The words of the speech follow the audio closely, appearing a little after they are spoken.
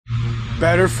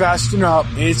better fasten up.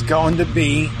 It's going to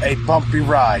be a bumpy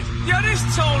ride. Yo, this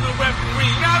Tone the referee,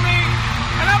 you know what I mean?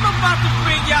 And I'm about to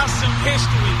bring y'all some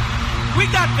history. We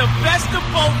got the best of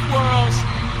both worlds,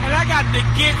 and I got the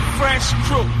Get Fresh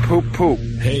crew. Poop, poop.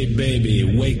 Hey,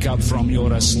 baby, wake up from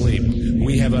your sleep.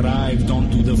 We have arrived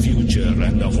onto the future,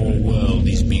 and the whole world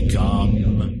is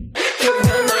become...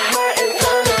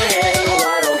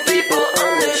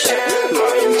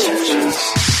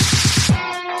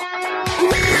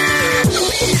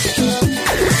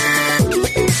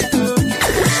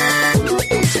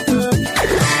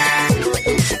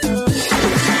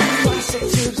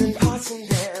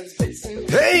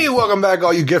 Hey, welcome back,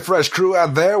 all you Get Fresh crew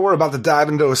out there. We're about to dive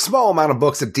into a small amount of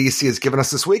books that DC has given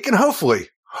us this week, and hopefully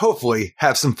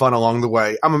have some fun along the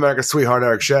way. I'm America's sweetheart,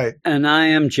 Eric Shea. And I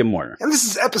am Jim Warner. And this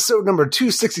is episode number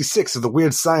 266 of the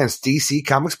Weird Science DC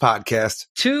Comics Podcast.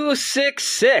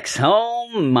 266.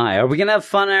 Oh my. Are we going to have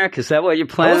fun, Eric? Is that what you're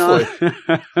planning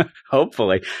on?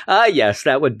 Hopefully. Yes,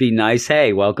 that would be nice.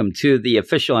 Hey, welcome to the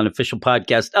official and unofficial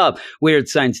podcast of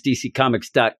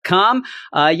WeirdScienceDCComics.com.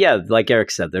 Yeah, like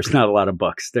Eric said, there's not a lot of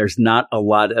books. There's not a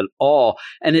lot at all.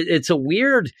 And it's a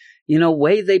weird...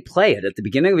 way they play it. At the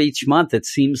beginning of each month, it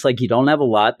seems like you don't have a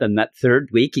lot. Then that third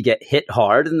week, you get hit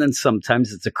hard. And then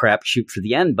sometimes it's a crapshoot for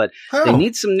the end. But they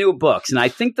need some new books. And I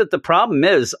think that the problem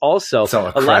is also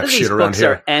a lot of these books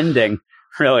are ending.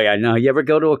 Really, I know. You ever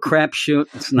go to a crapshoot?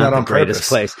 It's not the greatest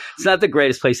place. It's not the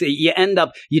greatest place. You end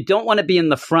up, you don't want to be in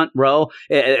the front row,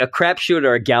 a crapshoot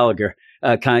or a Gallagher.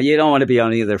 You don't want to be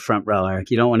on either front row, Eric.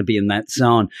 You don't want to be in that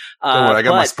zone. Don't worry, I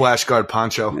got my Splash Guard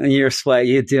poncho. You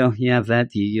do. You have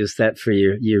that. You use that for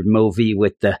your movie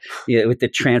with the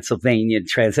Transylvania.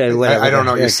 I don't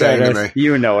know what you're saying to me.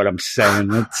 You know what I'm saying.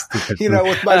 That's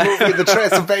with my movie, The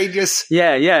Transylvanias.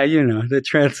 Yeah, the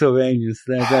Transylvanias,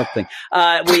 that thing.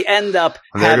 We end up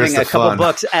having a couple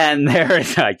books, and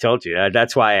I told you,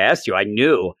 that's why I asked you. I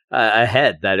knew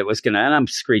ahead that it was going to, and I'm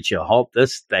screeching halt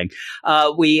this thing.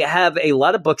 We have a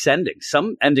lot of books ending,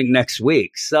 some ending next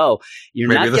week. So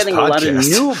you're not getting a lot of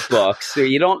new books, or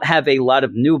you don't have a lot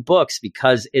of new books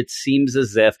because it seems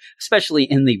as if, especially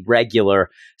in the regular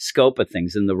scope of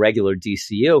things, in the regular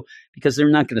DCU, because they're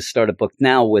not going to start a book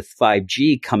now with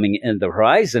 5G coming in the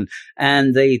horizon,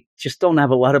 and they just don't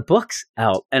have a lot of books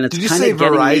out. And it's kind of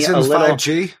getting Verizon me a little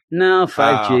 5G? No,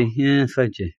 5G. Yeah,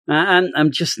 5G.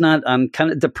 I'm just not. I'm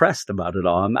kind of depressed about it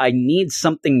all. I need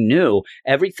something new.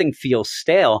 Everything feels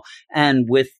stale, and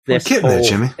with this,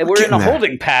 we're in a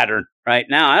holding pattern right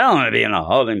now. I don't want to be in a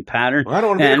holding pattern. Well, I don't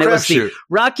want to be in a crapshoot.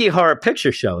 Rocky Horror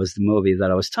Picture Show is the movie that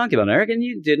I was talking about, Eric, and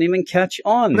you didn't even catch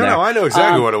on. No, I know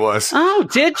exactly what it was. Oh,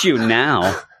 did you?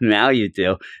 Now you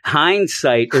do.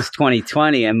 Hindsight is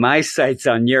 2020, and my sight's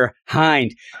on your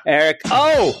hind, Eric.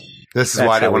 Oh. This is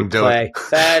why I don't want to do it.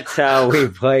 That's how we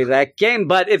play that game.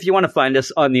 But if you want to find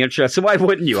us on the intro, so why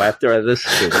wouldn't you after this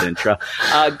stupid intro?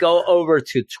 Go over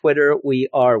to Twitter. We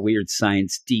are Weird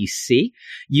Science DC.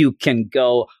 You can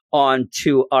go on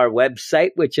to our website,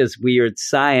 which is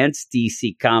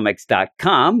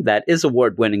WeirdScienceDCComics.com. That is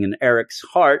award-winning in Eric's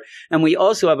heart. And we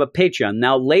also have a Patreon.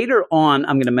 Now, later on,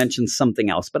 I'm going to mention something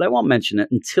else, but I won't mention it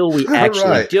until we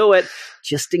actually do it,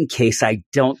 just in case I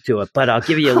don't do it. But I'll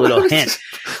give you a little hint.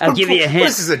 I'll give you a hint.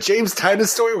 This is a James Tynan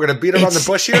story? We're going to beat around the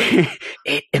bush here?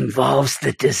 It involves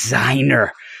the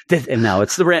designer. And now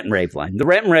it's the Rant and Rave line. The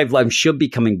Rant and Rave line should be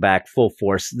coming back full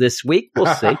force this week.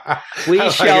 We'll see. We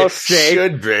shall see.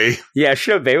 Should be. Yeah,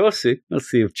 should be. We'll see. We'll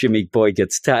see if Jimmy Boy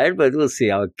gets tired, but we'll see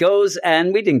how it goes.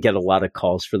 And we didn't get a lot of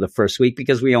calls for the first week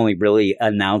because we only really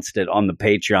announced it on the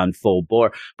Patreon full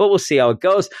bore. But we'll see how it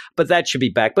goes. But that should be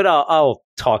back. But I'll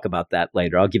talk about that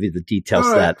later. I'll give you the details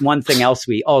of that. One thing else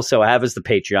we also have is the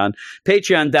Patreon.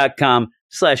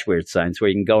 Patreon.com/Weird Science, where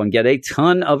you can go and get a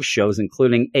ton of shows,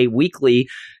 including a weekly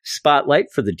spotlight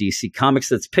for the DC Comics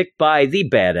that's picked by the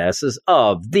badasses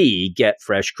of the Get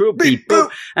Fresh crew. Beep,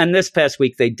 boop. And this past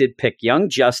week, they did pick Young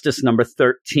Justice number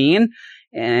 13.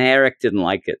 And Eric didn't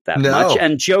like it that much.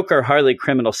 And Joker, Harley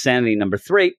Criminal Sanity number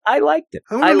 3, I liked it.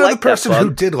 I know the person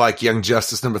who did like Young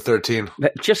Justice number 13.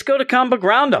 Just go to Comic Book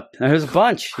Roundup. There's a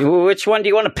bunch. Which one do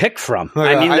you want to pick from?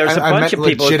 I mean, there's a bunch of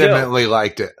people who legitimately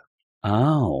liked it.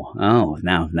 Oh,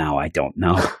 now I don't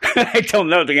know. I don't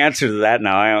know the answer to that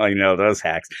now. I only know those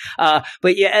hacks.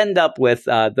 But you end up with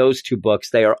those two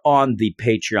books. They are on the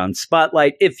Patreon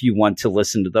Spotlight. If you want to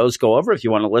listen to those, go over. If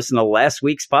you want to listen to last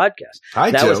week's podcast,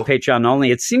 that was Patreon only.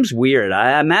 It seems weird.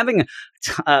 I'm having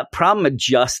problem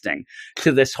adjusting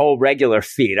to this whole regular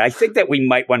feed. I think that we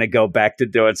might want to go back to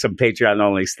doing some Patreon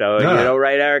only stuff. Yeah. You know,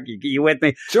 right, Eric? You with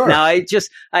me? Sure. Now,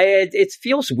 it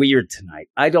feels weird tonight.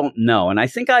 I don't know. And I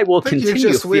think I will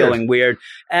continue feeling weird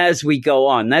as we go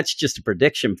on. That's just a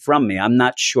prediction from me. I'm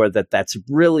not sure that that's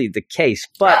really the case.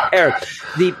 But, Eric,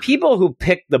 the people who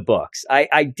picked the books,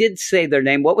 I did say their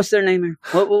name. What was their name, Eric?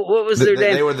 What was their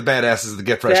name? They were the badasses of the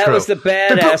Get Fresh Crew. That was the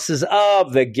badasses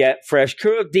of the Get Fresh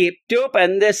Crew. Deep Doop.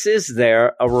 And this is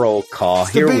their roll call.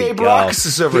 Here we go.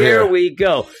 Here we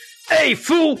go. Hey,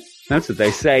 fool. That's what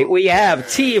they say. We have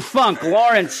T. Funk,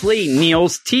 Lawrence Lee,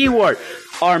 Niels T. Ward,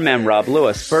 R-Man, Rob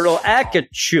Lewis, Fertile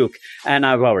Akachuk, and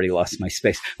I've already lost my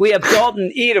space. We have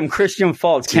Dalton Edom, Christian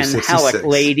Falls, Ken Halleck,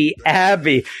 Lady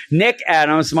Abby, Nick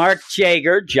Adams, Mark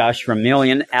Jager, Josh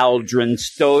Vermillion, Aldrin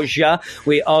Stoja.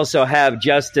 We also have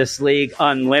Justice League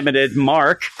Unlimited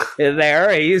Mark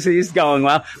there. He's going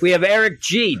well. We have Eric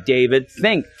G, David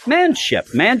Fink, Manship.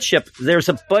 There's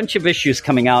a bunch of issues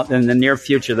coming out in the near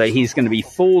future that he's going to be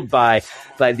fooled by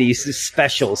these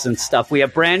specials and stuff. We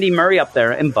have Brandy Murray up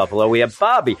there in Buffalo. We have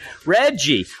Bobby,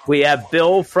 Reggie. We have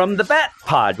Bill from the Bat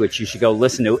Pod, which you should go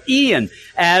listen to. Ian,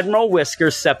 Admiral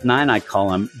Whiskers, Sep9, I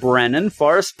call him. Brennan,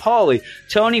 Forrest Pauly,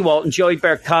 Tony Walton, Joey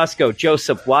Bear Costco,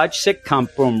 Joseph Watch,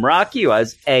 Sitcom Boom Rocky, who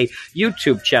has a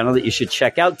YouTube channel that you should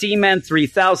check out. D-Man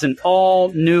 3000,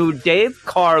 All New Dave,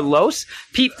 Carlos,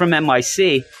 Pete from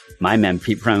NYC. My man,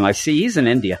 Pete from NYC, he's in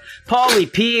India.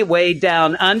 Paulie P, way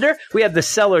down under. We have the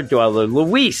Cellar Dweller,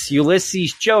 Luis,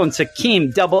 Ulysses Jones,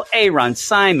 Hakeem, Double Aaron,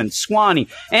 Simon, Swanee,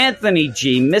 Anthony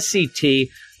G, Missy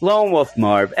T, Lone Wolf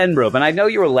Marv, and Ruben. I know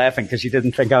you were laughing because you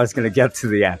didn't think I was going to get to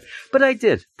the end, but I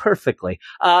did perfectly.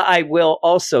 I will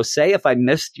also say, if I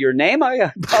missed your name,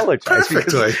 I apologize.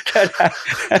 Perfectly.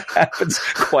 That happens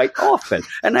quite often,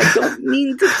 and I don't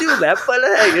mean to do that, but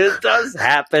hey, it does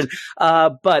happen.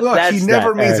 But look, that's he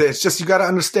never means it. It's just you got to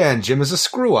understand, Jim is a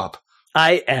screw up.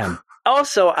 I am.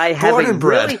 Also, I have Born and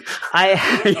bred. really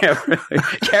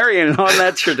carrying on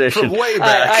that tradition. From way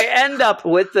back. I end up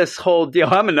with this whole deal.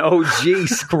 I'm an OG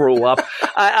screw up.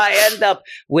 I end up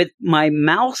with my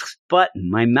mouse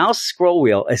button. My mouse scroll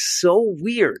wheel is so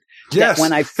weird. Yes, that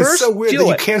when I first it's so weird do that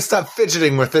you it, can't stop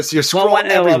fidgeting with this. You're scrolling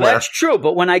everywhere. Well, that's true.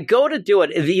 But when I go to do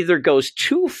it, it either goes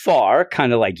too far,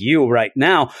 kind of like you right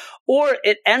now, or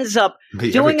it ends up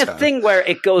doing a thing where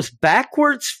it goes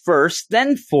backwards first,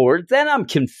 then forward. Then I'm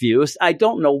confused. I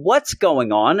don't know what's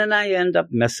going on, and I end up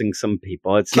missing some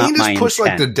people. It's not my intent. Can you just push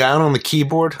like the down on the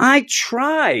keyboard? I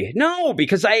try. No,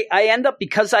 because I end up,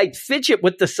 because I fidget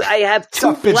with this. I have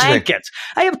two blankets.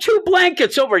 I have two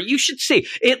blankets over. You should see.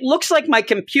 It looks like my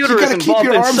computer is involved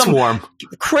in some warm.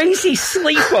 Crazy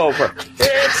sleepover.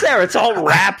 It's there. It's all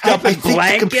wrapped up in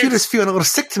blankets. The computer's feeling a little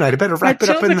sick tonight. I better wrap it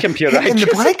up in the computer. In the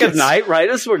blankets. Good night, right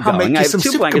as we're going. I'll make you I have some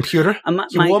two soup, blankets. Computer.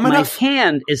 My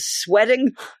hand is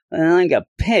sweating like a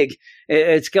pig.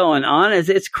 It's going on.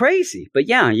 It's crazy. But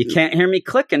yeah, you can't hear me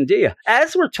clicking, do you?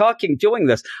 As we're talking, doing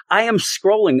this, I am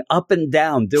scrolling up and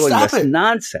down doing this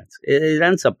nonsense. It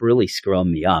ends up really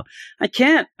screwing me up. I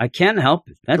can't help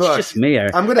it. That's just me.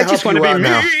 I'm going to help you out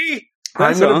now.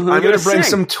 I'm going to bring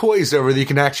some toys over that you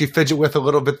can actually fidget with a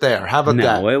little bit there. How about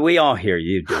that? No, we all hear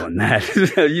you doing that.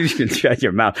 You can shut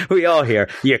your mouth. We all hear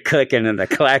you clicking and the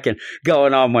clacking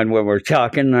going on when we're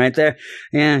talking right there.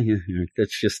 Yeah,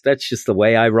 that's just the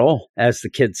way I roll, as the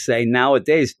kids say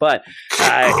nowadays. But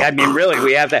I mean, really,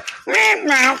 we have that.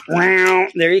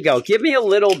 There you go. Give me a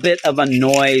little bit of a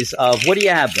noise of what do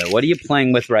you have there? What are you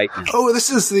playing with right now? Oh, this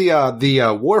is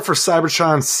the War for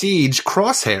Cybertron Siege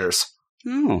Crosshairs.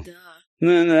 Oh.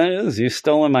 That is, you've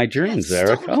stolen my dreams,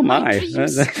 Eric. Oh, my.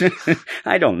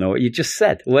 I don't know what you just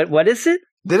said. What is it?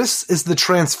 This is the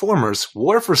Transformers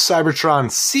War for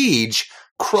Cybertron Siege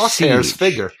Crosshairs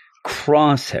figure.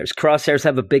 Crosshairs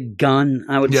have a big gun,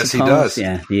 I would suppose. Yes, he does.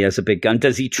 Yeah, he has a big gun.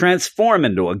 Does he transform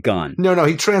into a gun? No,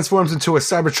 he transforms into a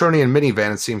Cybertronian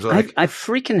minivan, it seems like. I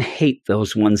freaking hate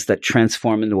those ones that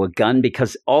transform into a gun,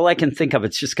 because all I can think of,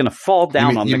 it's just going to fall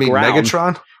down on the ground. You mean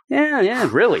Megatron? Yeah,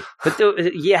 really. But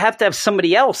you have to have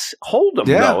somebody else hold him,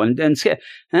 though. And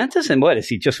that doesn't, what, does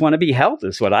he just want to be held,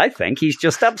 is what I think. He's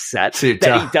just upset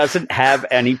that he doesn't have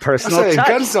any personal touch.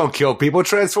 Guns don't kill people.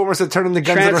 Transformers that turn into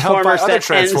guns that are held by other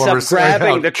Transformers. Ends up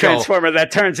grabbing the Transformer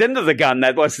that turns into the gun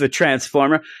that was the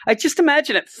Transformer. I just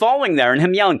imagine it falling there and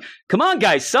him yelling, "Come on,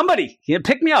 guys, somebody,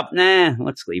 pick me up." Nah,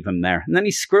 let's leave him there. And then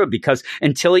he's screwed, because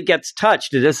until he gets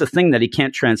touched, it is a thing that he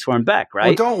can't transform back,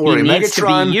 right? Well, don't worry.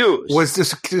 Megatron was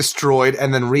destroyed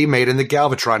and then remade into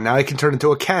Galvatron. Now he can turn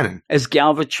into a cannon. Is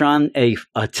Galvatron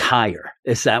a tire?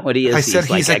 Is that what he is? I said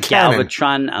he's like a cannon.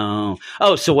 Galvatron.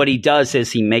 Oh, so what he does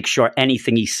is he makes sure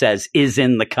anything he says is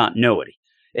in the continuity.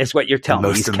 is what you're telling me.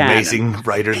 The most amazing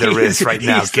writer there is right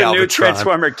now, He's the new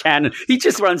Transformer Cannon. He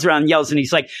just runs around and yells, and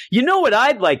he's like, you know what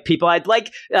I'd like, people? I'd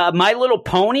like My Little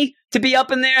Pony to be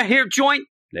up in their hair joint.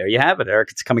 There you have it,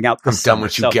 Eric. It's coming out this summer. Done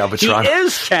with you, Galvatron. He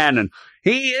is Cannon.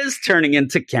 He is turning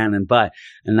into Cannon. But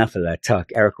enough of that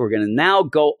talk, Eric. We're going to now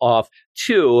go off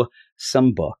to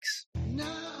some books. No,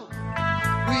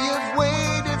 we have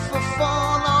waited for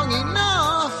far long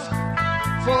enough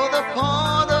for the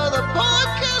part of the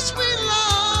podcast we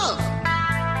love,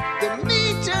 the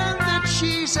meat and the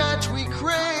cheese that we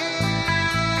crave.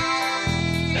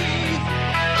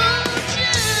 Oh,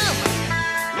 Jim,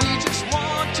 we just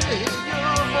want to hear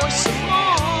your voice some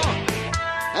more,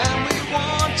 and we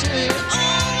want to hear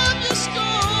all of your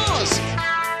scores.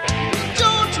 We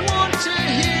don't want to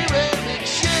hear every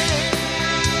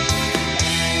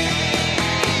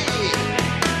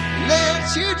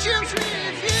let's hear Jim's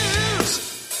reviews.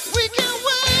 We can't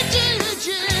wait to hear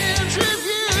Jim's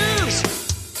reviews,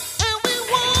 and we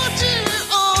want to hear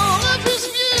all of his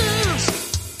views.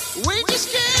 We just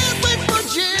can't wait for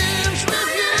Jim's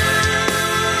reviews.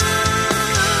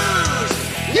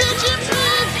 Hear Jim's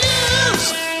reviews.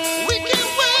 We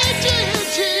can't wait to hear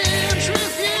Jim's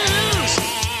reviews,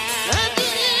 and to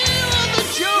hear all the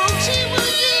jokes he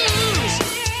will use.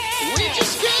 We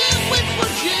just can't wait for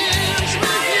Jim's reviews.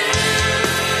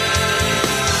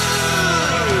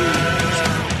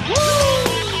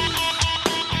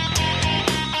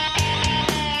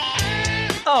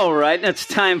 All right, it's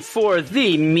time for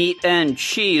the meat and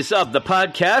cheese of the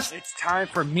podcast. It's time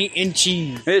for meat and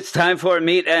cheese. It's time for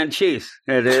meat and cheese.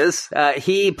 It is.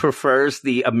 He prefers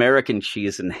the American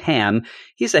cheese and ham.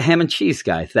 He's a ham and cheese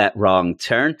guy. That wrong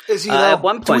turn. Is he, at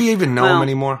one point, do we even know him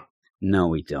anymore? No,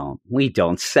 we don't. We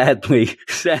don't. Sadly,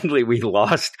 we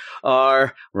lost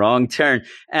our wrong turn.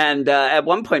 And at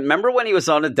one point, remember when he was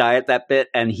on a diet that bit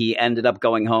and he ended up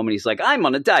going home and he's like, I'm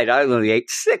on a diet. I only ate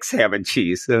 6 ham and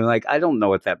cheese. And I'm like, I don't know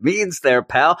what that means there,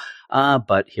 pal.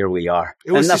 But here we are.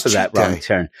 Enough of that wrong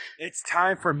turn. It's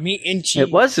time for meat and cheese.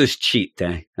 It was his cheat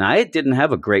day. And I didn't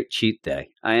have a great cheat day.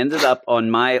 I ended up on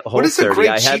my whole 30.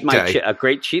 I had a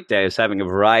great cheat day. I was having a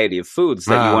variety of foods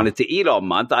that you wanted to eat all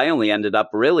month. I only ended up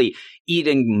really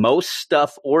eating most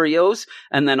stuff Oreos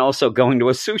and then also going to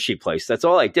a sushi place. That's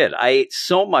all I did. I ate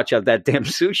so much of that damn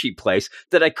sushi place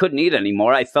that I couldn't eat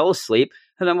anymore. I fell asleep.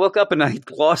 And I woke up and I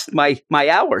lost my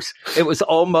hours. It was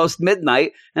almost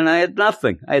midnight and I had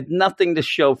nothing. I had nothing to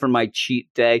show for my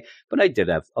cheat day, but I did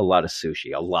have a lot of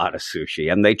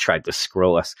sushi. And they tried to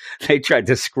screw us. They tried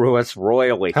to screw us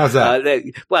royally. How's that?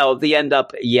 The end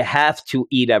up, you have to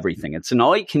eat everything. It's an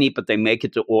all you can eat, but they make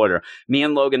it to order. Me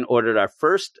and Logan ordered our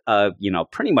first,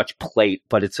 pretty much plate,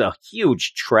 but it's a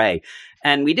huge tray.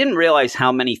 And we didn't realize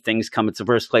how many things come. It's the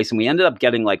first place. And we ended up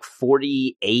getting like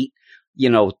 48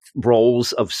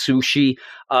 rolls of sushi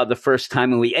the first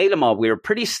time, and we ate them all. We were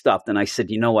pretty stuffed, and I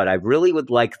said, you know what? I really would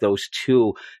like those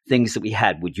 2 things that we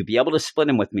had. Would you be able to split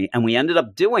them with me? And we ended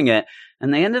up doing it,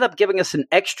 and they ended up giving us an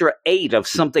extra 8 of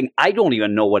something. I don't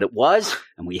even know what it was,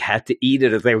 and we had to eat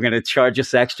it if they were going to charge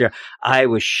us extra. I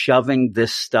was shoving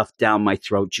this stuff down my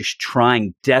throat, just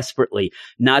trying desperately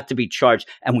not to be charged,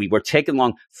 and we were taking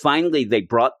long. Finally, they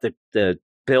brought the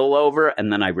bill over,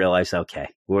 and then I realized, okay,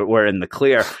 we're in the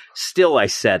clear. Still, I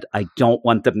said, I don't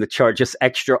want them to charge us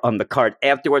extra on the card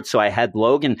afterwards, so I had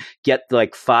Logan get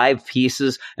like 5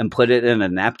 pieces and put it in a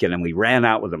napkin, and we ran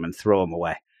out with them and threw them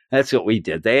away. That's what we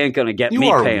did. They ain't going to get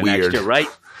me paying extra, right?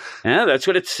 Yeah, that's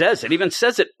what it says. It even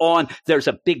says it there's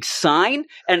a big sign,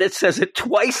 and it says it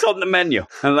twice on the menu.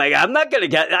 I'm like, I'm not going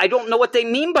to I don't know what they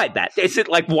mean by that. Is it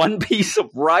like 1 piece of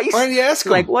rice? Why didn't you ask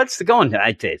them? Like, what's the going?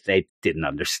 They didn't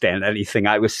understand anything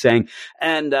I was saying.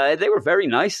 And they were very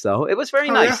nice, though. It was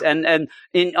very nice. Yeah.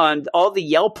 And on all the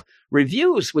Yelp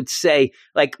reviews would say,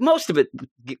 like, most of it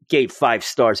gave 5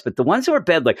 stars, but the ones that were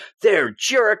bad, like, they're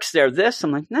jerks, they're this.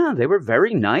 I'm like, no, they were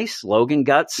very nice. Logan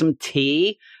got some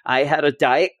tea. I had a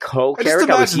Diet Coke. I just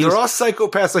imagine they're all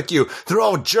psychopaths like you. They're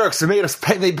all jerks. They made us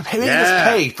pay. They made us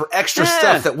pay for extra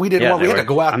stuff that we didn't want. We had to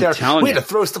go out there. We had to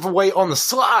throw stuff away on the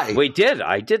sly. We did.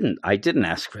 I didn't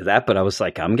ask for that, but I was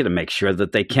like, I'm going to make sure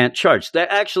that they can't charge.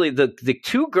 Actually, the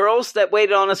 2 girls that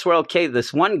waited on us were okay.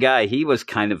 This one guy, he was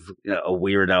kind of a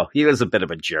weirdo. He was a bit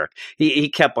of a jerk. He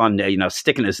kept on,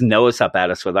 sticking his nose up at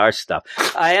us with our stuff.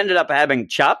 I ended up having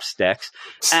chopsticks,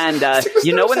 and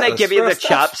when they give you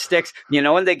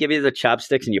the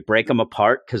chopsticks, and you break them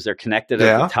apart because they're connected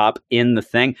at the top in the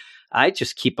thing. I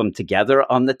just keep them together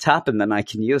on the top, and then I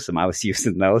can use them. I was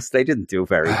using those. They didn't do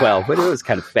very well, but it was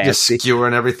kind of fancy. Just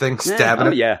skewering everything, stabbing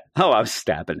it. Yeah. Oh, I was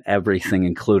stabbing everything,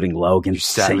 including Logan,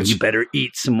 saying, you better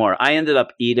eat some more. I ended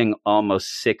up eating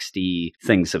almost 60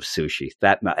 things of sushi.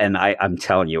 And I'm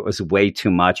telling you, it was way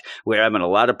too much. We're having a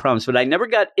lot of problems, but I never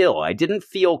got ill. I didn't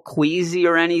feel queasy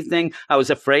or anything. I was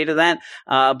afraid of that,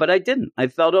 but I didn't. I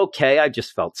felt okay. I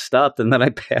just felt stuffed, and then I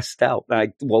passed out.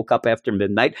 I woke up after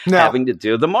midnight having to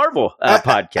do the Marvel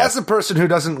podcast. As a person who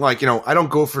doesn't I don't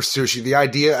go for sushi, the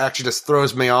idea actually just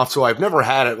throws me off, so I've never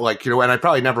had it, and I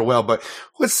probably never will, but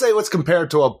let's say what's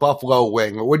compared to a buffalo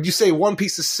wing. Would you say one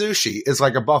piece of sushi is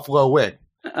like a buffalo wing?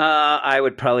 I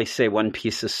would probably say one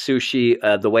piece of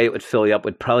sushi, the way it would fill you up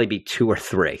would probably be 2 or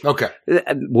 3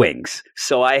 wings.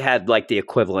 So I had like the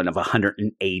equivalent of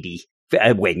 180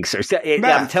 wings.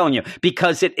 I'm telling you,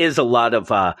 because it is a lot of,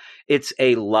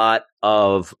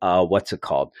 what's it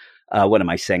called? What am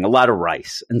I saying? A lot of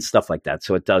rice and stuff like that.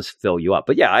 So it does fill you up.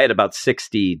 But yeah, I had about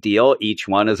 60 deal. Each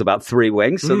one is about 3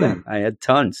 wings. So then I had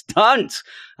tons.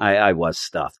 I was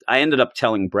stuffed. I ended up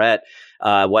telling Brett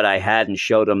what I had and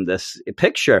showed him this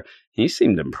picture. He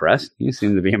seemed impressed. He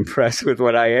seemed to be impressed with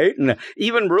what I ate. And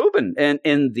even Ruben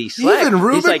in the Slack,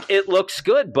 he's like, it looks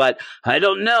good, but I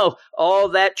don't know. All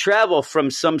that travel from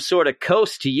some sort of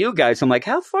coast to you guys. I'm like,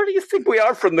 how far do you think we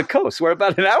are from the coast? We're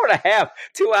about an hour and a half,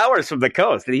 2 hours from the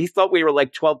coast. And he thought we were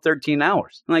like 12, 13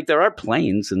 hours. I'm like, there are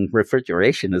planes and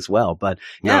refrigeration as well. But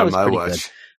yeah, it was pretty good.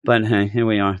 But hey, here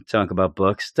we are. Talk about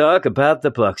books. Talk about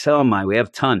the books. Oh my, we have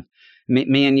a ton.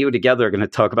 Me and you together are going to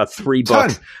talk about 3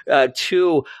 books,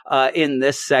 2 in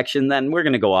this section. Then we're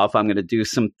going to go off. I'm going to do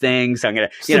some things. I'm going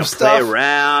to play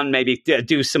around, maybe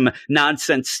do some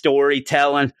nonsense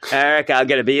storytelling. Eric, I'm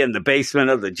going to be in the basement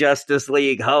of the Justice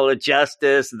League, Hall of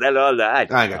Justice. Then all that.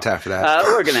 I ain't got time for that.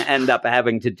 We're going to end up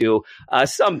having to do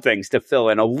some things to fill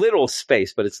in a little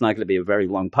space, but it's not going to be a very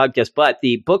long podcast. But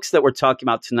the books that we're talking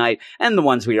about tonight and the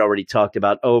ones we already talked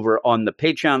about over on the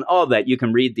Patreon, all that, you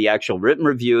can read the actual written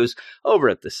reviews over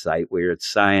at the site Weird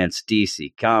Science,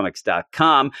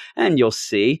 DCComics.com, and you'll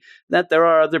see that there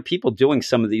are other people doing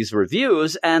some of these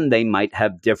reviews, and they might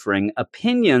have differing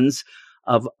opinions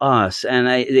of us. And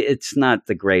it's not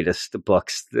the greatest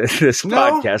books, this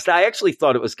podcast. I actually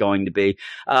thought it was going to be.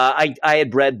 I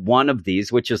had read one of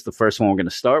these, which is the first one we're going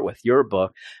to start with, your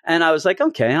book, and I was like,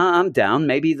 okay, I'm down.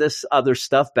 Maybe this other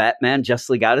stuff, Batman,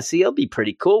 Just League Odyssey, it'll be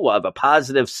pretty cool. We'll have a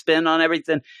positive spin on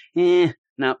everything.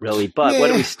 Not really, but what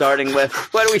are we starting with?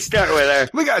 What do we start with there?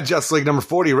 We got Just League number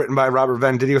 40, written by Robert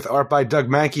Venditti, with art by Doug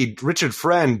Mankey, Richard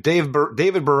Friend, David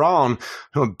Baron,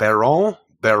 Tom Napolitano.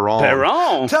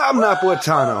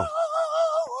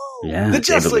 Yeah, the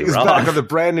Justice League is back with a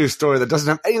brand new story that doesn't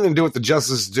have anything to do with the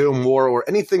Justice Doom War or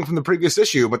anything from the previous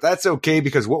issue, but that's okay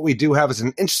because what we do have is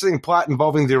an interesting plot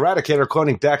involving the Eradicator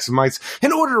cloning Daxamites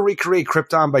in order to recreate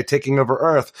Krypton by taking over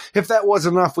Earth. If that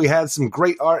wasn't enough, we had some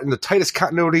great art and the tightest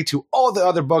continuity to all the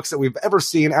other books that we've ever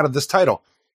seen out of this title.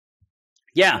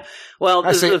 Yeah. Well,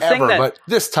 I say ever, but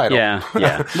this title. Yeah.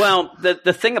 Well,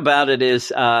 the thing about it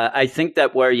is, I think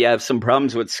that where you have some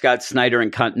problems with Scott Snyder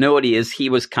and continuity is he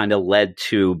was kind of led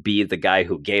to be the guy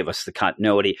who gave us the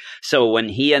continuity. So when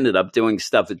he ended up doing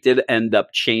stuff, it did end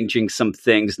up changing some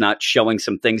things, not showing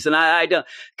some things. And I don't,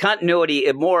 continuity,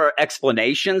 more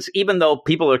explanations, even though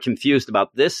people are confused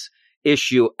about this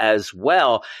issue as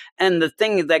well. And the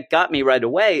thing that got me right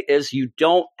away is you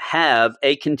don't have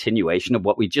a continuation of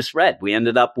what we just read. We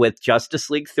ended up with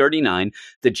Justice League 39,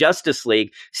 the Justice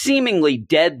League seemingly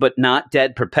dead but not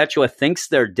dead. Perpetua thinks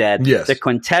they're dead. Yes. The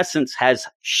Quintessence has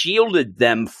shielded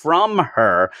them from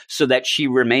her so that she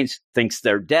thinks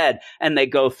they're dead, and they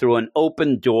go through an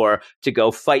open door to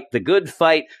go fight the good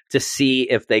fight to see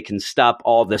if they can stop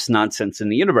all this nonsense in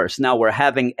the universe. Now we're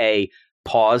having a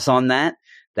pause on that.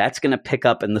 That's going to pick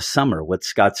up in the summer with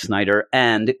Scott Snyder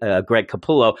and Greg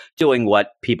Capullo doing what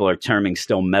people are terming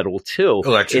still Metal 2,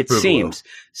 it seems.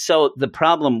 So the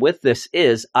problem with this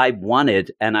is I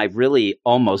wanted, and I really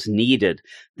almost needed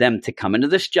them to come into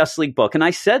this Just League book. And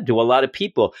I said to a lot of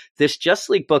people, this Just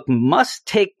League book must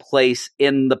take place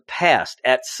in the past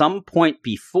at some point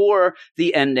before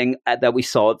the ending that we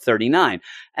saw at 39.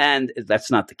 And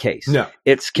that's not the case. No.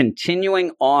 It's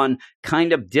continuing on,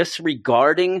 kind of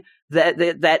disregarding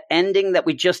that ending that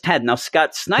we just had. Now,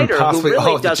 Scott Snyder, who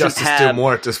really doesn't have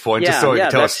more at this point, just so he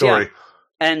can tell a story. Yeah.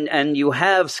 And you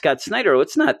have Scott Snyder.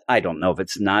 It's not, I don't know if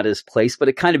it's not his place, but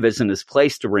it kind of isn't his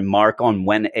place to remark on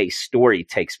when a story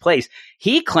takes place.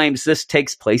 He claims this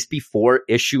takes place before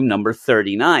issue number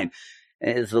 39.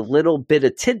 There's a little bit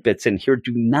of tidbits in here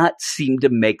do not seem to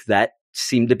make that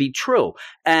seem to be true.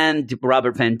 And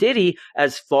Robert Venditti,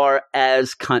 as far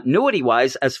as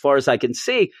continuity-wise, as far as I can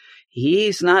see,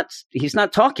 he's not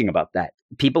talking about that.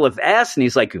 People have asked, and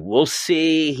he's like, we'll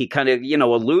see. He kind of,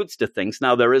 alludes to things.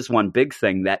 Now, there is one big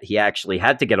thing that he actually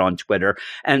had to get on Twitter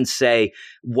and say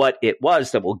what it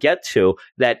was that we'll get to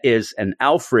that is an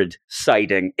Alfred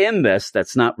sighting in this.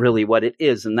 That's not really what it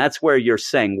is. And that's where you're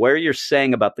saying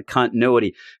about the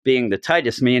continuity being the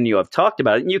tightest. Me and you have talked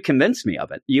about it, and you convinced me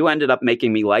of it. You ended up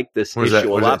making me like this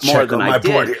issue a lot more than I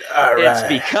did. It's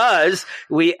because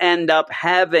we end up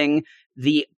having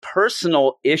the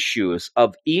personal issues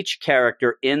of each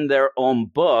character in their own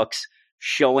books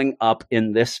showing up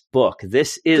in this book.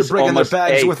 This is bringing almost the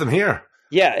bags with them here.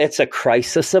 Yeah, it's a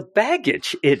crisis of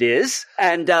baggage. It is.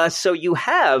 And so you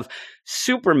have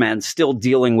Superman still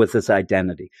dealing with his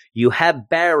identity. You have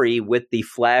Barry with the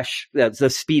Flash, the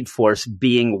Speed Force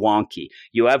being wonky.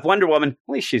 You have Wonder Woman.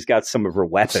 At least she's got some of her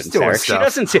weapons, Eric.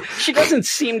 She doesn't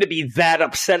seem to be that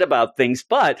upset about things,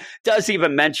 but does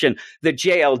even mention the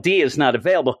JLD is not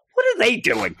available. What are they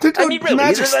doing? I mean, really,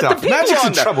 magic stuff. Magic's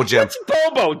in trouble, Jim. What's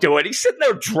Bobo doing? He's sitting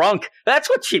there drunk. That's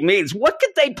what she means. What could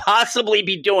they possibly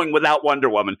be doing without Wonder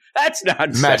Woman? That's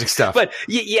nonsense. Magic stuff. But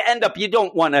you end up, you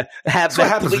don't want to have That's that what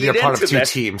happens when you're part of two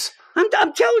teams.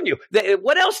 I'm telling you.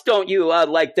 What else don't you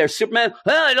like there, Superman?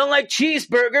 Well, I don't like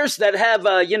cheeseburgers that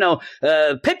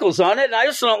have, pickles on it, and I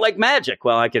also don't like magic.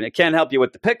 Well, I can't help you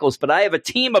with the pickles, but I have a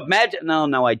team of magic.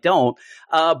 No, I don't.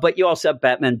 But you also have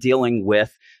Batman dealing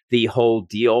with the whole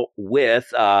deal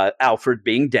with Alfred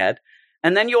being dead.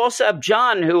 And then you also have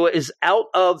John, who is out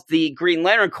of the Green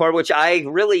Lantern Corps, which I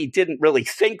really didn't really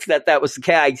think that was the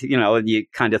case, and you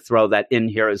kind of throw that in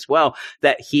here as well,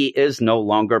 that he is no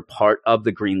longer part of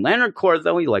the Green Lantern Corps,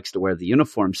 though he likes to wear the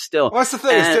uniform still. Well, that's the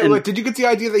thing. Did you get the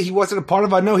idea that he wasn't a part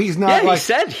of it? I know he's not.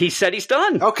 Yeah, he said he's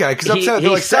done. Okay, because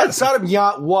I'm saying, Sodom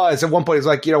Yacht was, at one point, he's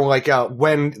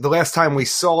when the last time we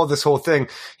saw this whole thing,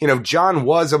 John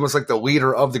was almost like the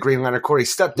leader of the Green Lantern Corps. He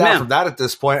stepped down from that at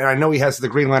this point, and I know he has the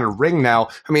Green Lantern ring now.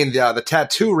 I mean, the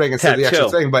tattoo ring instead of the actual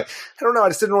thing, but I don't know. I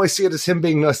just didn't really see it as him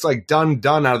being just done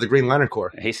out of the Green Lantern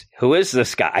Corps. Who is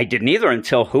this guy? I didn't either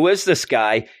until who is this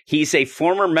guy? He's a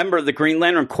former member of the Green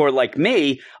Lantern Corps like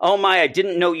me. Oh my, I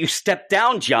didn't know you stepped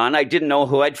down, John. I didn't know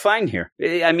who I'd find here.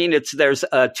 I mean, there's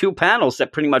 2 panels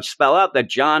that pretty much spell out that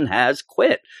John has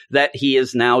quit, that he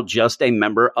is now just a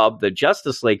member of the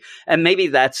Justice League. And maybe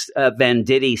that's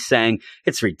Venditti saying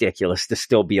it's ridiculous to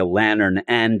still be a Lantern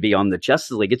and be on the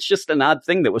Justice League. It's just an odd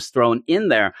thing that was thrown in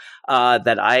there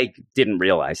that I didn't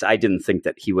realize. I didn't think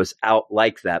that he was out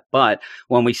like that. But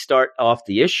when we start off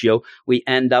the issue, we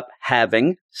end up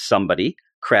having somebody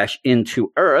crash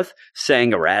into Earth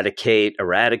saying eradicate,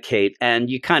 and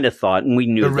you kind of thought, and we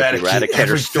knew that the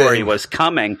Eradicator story was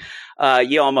coming.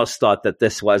 You almost thought that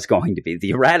this was going to be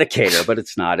the Eradicator, but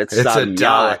it's not. It's Sodom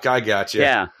Yacht. I got you.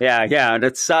 Yeah. And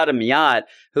it's Sodom Yacht,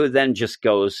 who then just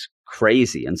goes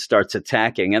crazy and starts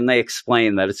attacking, and they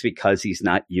explain that it's because he's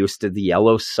not used to the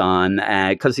yellow sun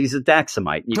because he's a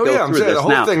Daxamite. I'm saying the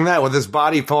whole thing that with his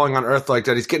body falling on Earth like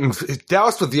that, he's getting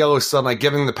doused with yellow sun,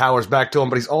 giving the powers back to him,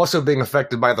 but he's also being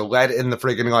affected by the lead in the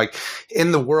friggin'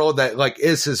 in the world that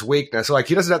is his weakness. So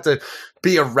he doesn't have to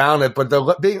be around it, but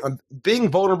being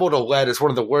vulnerable to lead is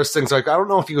one of the worst things. I don't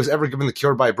know if he was ever given the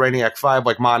cure by Brainiac 5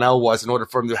 like Mon-El was in order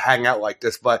for him to hang out like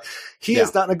this, but he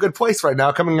is not in a good place right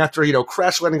now, coming after,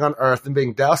 crash landing on Earth and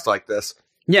being doused like this.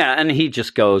 Yeah, and he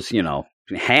just goes,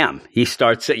 ham. He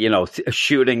starts,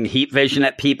 shooting heat vision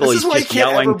at people. This is why just you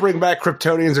can't yelling. ever bring back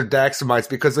Kryptonians or Daxamites,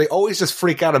 because they always just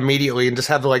freak out immediately and just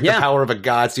have the power of a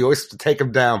god, so you always have to take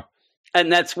them down. And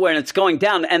that's when it's going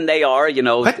down, and they are,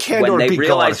 Let Kandor when they be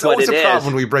realize gone. what It's it always is. a problem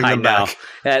when we bring them back.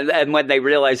 And when they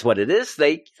realize what it is,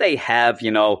 they have,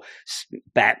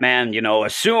 Batman,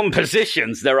 assume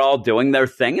positions. They're all doing their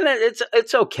thing, and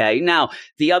it's okay. Now,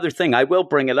 the other thing, I will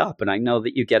bring it up, and I know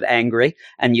that you get angry,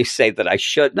 and you say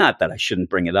that not that I shouldn't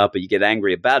bring it up, but you get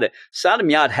angry about it. Sodom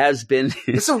Yacht has been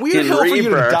It's a weird hill for you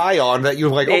to die on that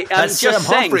you're I'm that's Sam just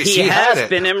saying, Humphries. he has had it.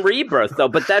 been in Rebirth, though,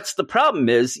 but that's the problem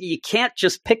is you can't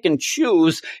just pick and choose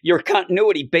your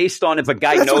continuity based on if a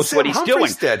guy knows what he's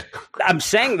Humphries doing. Did. I'm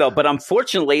saying, though, but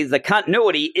unfortunately, the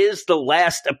continuity is the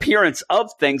last appearance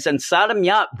of things, and Sodom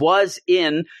Yacht was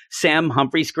in Sam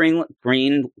Humphries' Green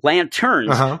Lanterns.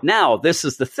 Uh-huh. Now, this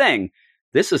is the thing.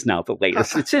 This is now the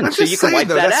latest it's in, I'm so you can wipe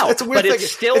that out. It's a weird but thing. it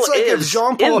still it's like is if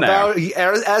Jean-Paul in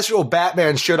there. Azrael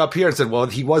Batman showed up here and said, well,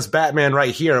 he was Batman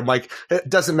right here. I'm like, it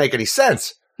doesn't make any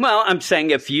sense. Well, I'm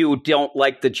saying if you don't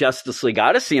like the Justice League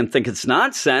Odyssey and think it's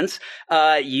nonsense,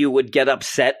 you would get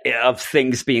upset of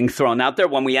things being thrown out there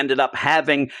when we ended up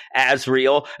having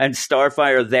Azrael and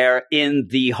Starfire there in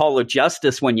the Hall of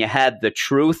Justice when you had the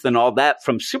truth and all that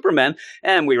from Superman.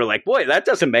 And we were like, boy, that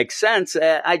doesn't make sense.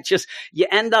 You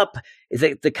end up...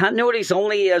 The continuity is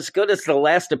only as good as the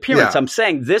last appearance. Yeah. I'm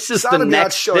saying this is Sodomyad the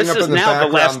next. This is now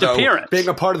the last appearance. Being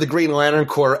a part of the Green Lantern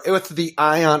Corps with the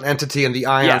Ion entity and the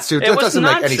Ion suit, that doesn't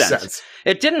make any sense.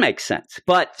 It didn't make sense,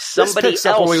 but somebody this picks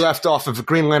up when we left off of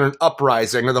Green Lantern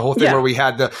Uprising, or the whole thing where we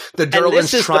had the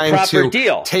Durlans trying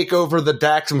to take over the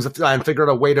Daxams and figure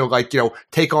out a way to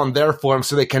take on their form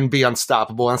so they can be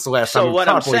unstoppable. That's the last time we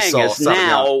probably saw. So what I'm saying is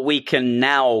now we can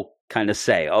kind of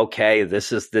say, okay,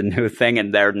 this is the new thing,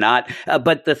 and they're not.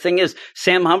 But the thing is,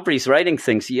 Sam Humphries writing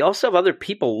things. You also have other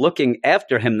people looking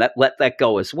after him that let that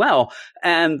go as well,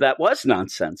 and that was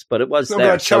nonsense. But it was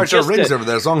there. Charge our rings over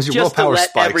there as long as your willpower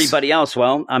spikes. Everybody else,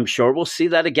 well, I'm sure we'll see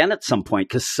that again at some point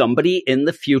because somebody in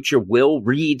the future will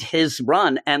read his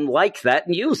run and like that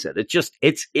and use it.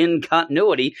 It's in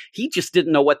continuity. He just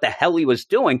didn't know what the hell he was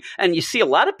doing, and you see a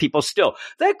lot of people still.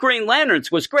 That Green Lanterns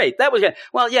was great. That was good.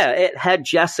 Well, yeah, it had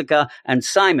Jessica and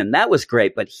Simon. That was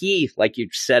great, but he, like you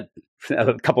said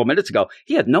a couple of minutes ago,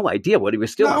 he had no idea what he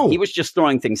was doing. No. He was just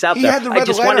throwing things out there. I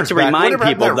just wanted to remind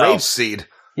people, though. Rage seed?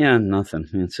 Yeah, nothing.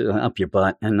 It's up your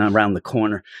butt and around the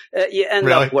corner. You end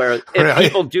up where if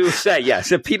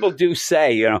people do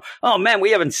say, oh man,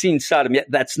 we haven't seen Sodom yet.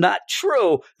 That's not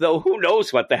true, though. Who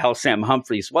knows what the hell Sam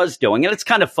Humphries was doing? And it's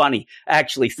kind of funny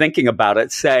actually thinking about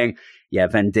it, saying, yeah,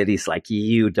 Venditti's like,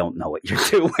 you don't know what you're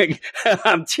doing.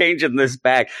 I'm changing this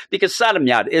back. Because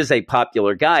Sodomyad is a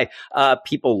popular guy.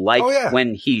 People like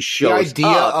when he shows the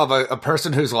idea of a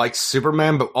person who's like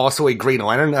Superman, but also a Green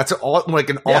Lantern, that's like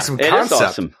an awesome concept. It is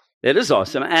awesome. It is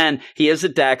awesome. And he is a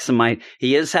Daxamite.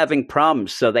 He is having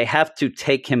problems. So they have to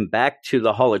take him back to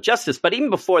the Hall of Justice. But even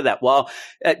before that,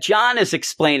 John is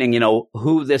explaining,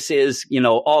 who this is,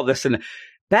 all this. And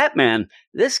Batman,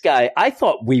 this guy, I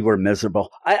thought we were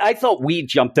miserable. I thought we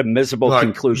jumped to miserable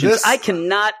conclusions. I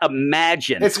cannot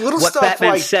imagine it's little what stuff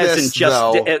Batman like says this, and just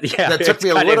though, that took me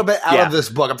a little bit out of this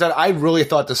book. I'm telling you, I really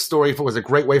thought the story was a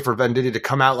great way for Venditti to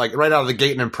come out like right out of the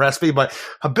gate and impress me. But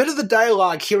a bit of the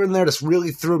dialogue here and there just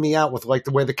really threw me out with like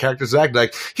the way the characters act.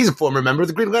 Like, he's a former member of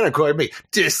the Green Lantern Corps.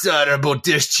 Dishonorable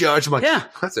discharge. I'm like,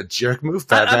 that's a jerk move,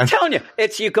 Batman. I'm telling you,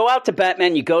 you go out to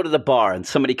Batman, you go to the bar, and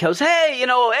somebody goes, hey,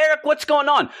 Eric, what's going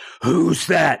on? Who's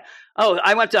that? Oh,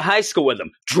 I went to high school with him.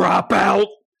 Drop out.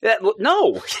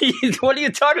 No. What are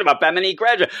you talking about, Batman? He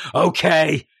graduated.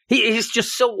 Okay. He's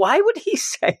just so, why would he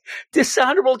say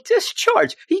dishonorable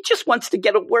discharge? He just wants to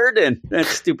get a word in. That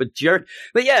stupid jerk.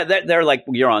 But yeah, they're like,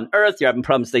 you're on Earth, you're having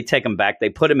problems. They take him back. They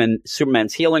put him in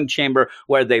Superman's healing chamber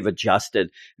where they've adjusted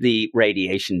the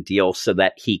radiation deal so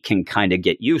that he can kind of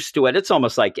get used to it. It's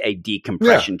almost like a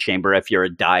decompression chamber if you're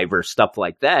a diver, stuff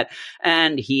like that.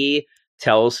 And he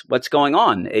tells what's going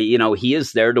on. He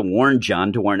is there to warn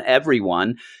John, to warn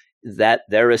everyone that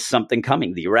there is something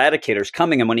coming. The Eradicator's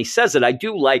coming. And when he says it, I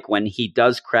do like when he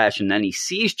does crash and then he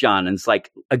sees John and it's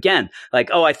like, again, like,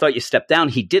 oh, I thought you stepped down.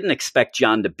 He didn't expect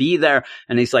John to be there.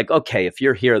 And he's like, okay, if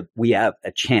you're here, we have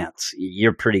a chance.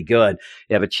 You're pretty good.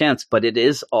 You have a chance, but it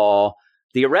is all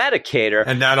the Eradicator.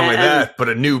 And not only that, but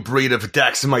a new breed of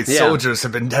Daxamite soldiers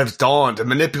have dawned and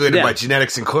manipulated by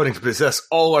genetics and cloning to possess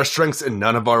all our strengths and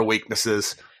none of our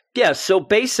weaknesses. Yeah, so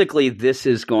basically this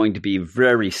is going to be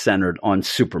very centered on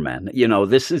Superman.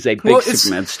 This is a big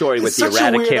Superman story with the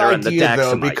Eradicator and the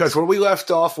Daxamites. Because when we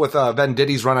left off with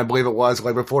Venditti's run, I believe it was,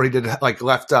 like before he did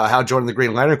left Hal Jordan the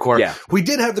Green Lantern Corps, we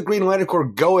did have the Green Lantern Corps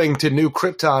going to New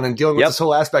Krypton and dealing with this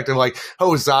whole aspect of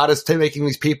Zod is making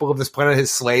these people of this planet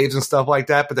his slaves and stuff like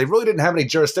that, but they really didn't have any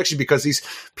jurisdiction because these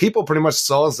people pretty much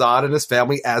saw Zod and his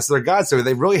family as their god, so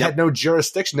they really had no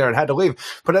jurisdiction there and had to leave.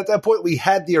 But at that point, we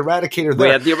had the Eradicator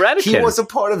there. He was a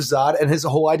part of Zod and his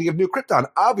whole idea of New Krypton,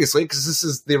 obviously, because this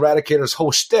is the Eradicator's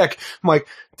whole shtick. I'm like,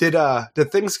 did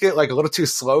things get a little too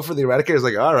slow for the Eradicator's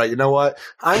like, all right, you know what?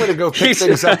 I'm going to go pick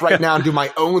things up right now and do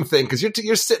my own thing because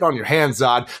you're sitting on your hands,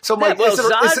 Zod. So I'm like, is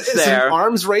it an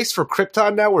arms race for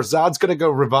Krypton now where Zod's going to go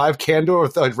revive Kandor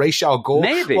with Ra's al Ghul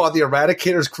while the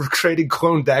Eradicator's creating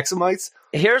clone Daxamites?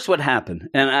 Here's what happened,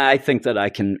 and I think that I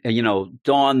can,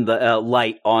 dawn the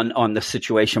light on the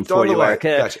situation for you, Eric.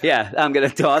 Gotcha. Yeah, I'm going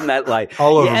to dawn that light.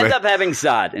 You end up having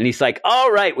Zod, and he's like,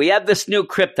 all right, we have this new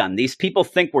Krypton. These people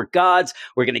think we're gods.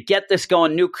 We're going to get this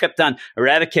going, New Krypton.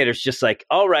 Eradicator's just like,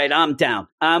 all right, I'm down.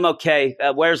 I'm okay.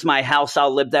 Where's my house?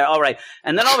 I'll live there. All right.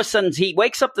 And then all of a sudden, he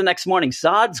wakes up the next morning.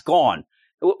 Zod's gone.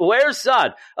 Where's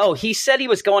Zod? Oh, he said he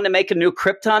was going to make a new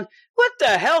Krypton. What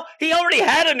the hell? He already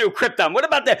had a new Krypton. What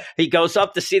about that? He goes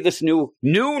up to see this new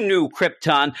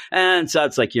Krypton, and so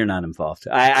it's like, you're not involved.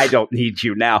 I don't need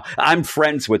you now. I'm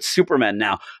friends with Superman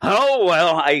now. Oh,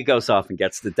 well, he goes off and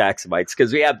gets the Daxamites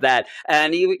because we have that.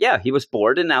 And he was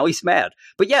bored, and now he's mad.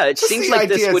 But yeah, it seems like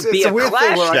this would be a weird clash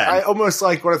thing where then. I almost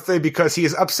like want to say because he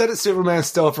is upset at Superman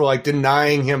still for like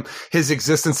denying him his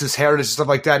existence, his heritage, stuff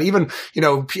like that. Even,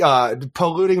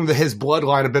 polluting his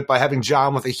bloodline a bit by having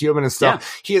John with a human and stuff.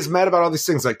 Yeah. He is mad about all these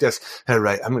things like this. All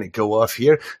right, I'm going to go off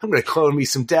here. I'm going to clone me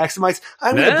some Daxamites.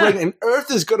 I'm going to bring, and Earth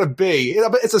is going to be,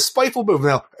 it's a spiteful move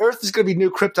now. Earth is going to be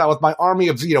New Krypton with my army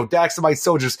of, Daxamite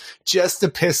soldiers just to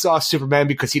piss off Superman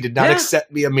because he did not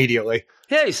accept me immediately.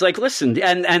 Yeah, he's like, listen,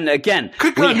 and again,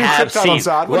 we have seen,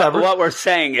 what we're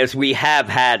saying is we have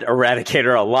had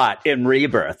Eradicator a lot in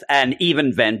Rebirth, and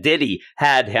even Venditti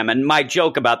had him. And my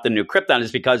joke about the new Krypton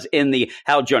is because in the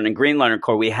Hal Jordan Green Lantern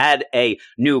Corps, we had a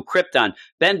new Krypton.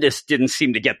 Bendis didn't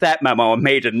seem to get that memo and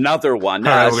made another one.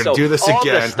 All right, we're going to do this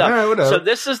again. All right, whatever. So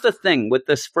this is the thing with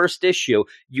this first issue.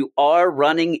 You are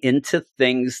running into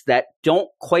things that don't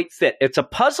quite fit. It's a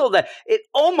puzzle that it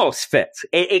almost fits.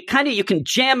 It kind of, you can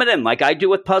jam it in like I do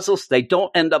with puzzles. They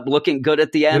don't end up looking good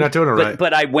at the end. You're not doing it right.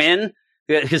 But I win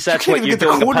because that's what you're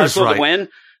doing, the puzzle to win.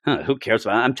 Who cares?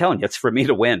 I'm telling you, it's for me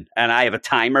to win. And I have a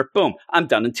timer. Boom. I'm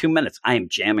done in 2 minutes. I am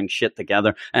jamming shit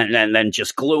together and then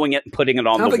just gluing it and putting it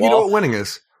on the wall. I don't think you know what winning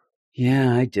is.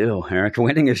 Yeah, I do, Eric.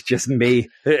 Winning is just me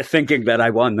thinking that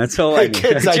I won. That's all I need.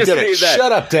 Kids, I did it.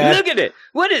 Shut up, Dad. Look at it.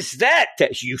 What is that?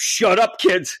 You shut up,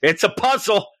 kids. It's a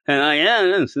puzzle.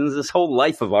 And this whole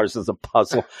life of ours is a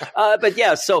puzzle. But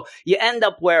yeah, so you end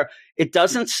up where it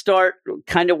doesn't start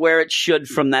kind of where it should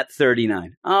from that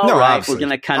 39. All right, obviously. We're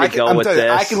going to kind of go with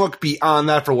this. I can look beyond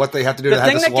that for what they have to do to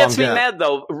have this long gap. The thing that gets me mad,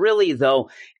 though, really, though,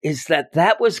 is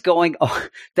that was going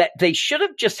that they should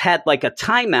have just had like a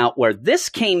timeout where this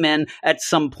came in at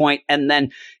some point and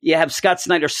then you have Scott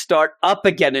Snyder start up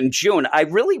again in June. I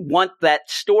really want that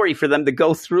story for them to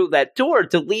go through that door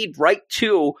to lead right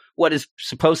to what is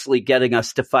supposedly getting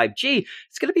us to 5G.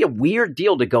 It's going to be a weird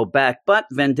deal to go back, but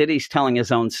Venditti's telling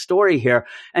his own story here.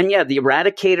 And yeah, the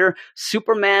Eradicator,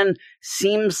 Superman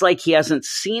seems like he hasn't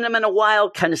seen him in a while,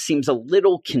 kind of seems a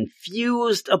little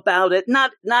confused about it.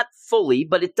 Not fully,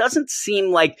 but it doesn't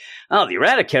seem like, oh, the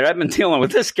Eradicator, I've been dealing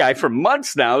with this guy for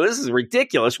months now. This is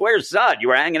ridiculous. Where's Zod? You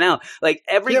were hanging out. Like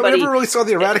everybody. Yeah, we never really saw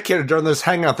the Eradicator during those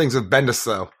hangout things with Bendis,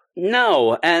 though.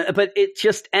 No, but it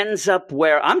just ends up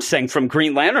where I'm saying from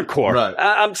Green Lantern Corps. Right.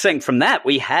 I'm saying from that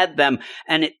we had them,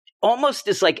 and it almost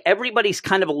is like everybody's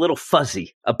kind of a little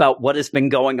fuzzy about what has been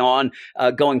going on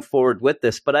going forward with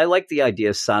this. But I like the idea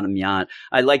of Sodom Yat.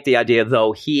 I like the idea,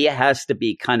 though, he has to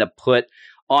be kind of put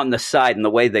on the side, and the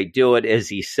way they do it is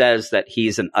he says that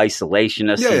he's an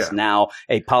isolationist. He's now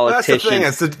a politician. Well,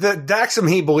 that's the thing. The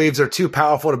Daxam he believes are too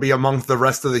powerful to be among the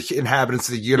rest of the inhabitants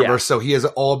of the universe. So he is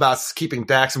all about keeping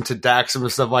Daxam to Daxam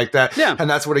and stuff like that. Yeah. And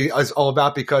that's what he is all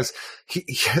about because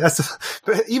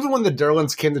even when the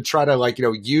Durlans came to try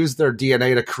to use their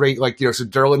DNA to create so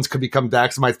Durlans could become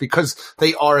Daxamites because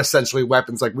they are essentially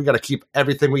weapons. Like we got to keep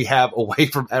everything we have away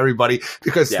from everybody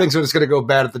because things are just going to go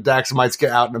bad if the Daxamites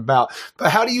get out and about.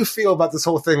 But how do you feel about this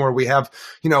whole thing where we have,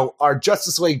 our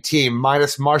Justice League team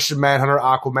minus Martian Manhunter,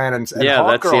 Aquaman, and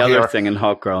Hawkgirl that's the other thing in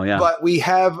Hawkgirl, yeah. But we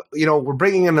have, we're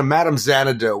bringing in a Madame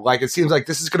Xanadu. Like, it seems like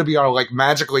this is going to be our,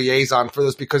 magic liaison for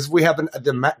this because we have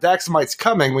the Daxamites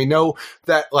coming. We know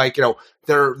that,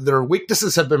 their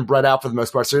weaknesses have been bred out for the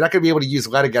most part, so you're not going to be able to use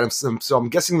lead against them. So I'm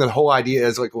guessing the whole idea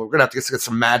is we're going to have to get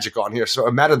some magic on here. So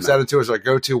Madame Xanadu is our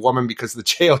go-to woman because the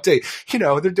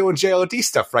JLD, they're doing JLD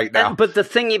stuff right now. But the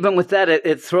thing, even with that,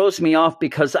 it throws me off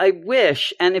because I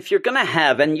wish, and if you're going to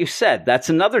have, and you said that's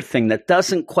another thing that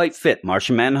doesn't quite fit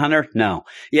Martian Manhunter. No,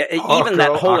 even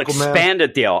that whole Aquaman.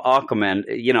 Expanded deal, Aquaman.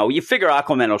 You figure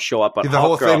Aquaman will show up on the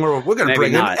whole thing. We're going to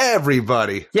bring in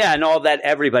everybody. Yeah, and all that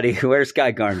everybody. Where's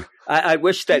Guy Gardner? I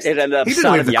wish that it ended up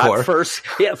Sodom Yat first.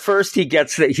 Yeah, first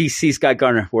he sees Guy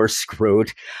Gardner. We're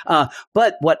screwed.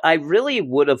 But what I really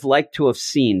would have liked to have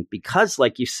seen, because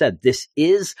like you said, this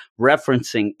is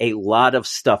referencing a lot of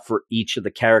stuff for each of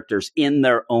the characters in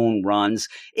their own runs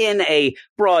in a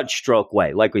broad stroke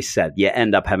way. Like we said, you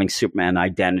end up having Superman,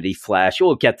 Identity, Flash.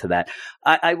 We'll get to that.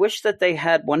 I wish that they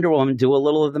had Wonder Woman do a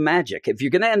little of the magic. If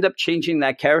you're going to end up changing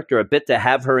that character a bit to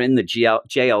have her in the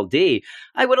JLD,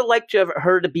 I would have liked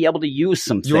her to be able to use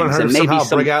some you things want her and to maybe somehow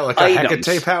some bring out like a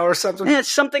Hecate power or something? Yeah,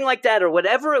 something like that, or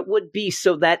whatever it would be,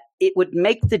 so that it would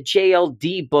make the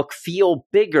JLD book feel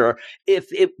bigger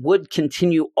if it would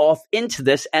continue off into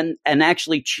this and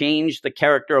actually change the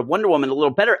character of Wonder Woman a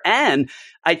little better. And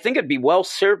I think it'd be well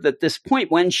served at this point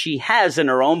when she has in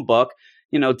her own book,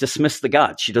 dismiss the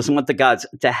gods. She doesn't want the gods.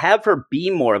 To have her be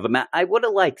more of a I would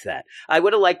have liked that. I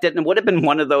would have liked it. And it would have been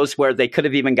one of those where they could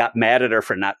have even got mad at her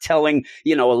for not telling,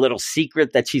 a little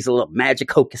secret that she's a little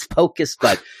magic hocus pocus,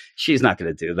 but she's not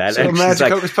going to do that. So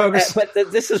magic hocus pocus. But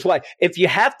this is why, if you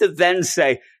have to then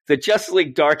say, the Justice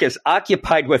League Dark is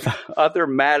occupied with other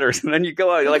matters, and then you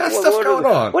go out, you're like, stuff going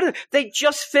on. They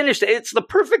just finished. It's the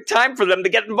perfect time for them to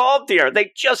get involved here.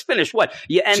 They just finished. What?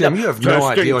 You end Jim, up you have no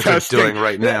idea what you're doing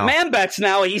right now. Man-Bats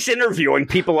now, he's interviewing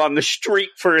people on the street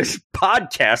for his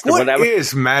podcast or whatever. What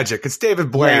is magic? It's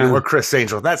David Blaine or Chris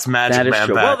Angel. That's magic, that is Man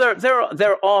true. Bat. Well,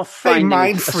 they're all finding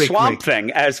a Swamp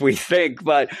Thing as we think,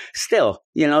 but still,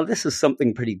 this is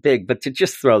something pretty big. But to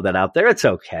just throw that out there, it's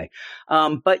okay.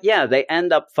 But yeah, they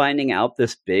end up finding out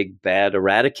this big bad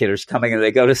Eradicator's coming, and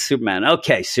they go to Superman.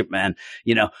 Okay, Superman,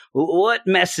 what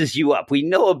messes you up? We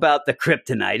know about the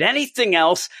kryptonite. Anything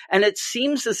else? And it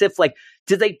seems as if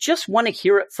do they just want to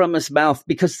hear it from his mouth?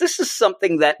 Because this is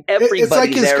something that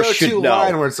everybody there should know. It's like his go-to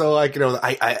line where it's all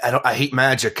I hate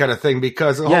magic kind of thing,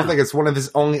 because the whole thing is one of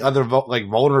his only other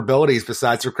vulnerabilities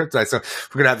besides her kryptonite. So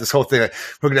we're going to have this whole thing.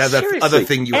 We're going to have that other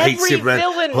thing you hate, Superman.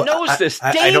 Every villain knows this.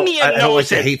 Damian knows it. I don't like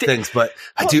to hate things, but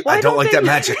I do. I don't like that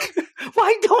magic.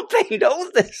 Why don't they know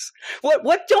this?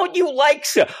 What don't you like,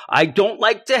 sir? I don't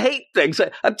like to hate things.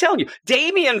 I'm telling you,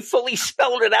 Damian fully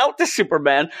spelled it out to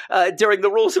Superman during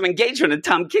the Rules of Engagement in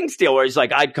Tom King's deal, where he's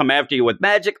like, I'd come after you with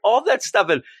magic, all that stuff.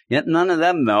 And yet none of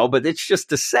them know, but it's just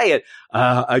to say it.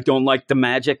 I don't like the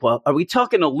magic. Well, are we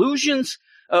talking illusions?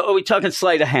 Are we talking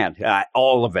sleight of hand?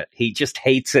 All of it. He just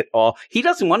hates it all. He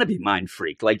doesn't want to be mind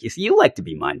freak. Like you like to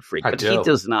be mind freak, but he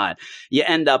does not. You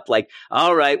end up like,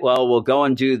 all right, well, we'll go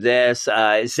and do this.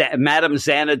 Madame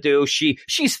Xanadu,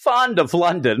 she's fond of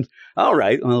London. All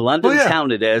right, well, London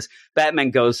town it is.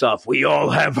 Batman goes off. We all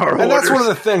have our orders. And that's one of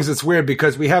the things that's weird,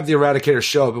 because we have the Eradicator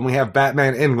show up and we have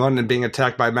Batman in London being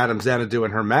attacked by Madame Xanadu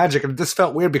and her magic. And this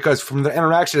felt weird because from the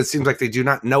interaction, it seems like they do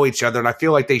not know each other. And I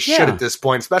feel like they should at this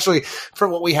point, especially for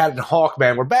what we had in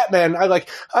Hawkman, where Batman,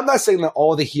 I'm not saying that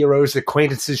all the heroes,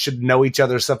 acquaintances should know each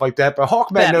other, stuff like that, but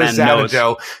Hawkman knows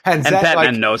Xanadu. And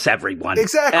Batman knows everyone.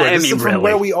 Exactly. This is from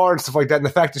where we are and stuff like that. And the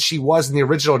fact that she was in the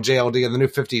original JLD and the New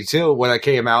 52 when it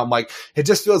came out, I'm like, it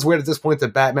just feels weird at this point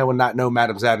that Batman would not know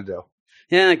Madame Xanadu.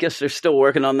 Yeah, I guess they're still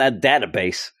working on that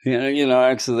database,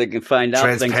 so they can find out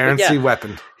things. Transparency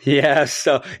weapon. Yeah,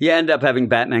 so you end up having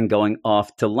Batman going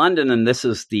off to London, and this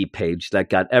is the page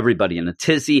that got everybody in a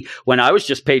tizzy. When I was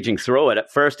just paging through it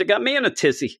at first, it got me in a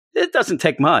tizzy. It doesn't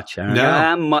take much.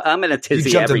 No. I'm in a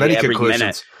tizzy every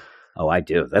minute. Oh, I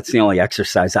do. That's the only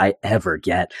exercise I ever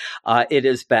get. It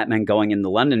is Batman going into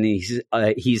London.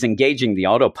 He's engaging the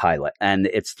autopilot, and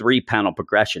it's 3-panel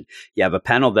progression. You have a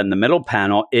panel, then the middle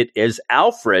panel, it is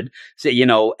Alfred,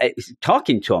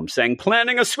 talking to him, saying,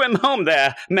 planning a swim home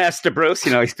there, Master Bruce.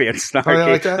 He's being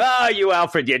snarky. You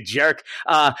Alfred, you jerk.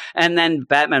 And then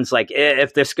Batman's like,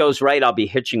 if this goes right, I'll be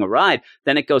hitching a ride.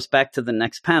 Then it goes back to the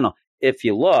next panel. If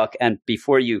you look, and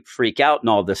before you freak out and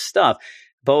all this stuff,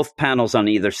 both panels on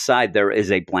either side, there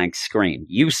is a blank screen.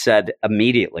 You said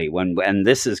immediately and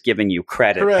this is giving you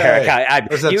credit, Eric. I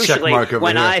usually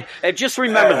when here. Just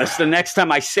remember this the next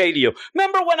time I say to you,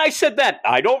 remember when I said that?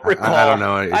 I don't recall. I don't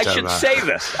know what I should say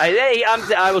this.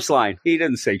 I was lying. He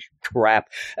didn't say crap.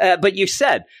 But you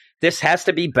said this has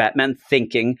to be Batman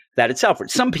thinking that it's Alfred.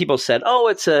 Some people said, oh,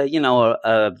 it's a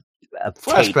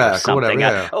flashback or something.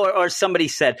 Or somebody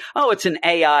said, oh, it's an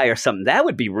AI or something. That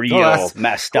would be real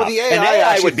messed up. Well, the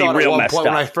AI would be real messed up.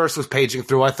 When I first was paging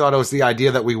through, I thought it was the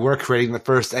idea that we were creating the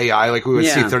first AI, like we would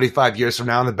see 35 years from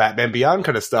now in the Batman Beyond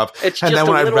kind of stuff. It's just a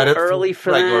little early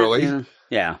for that.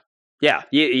 Yeah.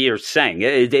 You're saying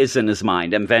it is in his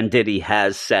mind. And Venditti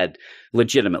has said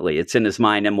legitimately it's in his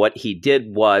mind. And what he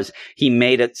did was he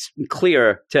made it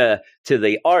clear to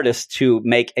the artist to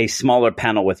make a smaller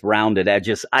panel with rounded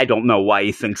edges. I don't know why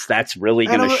he thinks that's really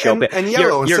going to show it. And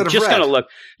yellow instead of red.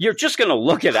 You're just going to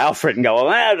look at Alfred and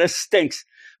go, this stinks.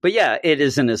 But yeah, it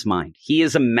is in his mind. He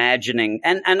is imagining,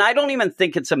 and I don't even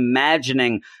think it's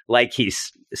imagining like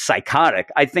he's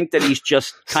psychotic. I think that he's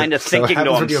just kind of thinking to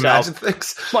himself. You imagine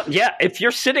things? Well, yeah, if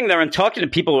you're sitting there and talking to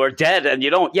people who are dead and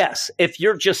you don't, if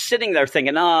you're just sitting there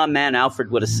thinking, oh man, Alfred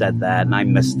would have said that and I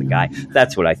missed the guy.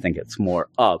 That's what I think it's more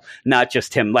of, not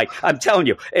just him. Like, I'm telling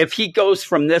you, if he goes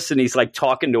from this and he's like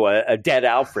talking to a dead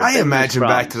Alfred. I imagine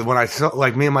back to when I felt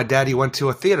like me and my daddy went to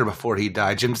a theater before he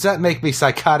died. Jim, does that make me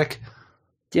psychotic?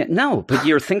 Yeah, no, but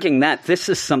you're thinking that this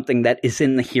is something that is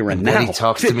in the here and now. He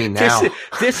talks to me now.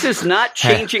 This is not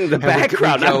changing the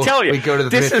background. I'm telling you. We go to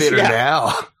the theater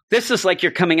now. This is like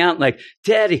you're coming out like,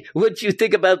 Daddy, what'd you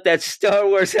think about that Star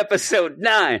Wars Episode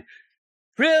 9?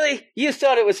 Really? You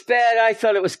thought it was bad? I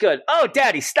thought it was good. Oh,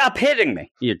 Daddy, stop hitting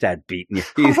me. Your dad beating you.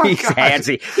 He's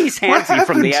handsy. He's handsy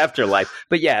from the afterlife.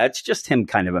 But yeah, it's just him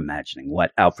kind of imagining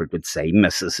what Alfred would say. He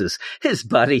misses his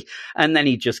buddy. And then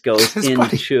he just goes his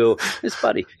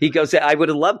buddy. He goes, I would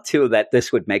have loved to that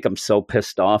this would make him so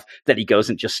pissed off that he goes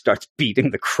and just starts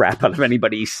beating the crap out of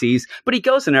anybody he sees. But he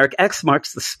goes and Eric, X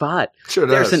marks the spot. Sure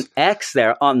does. There's an X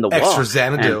there on the wall. X for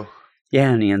Xanadu.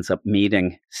 And he ends up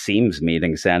meeting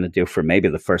Xanadu for maybe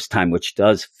the first time, which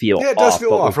does feel off. Yeah, it does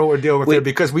feel off for what we're dealing with there,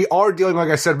 because we are dealing, like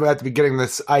I said at the beginning,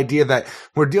 this idea that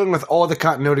we're dealing with all the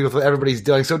continuity with what everybody's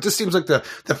doing. So it just seems like the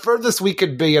furthest we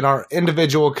could be in our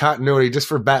individual continuity, just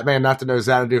for Batman not to know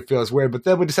Xanadu feels weird. But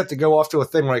then we just have to go off to a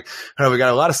thing like, we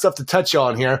got a lot of stuff to touch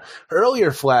on here.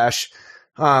 Earlier Flash,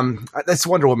 that's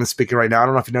Wonder Woman speaking right now. I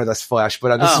don't know if you know that's Flash,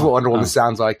 but this is what Wonder Woman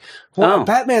sounds like. Well,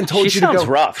 Batman told you to go. She sounds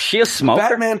rough. She a smoker?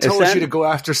 Batman told you to go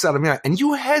after Saddam, and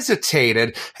you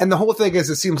hesitated. And the whole thing is,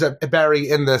 it seems that Barry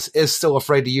in this is still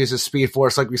afraid to use his Speed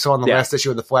Force, like we saw in the last issue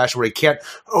of the Flash, where he can't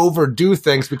overdo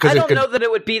things because I don't know that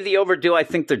it would be the overdue. I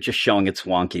think they're just showing it's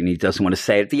wonky, and he doesn't want to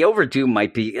say it. The overdue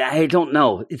might be. I don't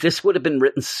know. This would have been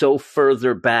written so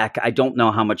further back. I don't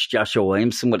know how much Joshua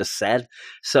Williamson would have said.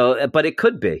 So, but it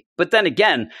could be. But then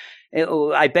again,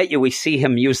 I bet you we see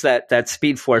him use that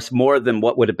Speed Force more than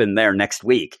what would have been there next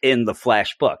week in the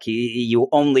Flash book.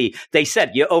 They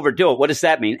said you overdo it. What does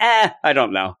that mean? I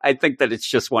don't know. I think that it's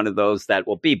just one of those that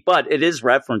will be, but it is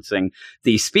referencing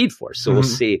the Speed Force. So we'll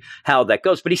see how that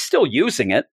goes, but he's still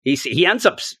using it. He ends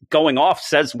up going off,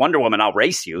 says Wonder Woman, I'll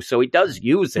race you. So he does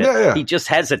use it. Yeah. He just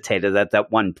hesitated at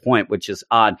that one point, which is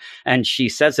odd. And she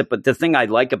says it. But the thing I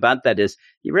like about that is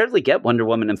you rarely get Wonder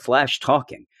Woman and Flash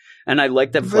talking. And I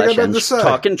like that Flash ends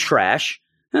talking trash.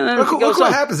 Look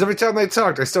what happens every time they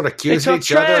talk. They start accusing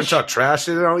each other and talk trash.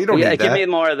 You don't need that. Give me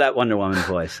more of that Wonder Woman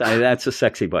voice. That's a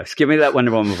sexy voice. Give me that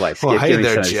Wonder Woman voice. Well, give me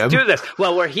there, Jim. Do this.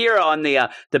 Well, we're here on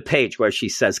the page where she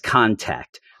says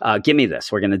contact. Give me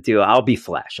this. We're going to do, I'll be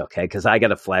Flash, okay? Because I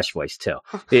got a Flash voice too.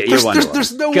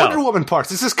 There's no Wonder Woman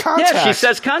parts. This is contact. Yeah, she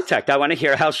says contact. I want to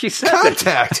hear how she says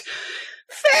contact.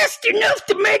 Fast enough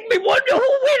to make me wonder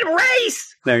who win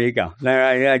race. There you go.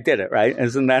 There, I did it, right?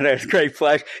 Isn't that a great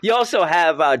Flash? You also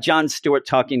have John Stewart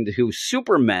talking to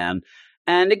Superman.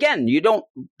 And again, you don't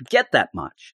get that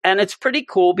much. And it's pretty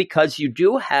cool because you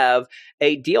do have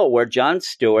a deal where John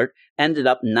Stewart ended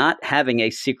up not having a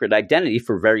secret identity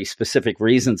for very specific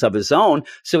reasons of his own.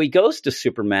 So he goes to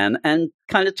Superman and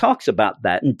kind of talks about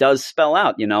that and does spell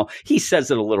out, he says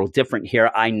it a little different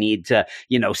here. I need to,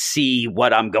 see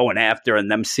what I'm going after and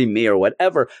them see me or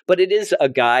whatever. But it is a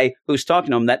guy who's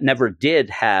talking to him that never did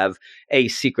have a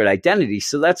secret identity.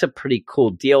 So that's a pretty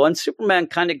cool deal. And Superman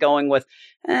kind of going with,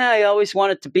 I always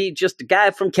wanted to be just a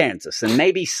guy from Kansas, and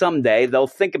maybe someday they'll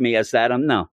think of me as that.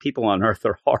 No, people on Earth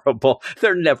are horrible.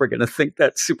 They're never going to think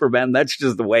that Superman. That's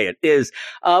just the way it is.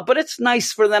 But it's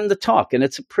nice for them to talk, and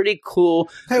it's a pretty cool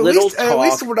talk. At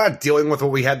least we're not dealing with what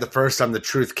we had the first time the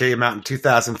truth came out in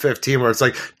 2015, where it's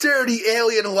like, dirty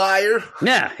alien liar.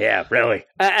 Yeah, really.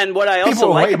 And what I also people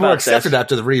like way about more accepted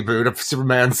after the reboot of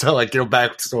Superman, so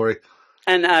backstory.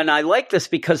 And I like this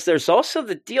because there's also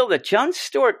the deal that John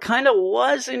Stewart kind of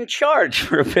was in charge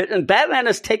for a bit, and Batman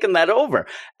has taken that over.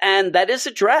 And that is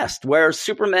addressed where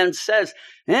Superman says,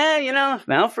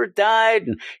 Alfred died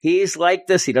and he's like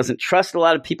this. He doesn't trust a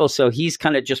lot of people. So he's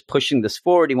kind of just pushing this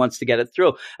forward. He wants to get it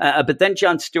through. But then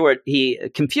John Stewart, he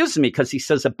confuses me because he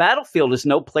says a battlefield is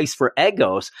no place for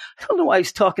egos. I don't know why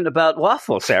he's talking about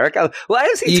waffles, Eric. Why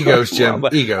is he egos, Jim?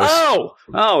 Egos.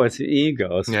 Oh, it's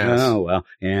egos. Yes. Oh, well,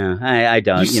 yeah, I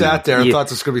don't. You sat there and thought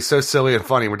this was going to be so silly and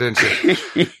funny, didn't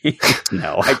you?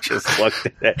 No, I just looked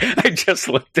at it.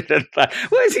 And thought,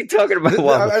 what is he talking about?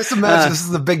 I just imagine this is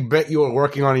the big bit you were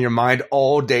working on in your mind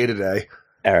all day today.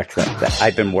 Eric,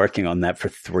 I've been working on that for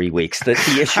 3 weeks. The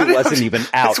issue wasn't even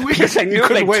out because I knew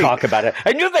they'd talk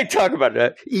about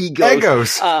it.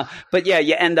 Egos. But yeah,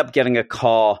 you end up getting a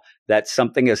call that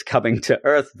something is coming to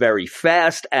Earth very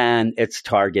fast, and its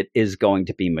target is going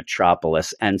to be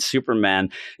Metropolis. And Superman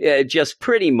just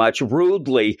pretty much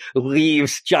rudely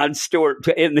leaves John Stewart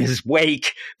in his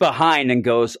wake behind and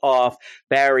goes off.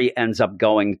 Barry ends up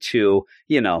going to,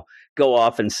 go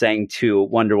off and saying to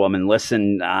Wonder Woman,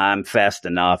 listen, I'm fast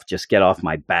enough. Just get off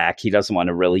my back. He doesn't want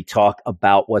to really talk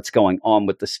about what's going on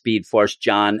with the Speed Force.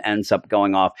 John ends up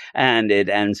going off, and it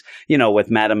ends, with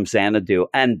Madame Xanadu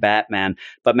and Batman.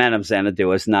 But Madame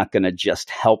Xanadu is not going to just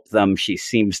help them. She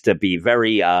seems to be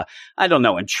very,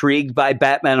 intrigued by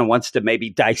Batman and wants to maybe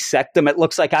dissect him. It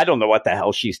looks like, I don't know what the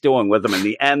hell she's doing with him in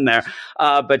the end there.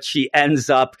 But she ends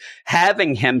up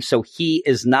having him, so he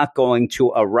is not going to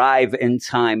arrive in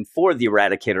time for for the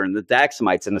Eradicator and the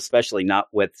Daxamites, and especially not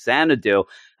with Xanadu.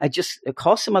 I just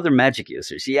call some other magic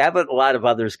users. You have a lot of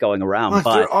others going around, Well,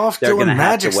 but they're off they're doing going to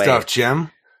have magic to wait. stuff,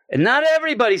 Jim. And not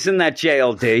everybody's in that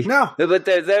JLD. No. But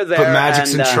they're there. But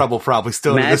Magic's in trouble probably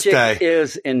still to this day. Magic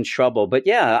is in trouble. But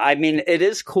yeah, I mean, it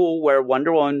is cool where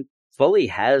Wonder Woman fully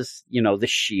has, the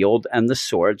shield and the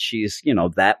sword. She's,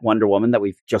 that Wonder Woman that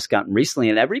we've just gotten recently.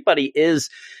 And everybody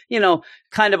is,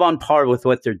 kind of on par with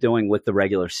what they're doing with the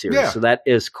regular series. Yeah. So that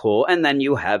is cool. And then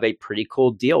you have a pretty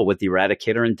cool deal with the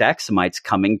Eradicator and Daxamites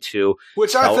coming to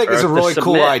Which I tell think is a Earth to really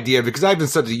cool submit. idea, because I've been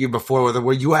said to you before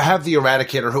where you have the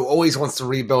Eradicator who always wants to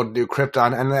rebuild New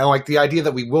Krypton, and then, like the idea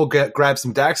that we will grab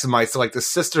some Daxamites, so like the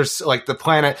sisters, like the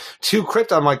planet to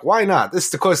Krypton. I'm like, why not? This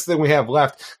is the closest thing we have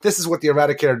left. This is what the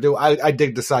Eradicator do. I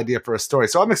dig this idea for a story,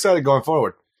 so I'm excited going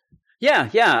forward.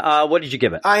 Yeah. What did you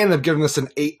give it? I ended up giving this an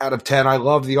 8 out of 10. I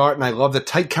love the art and I love the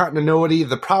tight continuity.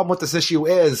 The problem with this issue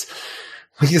is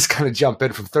we just kind of jump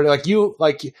in from 30. You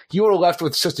were left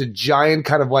with just a giant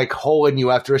kind of like hole in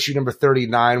you after issue number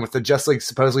 39 with the Justice League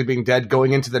supposedly being dead,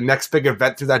 going into the next big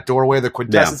event through that doorway, the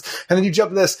Quintessence. Yeah. And then you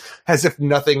jump in this as if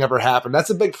nothing ever happened.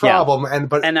 That's a big problem.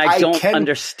 Yeah. And I don't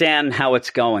understand how it's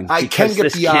going. I can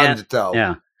get beyond it though.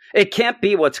 Yeah. It can't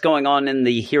be what's going on in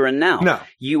the here and now. No.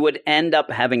 You would end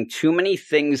up having too many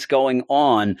things going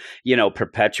on.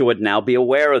 Perpetua would now be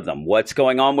aware of them. What's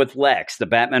going on with Lex, the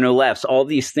Batman who left, all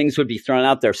these things would be thrown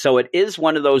out there. So it is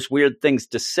one of those weird things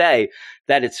to say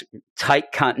that it's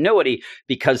tight continuity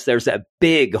because there's a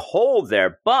big hole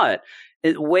there. But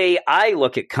the way I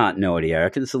look at continuity,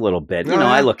 Eric, it's a little bit,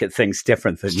 I look at things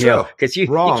different than you because you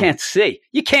can't see.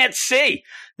 You can't see.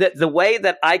 The way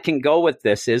that I can go with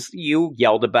this is you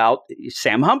yelled about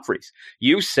Sam Humphries.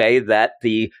 You say that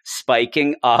the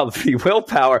spiking of the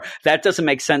willpower, that doesn't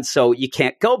make sense, so you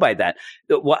can't go by that.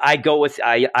 What I go with,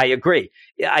 I agree.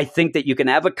 I think that you can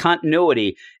have a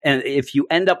continuity, and if you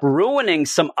end up ruining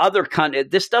some other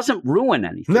this doesn't ruin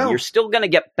anything. No. You're still going to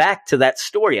get back to that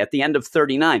story at the end of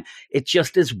 39. It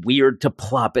just is weird to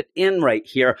plop it in right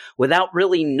here without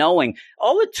really knowing.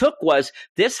 All it took was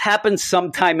this happened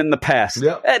sometime in the past.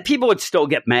 Yeah. People would still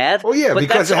get mad. Well, yeah, but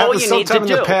because that's it all happened you sometime need in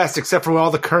to the do. past, except for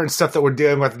all the current stuff that we're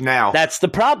dealing with now. That's the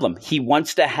problem. He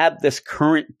wants to have this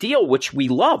current deal, which we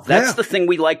love. That's the thing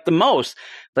we like the most.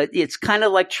 But it's kind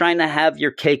of like trying to have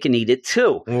your cake and eat it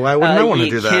too. Well, why would no one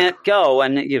do that? You can't go,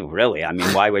 and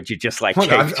why would you just like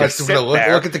cake? I just look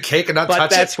at the cake and not touch it. But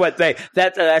that's what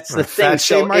that's the thing.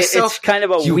 So it's kind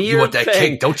of a weird You want that thing.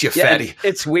 cake, don't you, fatty?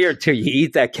 It's weird too. You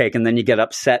eat that cake and then you get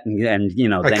upset and then you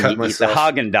eat the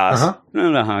Haagen-Dazs. Uh-huh.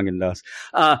 No, the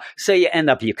Haagen-Dazs. So you end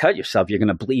up, you cut yourself. You're going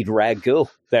to bleed ragu.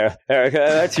 There,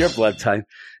 that's your blood type.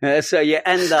 So you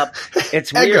end up.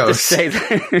 It's weird to say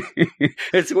that.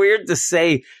 It's weird to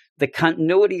say the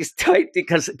continuity is tight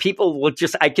because people will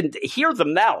I can hear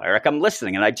them now, Eric. I'm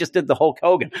listening and I just did the Hulk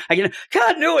Hogan. I can,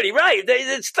 continuity, right?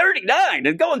 It's 39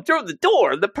 and going through the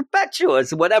door, the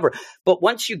Perpetuas, whatever. But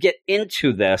once you get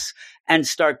into this and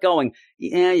start going,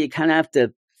 you kind of have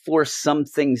to force some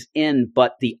things in,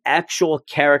 but the actual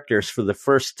characters for the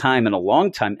first time in a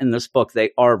long time in this book, they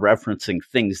are referencing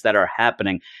things that are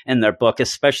happening in their book,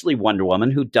 especially Wonder Woman,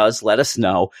 who does let us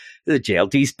know the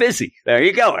JLD's busy. There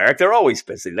you go, Eric. They're always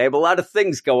busy. They have a lot of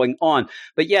things going on.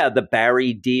 But yeah, the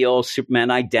Barry deal, Superman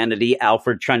identity,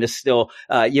 Alfred trying to still,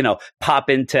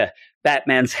 pop into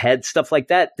Batman's head, stuff like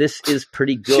that. This is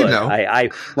pretty good. I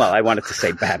wanted to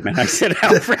say Batman. I said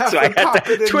Alfred, so I had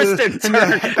to twist and turn.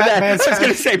 I was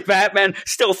going to say Batman,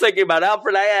 still thinking about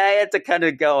Alfred. I had to kind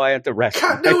of go. I had to rest.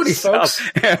 Continuity, folks.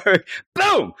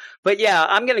 Boom. But yeah,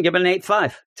 I'm going to give it an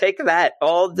 8.5. Take that.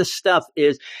 All this stuff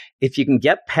is, if you can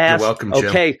get past. You're welcome, Jim.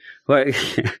 Okay. Well,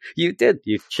 you did.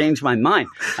 You changed my mind.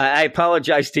 I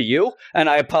apologize to you, and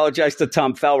I apologize to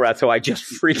Tom Felrath, who I just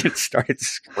freaking started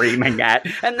screaming at.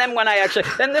 And then when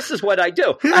then this is what I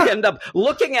do. I end up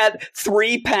looking at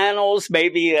 3 panels,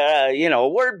 maybe, a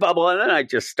word bubble, and then I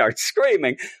just start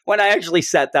screaming. When I actually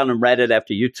sat down and read it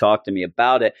after you talked to me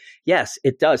about it, yes,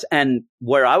 it does. And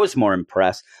where I was more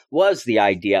impressed was the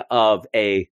idea of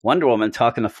a Wonder Woman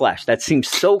talking to Flash. That seems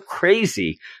so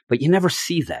crazy, but you never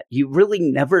see that. You really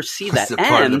never see that. That's the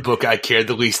part of the book I cared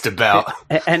the least about.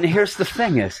 And here's the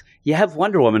thing is, you have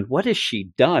Wonder Woman. What has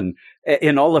she done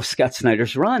in all of Scott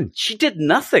Snyder's run? She did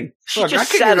nothing. She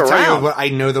just sat around. I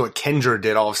know that what Kendra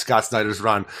did all of Scott Snyder's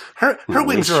run. Her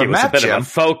wings are a map, Jim. Of a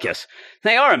focus.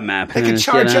 They are a map. They can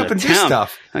charge up and do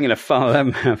stuff. I'm going to follow that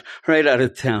map right out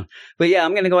of town. But yeah,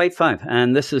 I'm going to go 8.5.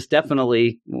 And this is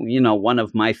definitely, one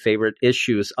of my favorite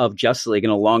issues of Justice League in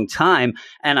a long time.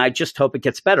 And I just hope it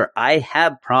gets better. I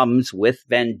have problems with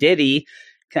Venditti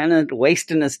kind of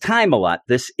wasting his time a lot.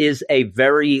 This is a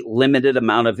very limited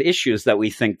amount of issues that we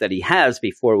think that he has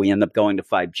before we end up going to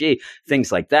 5G,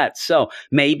 things like that. So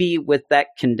maybe with that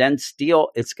condensed deal,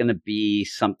 it's going to be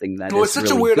something that it's such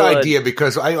really a weird good. idea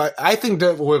because I think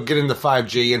that we'll get into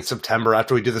 5G in September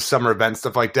after we do the summer event,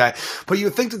 stuff like that. But you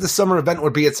would think that the summer event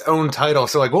would be its own title.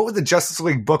 So like, what would the Justice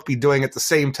League book be doing at the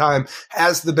same time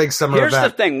as the big summer event?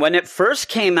 Here's the thing. When it first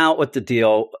came out with the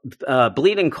deal,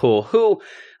 Bleeding Cool, who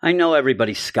I know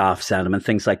everybody scoffs at them and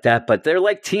things like that, but they're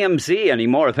like TMZ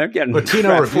anymore. They're getting Latino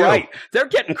crap Review. right. They're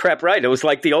getting crap right. It was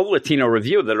like the old Latino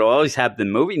Review that will always have the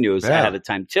movie news ahead of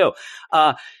time too.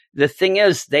 The thing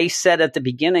is, they said at the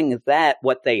beginning that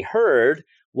what they heard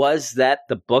was that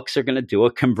the books are going to do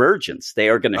a convergence. They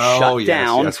are going to shut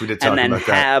down we did talk and then about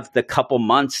that. have the couple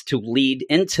months to lead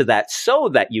into that so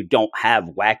that you don't have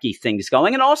wacky things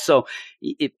going. And also,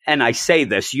 and I say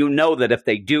this, you know that if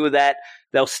they do that,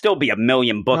 there'll still be 1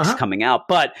 million books coming out,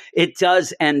 but it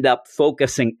does end up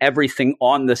focusing everything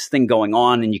on this thing going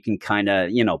on, and you can kind of,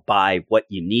 buy what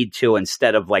you need to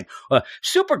instead of like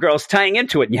Supergirl's tying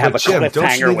into it and you have a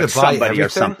cliffhanger with somebody or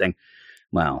something.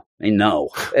 Well, I know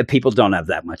people don't have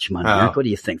that much money. Eric, what do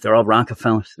you think? They're all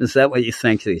Rockefellers? Is that what you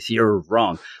think? You're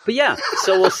wrong. But yeah,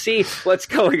 so we'll see what's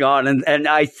going on. And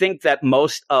I think that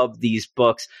most of these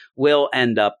books will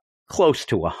end up close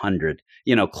to 100.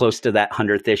 Close to that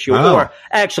 100th issue. Or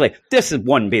actually, this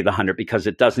wouldn't be the 100 because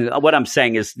it doesn't. What I'm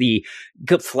saying is the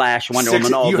Flash, Wonder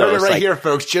Woman, all you those. You heard it right here,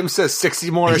 folks. Jim says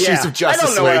 60 more issues of Justice I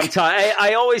don't know League. what I'm talking.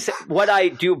 I always, what I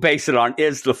do base it on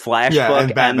is the Flash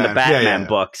book and the Batman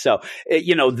book. So,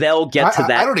 they'll get to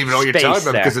that. I don't even know what you're talking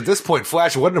about because at this point,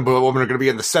 Flash and Wonder Woman are going to be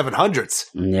in the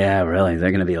 700s. Yeah, really.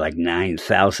 They're going to be like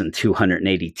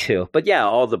 9,282. But yeah,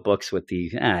 all the books with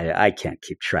the, I can't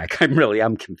keep track.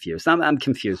 I'm confused. I'm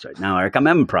confused right now, Eric. I'm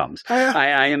having problems.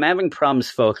 I am having problems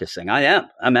focusing. I am.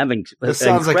 I'm having this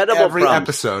sounds incredible like every problems.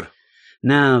 episode.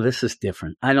 No, this is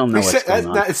different. I don't know what's going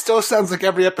on. It still sounds like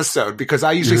every episode because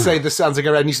I usually say this sounds like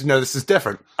every. I need to know this is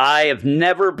different. I have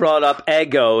never brought up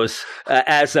Egos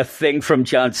as a thing from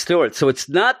Jon Stewart, so it's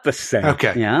not the same.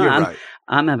 Okay, you're right.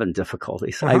 I'm having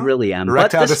difficulties. I really am.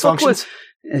 Erectile dysfunctions?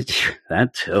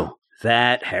 That too.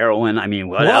 That, heroin. I mean,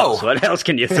 what else? What else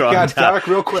can you throw on top? Dark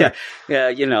real quick.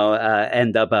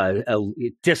 End up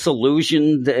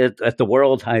disillusioned at the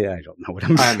world. I don't know what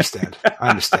I'm saying. I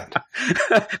understand.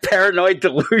 Paranoid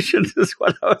delusions is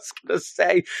what I was going to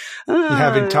say. You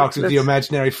having talks with your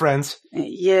imaginary friends?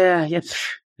 Yeah.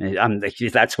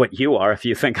 That's what you are. If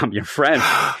you think I'm your friend,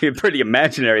 you're pretty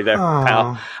imaginary there,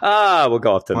 pal. We'll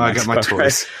go off to the next book. I got my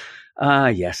toys.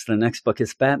 Yes, the next book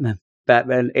is Batman.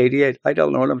 Batman 88. I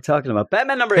don't know what I'm talking about.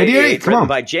 Batman number 88, written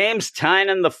by James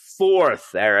Tynion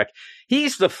IV, Eric.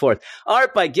 He's the fourth.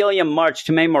 Art by Gilliam March,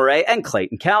 Tomei Moret, and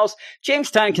Clayton Cowles.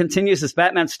 James Tynion continues his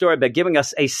Batman story by giving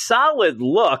us a solid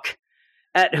look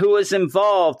at who is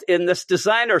involved in this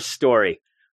designer story.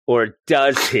 Or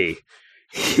does he?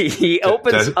 He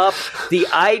opens up the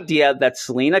idea that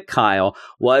Selina Kyle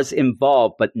was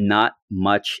involved, but not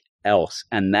much else.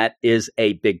 And that is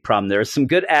a big problem. There is some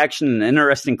good action and an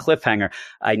interesting cliffhanger.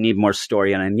 I need more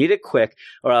story and I need it quick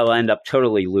or I'll end up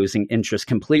totally losing interest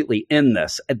completely in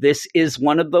this. This is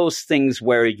one of those things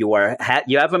where you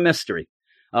have a mystery.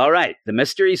 All right, the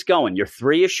mystery's going. You're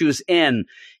 3 issues in.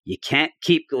 You can't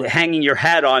keep hanging your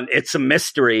hat on. It's a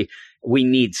mystery. We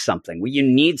need something. You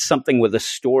need something with a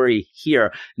story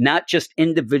here, not just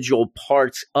individual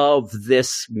parts of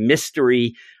this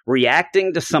mystery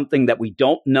reacting to something that we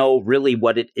don't know really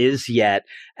what it is yet.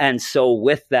 And so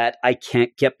with that, I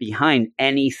can't get behind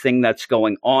anything that's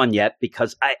going on yet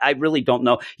because I really don't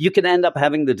know. You can end up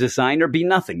having the designer be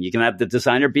nothing. You can have the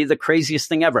designer be the craziest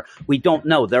thing ever. We don't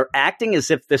know. They're acting as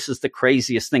if this is the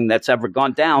craziest thing that's ever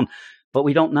gone down, but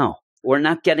we don't know. We're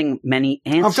not getting many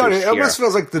answers. I'm telling you, it here. almost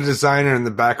feels like the designer in the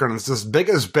background is this big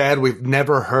as bad we've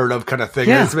never heard of kind of thing.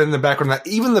 Yeah. It's been in the background that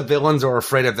even the villains are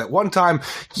afraid of. That one time,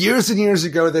 years and years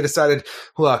ago, they decided,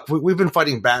 look, we've been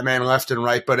fighting Batman left and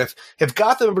right, but if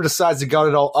Gotham ever decides to get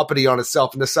it all uppity on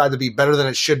itself and decide to be better than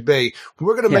it should be,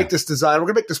 we're going to make this design, we're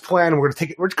going to make this plan, we're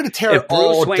going to tear it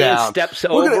all Bruce Wayne down. Steps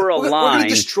we're over a line. We're going to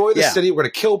destroy the city. We're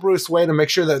going to kill Bruce Wayne and make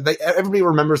sure that everybody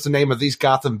remembers the name of these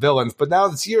Gotham villains. But now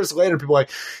it's years later, people are like,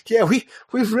 yeah,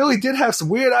 we've really did have some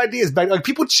weird ideas back. Like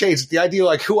people changed the idea,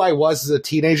 like who I was as a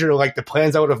teenager, like the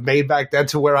plans I would have made back then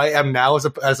to where I am now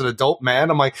as an adult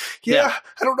man. I'm like, I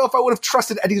don't know if I would have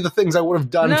trusted any of the things I would have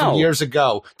done from years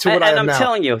ago to what I am now. And I'm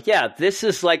telling you, this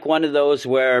is like one of those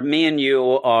where me and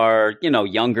you are,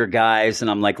 younger guys,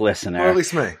 and I'm like, listen, Eric, or at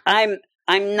least me.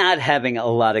 I'm not having a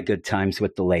lot of good times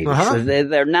with the ladies.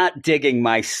 They're not digging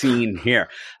my scene here.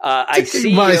 I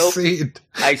see my you. Scene.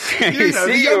 I see, You know,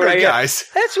 the you younger right guys.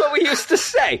 here. That's what we used to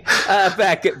say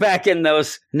back in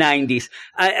those 90s.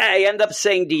 I end up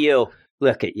saying to you,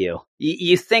 look at you.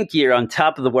 You think you're on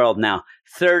top of the world now.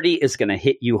 30 is going to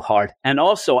hit you hard. And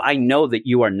also, I know that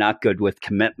you are not good with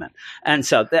commitment. And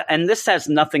so, and this has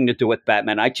nothing to do with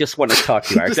Batman. I just want to talk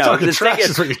to you. Right? No, the thing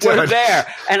is, we're there.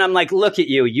 And I'm like, look at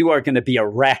you. You are going to be a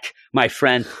wreck, my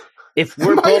friend. If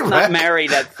we're both not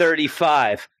married at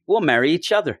 35, we'll marry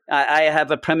each other. I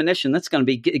have a premonition that's going to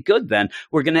be good then.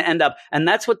 We're going to end up, and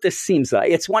that's what this seems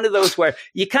like. It's one of those where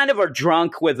you kind of are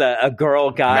drunk with a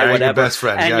girl, guy, marrying whatever. Your best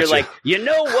friend. And gotcha. you're like, you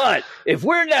know what? If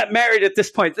we're not married at this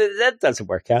point, that doesn't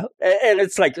work out. And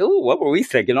it's like, ooh, what were we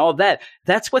thinking? All that.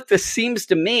 That's what this seems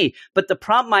to me. But the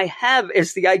problem I have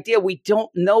is the idea we don't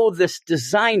know this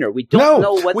designer. We don't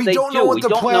know what they do. We don't know what the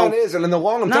plan is. And in the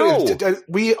long run,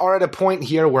 we are at a point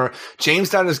here where James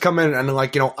Tynion has come in and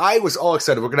like, I was all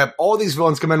excited. We're going to have all these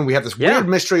villains come in. We have this weird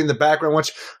mystery in the background,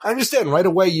 which I understand right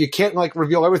away. You can't like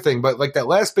reveal everything, but like that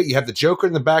last bit, you have the Joker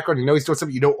in the background. You know he's doing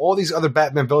something. All these other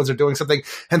Batman villains are doing something,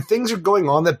 and things are going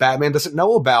on that Batman doesn't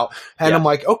know about. And I'm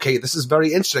like, okay, this is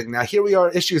very interesting. Now here we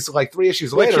are, 3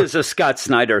 issues later, which is a Scott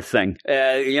Snyder thing,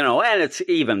 and it's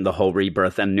even the whole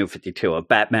Rebirth and New 52 of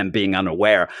Batman being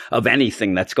unaware of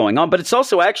anything that's going on. But it's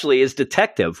also actually his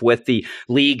detective with the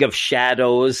League of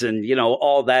Shadows and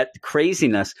all that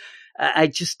craziness. I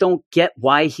just don't get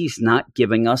why he's not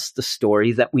giving us the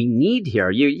story that we need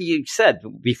here. You said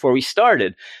before we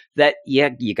started that,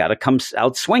 you got to come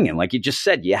out swinging. Like you just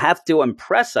said, you have to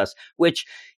impress us, which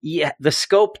the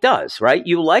scope does, right?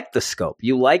 You like the scope.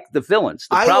 You like the villains.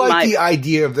 I like the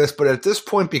idea of this, but at this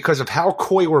point, because of how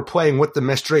coy we're playing with the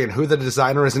mystery and who the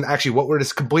designer is and actually what we're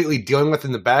just completely dealing with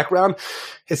in the background,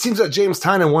 it seems that James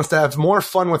Tynion wants to have more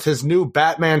fun with his new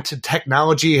Batman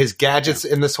technology, his gadgets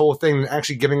in this whole thing, and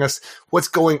actually giving us what's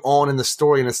going on in the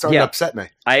story, and it's starting to upset me.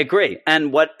 I agree.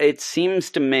 And what it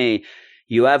seems to me,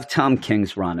 you have Tom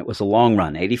King's run. It was a long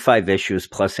run, 85 issues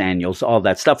plus annuals, all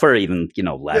that stuff, or even,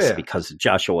 less because of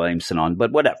Joshua Williamson on,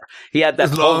 but whatever. He had that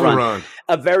whole run,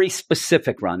 a very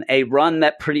specific run, a run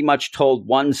that pretty much told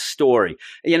one story,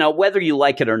 whether you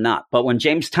like it or not. But when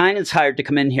James Tynion's hired to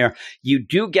come in here, you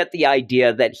do get the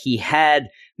idea that he had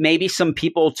maybe some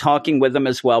people talking with him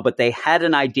as well, but they had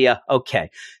an idea, okay,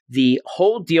 the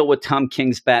whole deal with Tom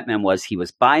King's Batman was he was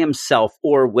by himself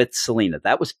or with Selina.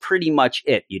 That was pretty much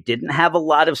it. You didn't have a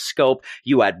lot of scope.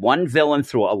 You had one villain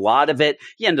through a lot of it.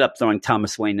 You ended up throwing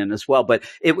Thomas Wayne in as well, but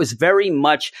it was very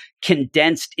much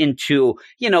condensed into,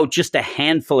 just a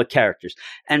handful of characters.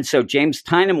 And so James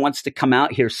Tynion wants to come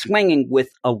out here swinging with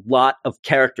a lot of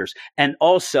characters and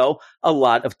also a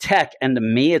lot of tech. And to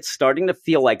me, it's starting to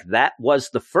feel like that was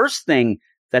the first thing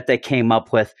that they came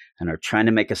up with and are trying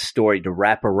to make a story to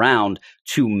wrap around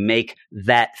to make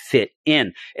that fit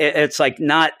in. It's like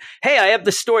not, hey, I have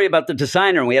the story about the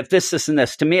designer and we have this, and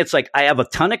this. To me, it's like I have a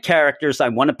ton of characters I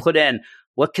want to put in.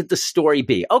 What could the story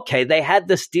be? Okay, they had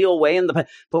this deal way in the,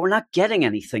 but we're not getting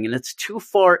anything, and it's too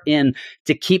far in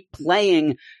to keep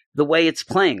playing the way it's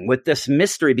playing with this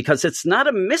mystery, because it's not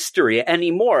a mystery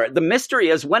anymore. The mystery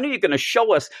is, when are you going to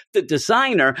show us the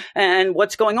designer and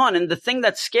what's going on? And the thing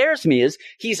that scares me is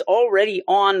he's already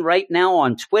on right now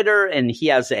on Twitter, and he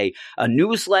has a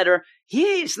newsletter.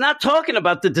 He's not talking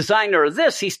about the designer of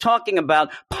this. He's talking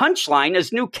about Punchline,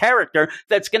 his new character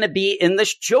that's going to be in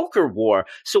this Joker war.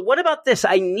 So what about this?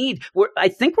 I think we're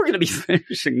going to be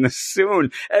finishing this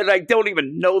soon, and I don't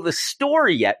even know the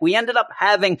story yet. We ended up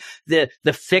having the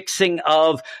fixing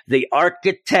of the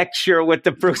architecture with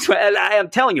the Bruce. And I am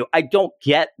telling you, I don't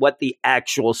get what the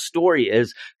actual story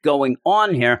is going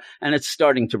on here, and it's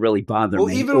starting to really bother me.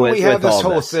 Well, even when we have this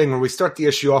whole thing where we start the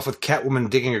issue off with Catwoman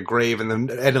digging a grave and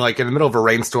like in the middle of a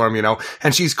rainstorm,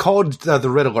 and she's called the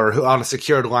Riddler on a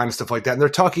secured line and stuff like that. And they're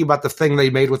talking about the thing they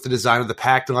made with the design of the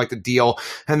pact and like the deal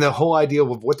and the whole idea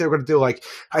of what they were going to do. Like,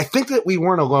 I think that we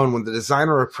weren't alone when the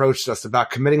designer approached us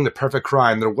about committing the perfect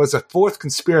crime. There was a fourth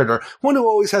conspirator, one who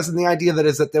always has the idea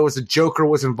that there was a Joker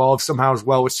was involved somehow as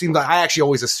well, which seemed like I actually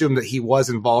always assumed that he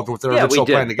was involved with their original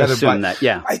plan together. But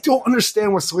I don't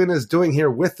understand what Selina is doing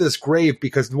here with this grave,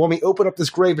 because when we open up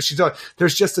this grave, she's like,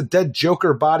 there's just a dead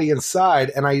Joker body inside,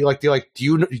 and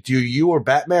do you or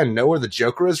Batman know where the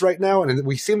Joker is right now? And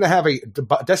we seem to have a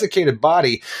desiccated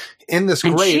body in this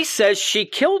grave. And she says she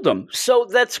killed him. So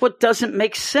that's what doesn't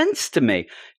make sense to me.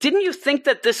 Didn't you think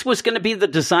that this was going to be the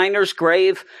designer's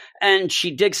grave, and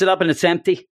she digs it up and it's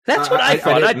empty? That's what I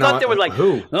thought. I thought they were like,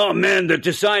 who? Oh man, the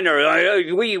designer,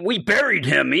 we buried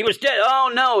him. He was dead.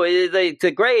 Oh no,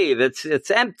 the grave, it's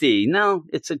empty. No,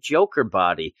 it's a Joker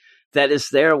body. that is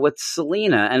there with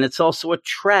Selena, and it's also a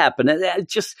trap, and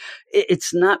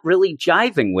it's not really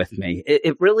jiving with me.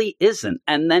 It really isn't.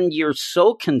 And then you're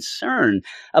so concerned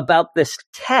about this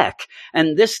tech,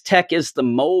 and this tech is the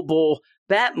mobile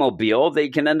Batmobile. They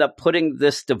can end up putting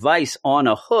this device on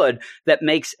a hood that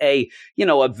makes a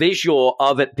visual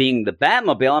of it being the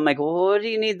Batmobile. I'm like, well, what do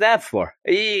you need that for?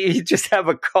 You just have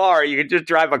a car. You can just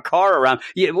drive a car around.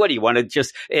 What do you want to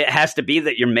it has to be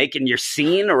that you're making your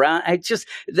scene around.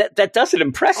 That doesn't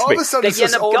impress me. All of a sudden,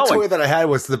 this old toy that I had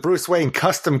was the Bruce Wayne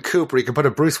custom coupe, where you could put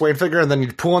a Bruce Wayne figure and then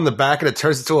you'd pull on the back and it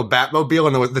turns into a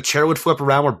Batmobile, and the chair would flip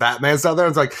around where Batman's down there.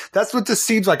 It's like, that's what this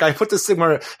seems like. I put this thing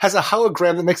where it has a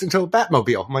hologram that makes it into a Batmobile.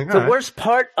 I'm like, the worst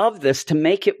part of this, to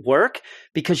make it work,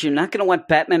 because you're not going to want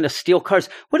Batman to steal cars.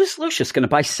 What is Lucius going to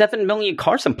buy 7 million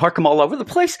cars and park them all over the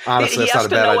place? Honestly, he has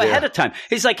to know ahead of time.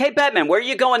 He's like, hey, Batman, where are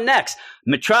you going next?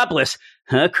 Metropolis.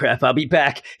 Huh, crap, I'll be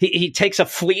back. He takes a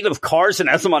fleet of cars and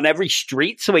has them on every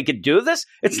street so he could do this?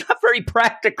 It's not very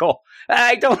practical.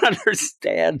 I don't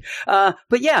understand.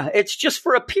 But yeah, it's just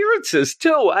for appearances,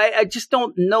 too. I just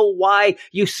don't know why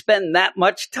you spend that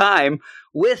much time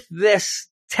with this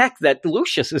tech that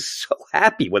Lucius is so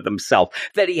happy with himself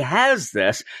that he has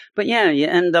this. But yeah, you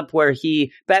end up where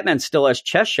Batman still has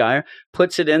Cheshire,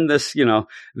 puts it in this,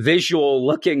 visual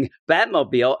looking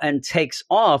Batmobile and takes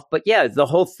off. But yeah, the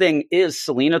whole thing is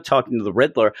Selena talking to the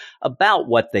Riddler about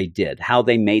what they did, how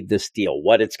they made this deal,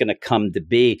 what it's going to come to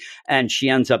be. And she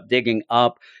ends up digging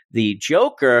up the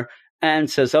Joker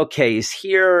and says, okay, he's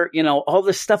here, all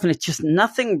this stuff, and it's just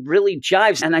nothing really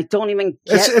jives, and I don't even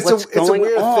get what's going on. It's a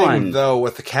weird thing, though,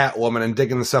 with the Catwoman and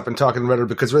digging this up and talking to Riddler,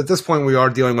 because at this point we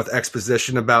are dealing with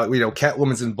exposition about,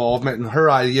 Catwoman's involvement and her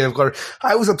idea of,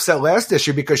 I was upset last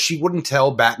issue because she wouldn't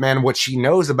tell Batman what she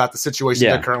knows about the situation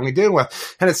they're currently dealing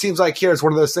with, and it seems like here it's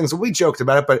one of those things, we joked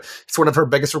about it, but it's one of her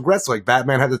biggest regrets, like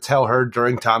Batman had to tell her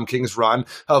during Tom King's run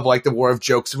of, the War of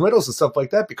Jokes and Riddles and stuff like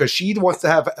that, because she wants to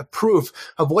have a proof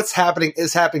of what's happening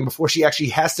before she actually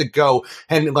has to go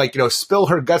and spill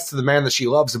her guts to the man that she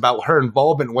loves about her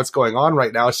involvement and what's going on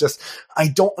right now. It's just, I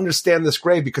don't understand this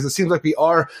grave, because it seems like we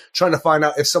are trying to find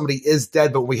out if somebody is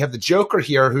dead, but when we have the Joker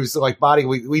here who's body,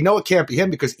 we know it can't be him,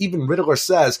 because even Riddler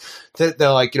says that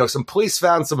they're some police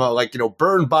found some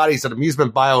burned bodies at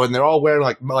Amusement Bio, and they're all wearing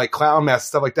like clown masks and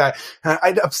stuff like that.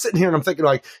 And I'm sitting here and I'm thinking,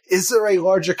 is there a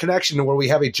larger connection to where we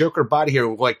have a Joker body here?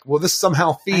 Will this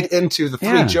somehow feed into the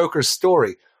three Jokers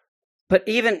story? But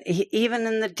even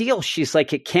in the deal, she's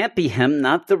like, it can't be him,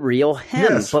 not the real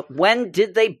him. Yes. But when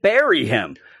did they bury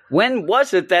him? When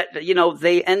was it that,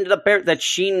 they ended up that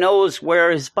she knows where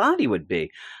his body would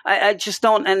be? I just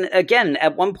don't. And again,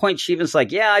 at one point she was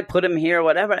like, yeah, I put him here,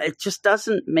 whatever. It just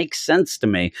doesn't make sense to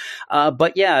me.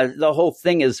 But yeah, the whole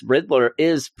thing is Riddler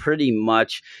is pretty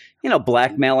much,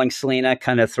 blackmailing Selena,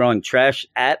 kind of throwing trash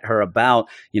at her about,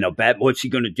 what's he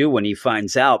going to do when he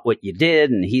finds out what you did,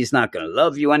 and he's not going to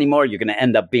love you anymore. You're going to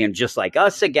end up being just like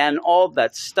us again, all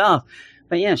that stuff.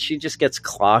 But yeah, she just gets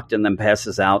clocked and then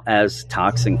passes out as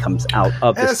toxin comes out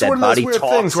of this dead body,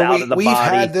 talks out of the body. We've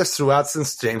had this throughout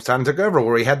since James Tynion took over,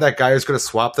 where we had that guy who's going to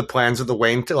swap the plans of the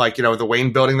Wayne, the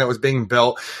Wayne building that was being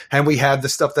built, and we had the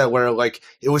stuff that where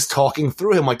it was talking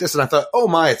through him like this, and I thought, oh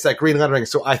my, it's that green lettering.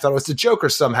 So I thought it was the Joker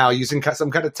somehow using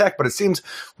some kind of tech, but it seems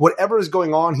whatever is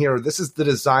going on here, this is the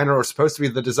designer, or supposed to be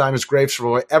the designer's graves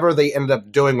for whatever they ended up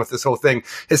doing with this whole thing.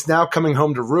 It's now coming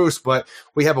home to roost, but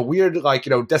we have a weird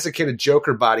desiccated Joker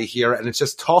body here, and it's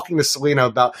just talking to Selena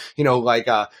about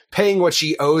paying what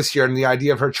she owes here, and the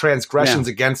idea of her transgressions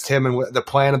against him, and the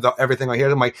plan of everything I hear.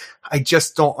 I'm like, I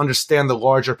just don't understand the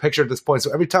larger picture at this point.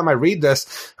 So every time I read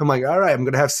this, I'm like, all right, I'm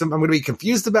going to be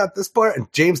confused about this part, and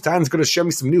James Tynion's going to show me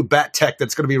some new bat tech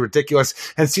that's going to be ridiculous,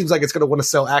 and it seems like it's going to want to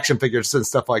sell action figures and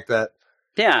stuff like that.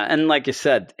 Yeah, and like you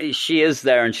said, she is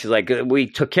there, and she's like, we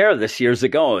took care of this years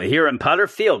ago here in Potter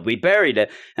Field. We buried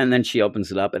it. And then she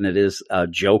opens it up, and it is a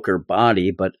Joker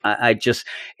body. But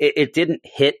it didn't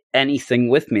hit anything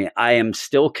with me. I am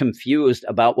still confused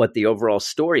about what the overall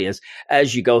story is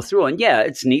as you go through. And yeah,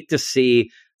 it's neat to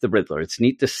see the Riddler. It's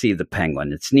neat to see the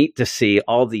Penguin. It's neat to see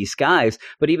all these guys.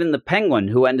 But even the Penguin,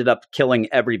 who ended up killing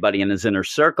everybody in his inner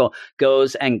circle,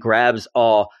 goes and grabs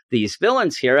all these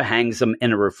villains here, hangs them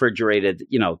in a refrigerated,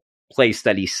 place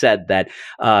that he said that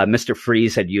Mr.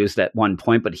 Freeze had used at one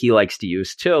point, but he likes to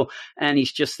use too. And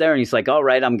he's just there, and he's like, all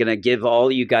right, I'm going to give all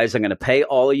of you guys, I'm going to pay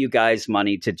all of you guys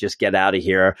money to just get out of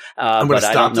here. I'm going to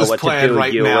stop this plan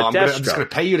right now. I'm just going to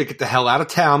pay you to get the hell out of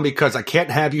town, because I can't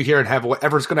have you here and have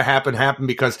whatever's going to happen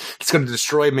because it's going to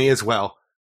destroy me as well.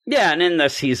 Yeah, and in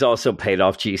this, he's also paid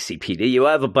off GCPD. You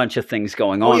have a bunch of things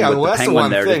going on with the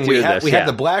Penguin there to do this. We had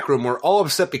the Black Room. We're all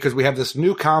upset because we have this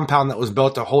new compound that was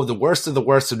built to hold the worst of the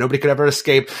worst so nobody could ever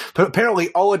escape. But apparently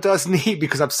all it does need,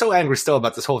 because I'm so angry still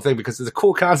about this whole thing because it's a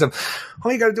cool concept,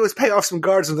 all you got to do is pay off some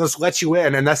guards and they'll just let you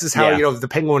in. And this is how, the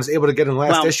Penguin was able to get in the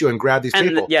last issue and grab these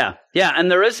people. Yeah,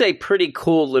 and there is a pretty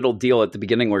cool little deal at the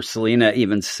beginning where Selina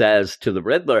even says to the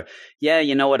Riddler, yeah,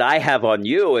 you know what I have on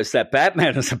you is that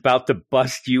Batman is about to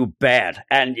bust you bad.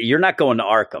 And you're not going to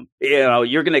Arkham.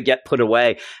 You're going to get put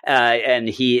away. And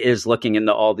he is looking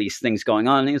into all these things going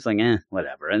on. And he's like,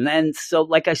 whatever. And then, so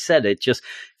like I said, it just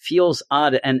feels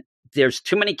odd. And there's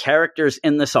too many characters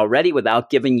in this already without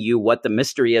giving you what the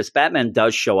mystery is. Batman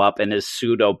does show up in his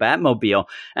pseudo Batmobile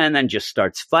and then just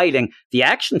starts fighting. The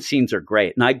action scenes are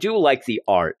great. And I do like the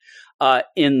art.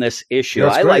 In this issue.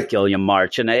 I like Gilliam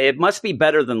March, and it must be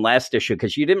better than last issue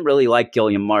because you didn't really like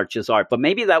Gilliam March's art, but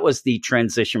maybe that was the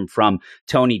transition from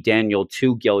Tony Daniel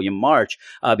to Gilliam March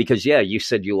because, you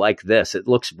said you like this. It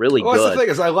looks really good. That's the thing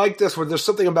is I like this where there's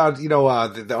something about,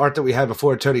 the art that we had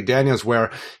before Tony Daniels where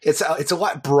it's a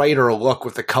lot brighter look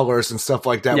with the colors and stuff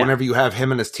like that whenever you have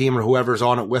him and his team or whoever's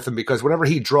on it with him because whenever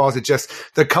he draws,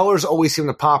 the colors always seem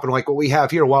to pop and like what we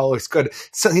have here, while it looks good, it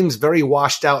seems very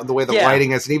washed out in the way the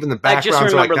lighting is and even the I just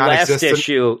remember last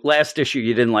issue,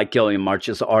 you didn't like Gilliam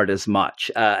March's art as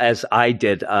much as I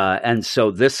did. And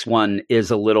so this one is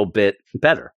a little bit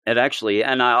better. It actually,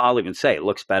 and I'll even say it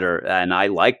looks better. And I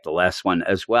like the last one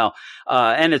as well.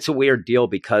 And it's a weird deal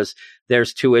because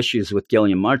there's 2 issues with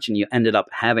Gilliam March and you ended up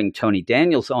having Tony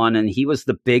Daniels on and he was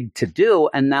the big to do.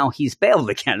 And now he's bailed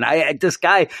again. This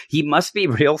guy, he must be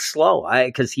real slow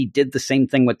because he did the same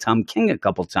thing with Tom King a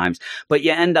couple times, but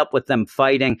you end up with them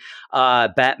fighting.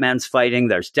 Batman's fighting.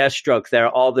 There's Deathstroke there,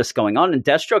 all this going on. And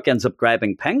Deathstroke ends up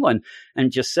grabbing Penguin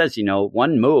and just says,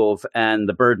 one move and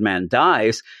the Birdman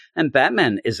dies. And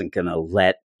Batman isn't going to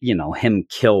let him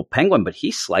kill Penguin, but he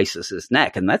slices his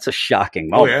neck, and that's a shocking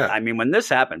moment. I mean, when this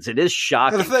happens, it is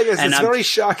shocking. The thing is, it's very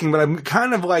shocking, but I'm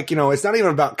kind of like, it's not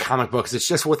even about comic books. It's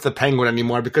just with the Penguin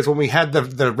anymore, because when we had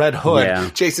the Red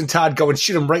Hood, Jason Todd go and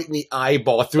shoot him right in the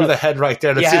eyeball, through the head right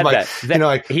there. It seemed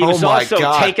like, he was also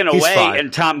taken away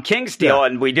in Tom King's deal,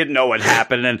 and we didn't know what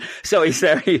happened. And so he's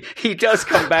there. He does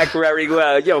come back very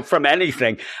well, from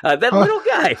anything. That little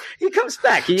guy, he comes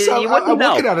back. I'm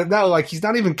looking at it now, like he's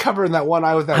not even covering that one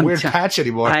eye with that weird patch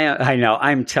anymore. I know.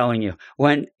 I'm telling you,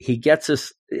 when he gets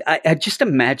us, I just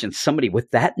imagine somebody with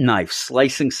that knife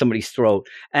slicing somebody's throat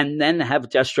and then have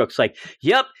Deathstroke's like,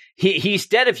 yep, he's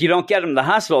dead if you don't get him to the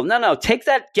hospital. No, take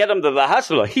that, get him to the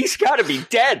hospital. He's got to be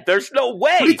dead. There's no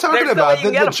way. What are you talking about?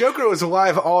 The Joker was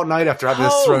alive all night after having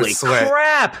his throat slit. Holy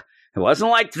crap. It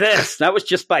wasn't like this. That was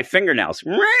just by fingernails.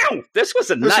 This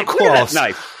was a knife. Look at that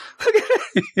knife.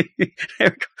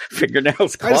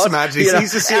 Fingernails. I just imagine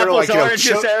he's just here like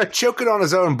choking on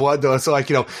his own blood though. So like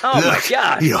oh my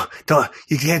god,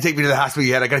 you can't take me to the hospital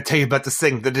yet. I got to tell you about this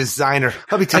thing, the designer.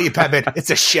 Let me tell you, Batman, it's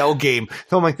a shell game.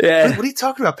 So I'm like, what are you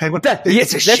talking about, Penguin?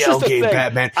 It's a shell game,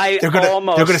 Batman. They're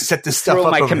gonna set this stuff up.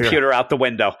 Throw my computer out the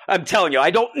window. I'm telling you, I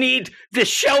don't need this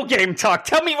shell game talk.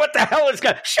 Tell me what the hell is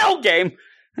going shell game.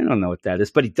 I don't know what that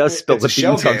is, but he does spill the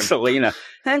beans on Selina.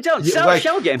 And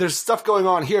shell game. There's stuff going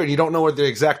on here, and you don't know where the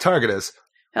exact target is.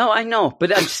 Oh, I know,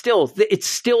 but it's still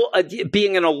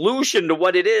being an allusion to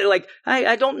what it is. Like,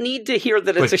 I don't need to hear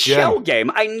that it's a shell game.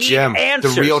 I need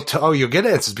answers. You'll get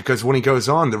answers because when he goes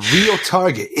on, the real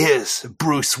target is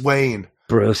Bruce Wayne.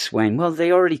 Bruce Wayne. Well,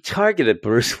 they already targeted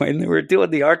Bruce Wayne. They were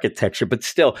doing the architecture, but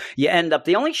still, you end up.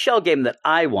 The only shell game that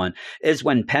I won is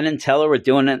when Penn and Teller were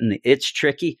doing it in the It's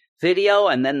Tricky video,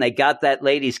 and then they got that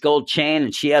lady's gold chain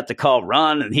and she had to call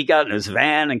Ron and he got in his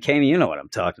van and came. You know what I'm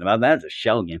talking about. That's a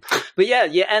shell game. But yeah,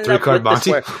 you end up with this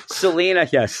where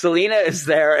Selina is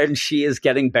there and she is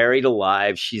getting buried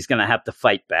alive. She's going to have to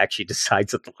fight back. She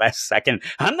decides at the last second,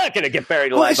 I'm not going to get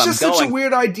buried alive. It's just such a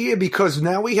weird idea because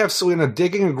now we have Selina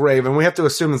digging a grave and we have to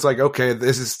assume it's like, okay,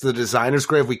 this is the designer's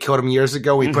grave. We killed him years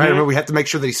ago. We have to make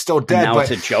sure that he's still dead. Now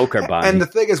it's a Joker body. And the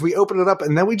thing is, we open it up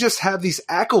and then we just have these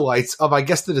acolytes of, I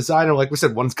guess, the designer. Like we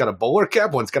said, one's got a bowler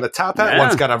cap, one's got a top hat,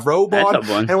 one's got a robe on,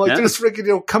 and they're just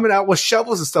freaking, coming out with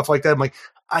shovels and stuff like that. I'm like,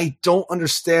 I don't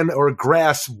understand or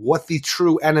grasp what the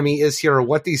true enemy is here, or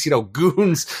what these,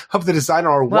 goons of the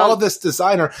designer are. While this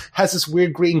designer has this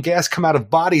weird green gas come out of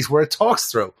bodies where it talks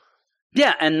through.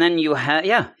 Yeah, and then you have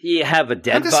a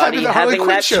dead body having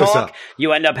that talk.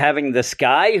 You end up having this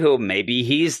guy who maybe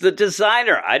he's the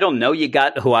designer. I don't know. You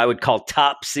got who I would call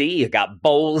Top Z. You got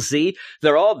Bowl Z.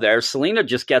 They're all there. Selina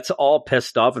just gets all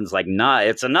pissed off and is like, nah,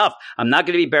 it's enough. I'm not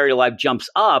going to be buried alive. Jumps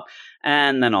up.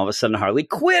 And then all of a sudden Harley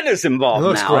Quinn is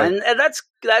involved now. Great. And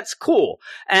that's cool.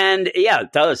 And yeah,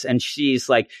 it does. And she's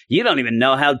like, you don't even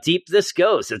know how deep this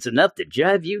goes. It's enough to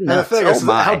drive you nuts. And the thing is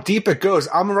how deep it goes.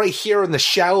 I'm right here in the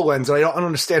Shadowlands, and I don't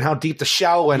understand how deep the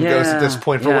Shadowland goes at this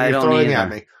point for what you're throwing at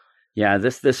me. Yeah,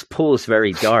 this pool is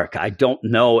very dark. I don't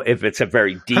know if it's a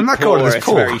very deep I'm not pool going to or this it's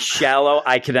pool. very shallow.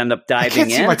 I could end up diving I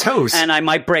can't in. see my toes. And I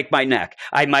might break my neck.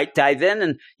 I might dive in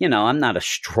and, I'm not a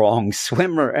strong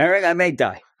swimmer, Eric. I may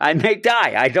die.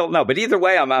 I don't know. But either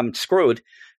way, I'm screwed.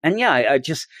 And yeah, I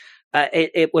just...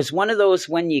 it was one of those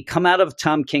when you come out of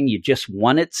Tom King, you just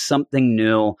wanted something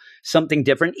new, something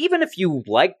different. Even if you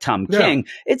like Tom King,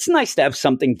 it's nice to have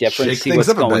something different, see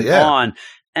what's going on.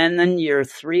 And then you're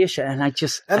 3-ish, and I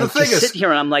just sit here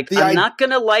and I'm like, I'm not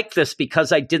going to like this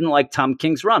because I didn't like Tom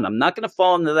King's run. I'm not going to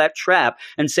fall into that trap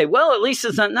and say, well, at least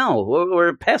it's not, no,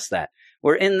 we're past that.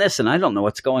 We're in this, and I don't know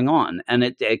what's going on, and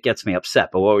it gets me upset.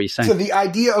 But what were you saying? So the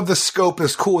idea of the scope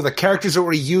is cool. The characters that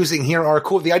we're using here are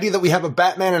cool. The idea that we have a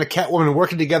Batman and a Catwoman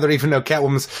working together, even though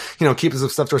Catwoman's, keeping some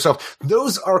stuff to herself.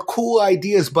 Those are cool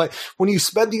ideas, but when you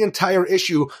spend the entire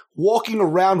issue walking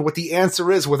around what the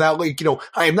answer is without,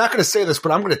 I am not going to say this,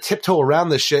 but I'm going to tiptoe around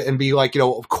this shit and be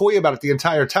coy about it the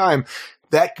entire time,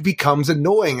 that becomes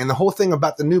annoying. And the whole thing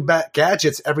about the new Bat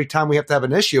gadgets every time we have to have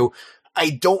an issue, I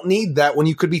don't need that when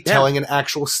you could be telling an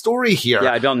actual story here.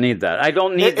 Yeah, I don't need that. I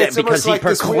don't need that because he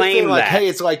proclaimed that. Hey,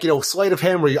 it's like, sleight of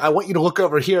hand where I want you to look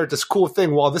over here at this cool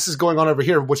thing while this is going on over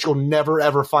here, which you'll never,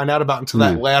 ever find out about until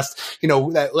that last,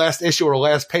 that last issue or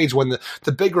last page when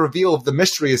the big reveal of the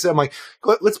mystery is. I'm like,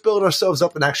 let's build ourselves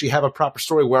up and actually have a proper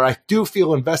story where I do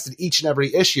feel invested each and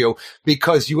every issue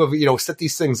because you have, set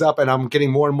these things up and I'm getting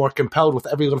more and more compelled with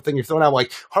every little thing you're throwing out.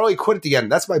 Like Harley Quinn at the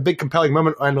end. That's my big compelling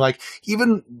moment. And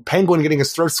even Penguin getting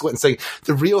his throat slit and saying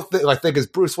the real thing I think is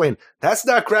Bruce Wayne. That's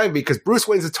not grabbing me because Bruce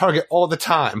Wayne's a target all the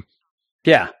time.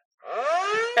 Yeah.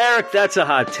 Eric, that's a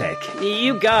hot take.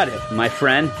 You got it, my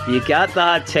friend. You got the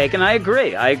hot take, and I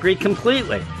agree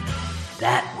completely.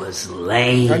 That was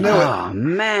lame. I know it. Oh,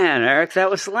 man, Eric, that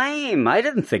was lame. I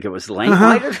didn't think it was lame.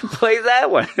 Why did I play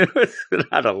that one? It was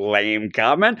not a lame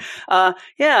comment.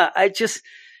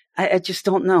 I just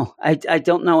don't know. I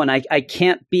don't know. And I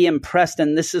can't be impressed.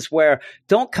 And this is where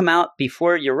don't come out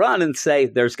before you run and say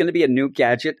there's going to be a new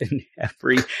gadget in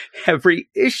every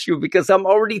issue because I'm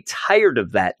already tired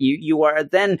of that.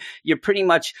 You're pretty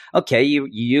much, okay, you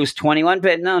use 21,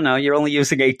 but no, you're only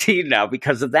using 18 now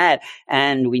because of that.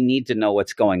 And we need to know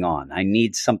what's going on. I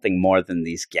need something more than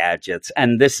these gadgets.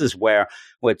 And this is where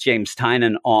with James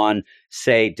Tynion on,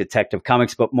 say, Detective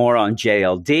Comics, but more on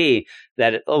JLD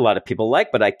that a lot of people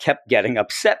like, but I kept getting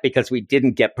upset because we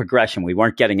didn't get progression. We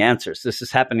weren't getting answers. This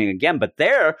is happening again, but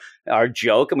there, our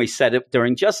joke, and we said it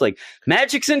during Just League,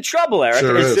 Magic's in trouble, Eric.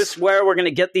 Sure is this where we're going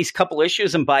to get these couple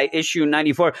issues and by issue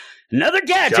 94, another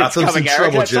gadget's coming,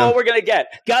 Eric? That's all we're going to get.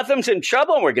 Gotham's in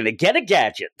trouble and we're going to get a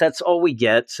gadget. That's all we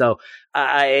get. So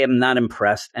I am not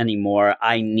impressed anymore.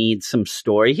 I need some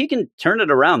story. He can turn it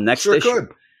around next issue. Sure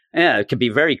could. Yeah, it could be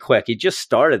very quick. He just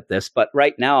started this, but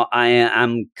right now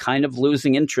I'm kind of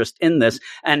losing interest in this,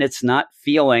 and it's not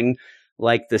feeling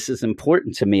like this is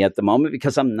important to me at the moment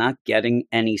because I'm not getting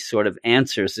any sort of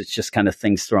answers. It's just kind of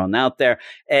things thrown out there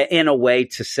in a way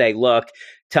to say, look,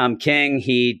 Tom King,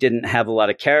 he didn't have a lot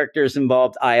of characters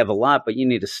involved. I have a lot, but you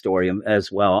need a story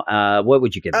as well. What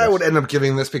would you give this? I would end up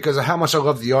giving this because of how much I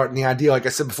love the art and the idea. Like I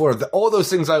said before, all those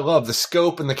things I love, the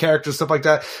scope and the characters, stuff like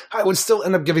that. I would still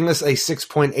end up giving this a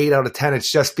 6.8 out of 10.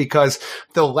 It's just because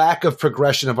the lack of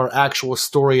progression of our actual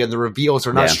story and the reveals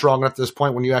are not strong enough at this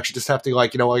point when you actually just have to,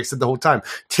 like I said the whole time,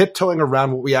 tiptoeing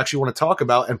around what we actually want to talk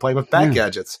about and playing with Bat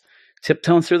gadgets.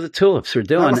 Tiptoeing through the tulips we're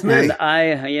doing. And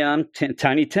I'm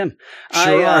Tiny Tim.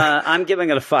 Sure I'm giving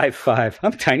it a 5.5.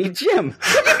 I'm Tiny Jim.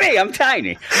 Look at me. I'm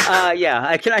tiny.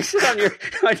 Can I sit on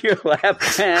your lap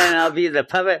and I'll be the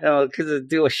puppet because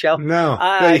do a show? No,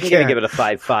 I'm going to give it a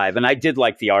 5.5. And I did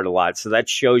like the art a lot. So that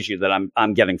shows you that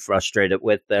I'm getting frustrated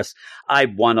with this. I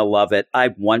want to love it. I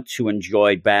want to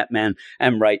enjoy Batman.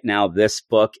 And right now this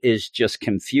book is just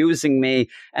confusing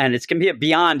me. And it's going to be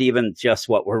beyond even just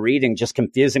what we're reading, just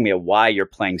confusing me of why you're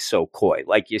playing so coy.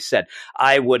 Like you said,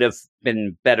 I would have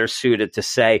been better suited to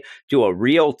say, do a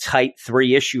real tight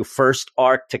 3-issue first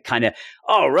arc to kind of,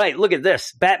 all right, look at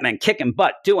this, Batman kicking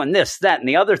butt, doing this, that, and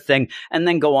the other thing, and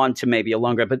then go on to maybe a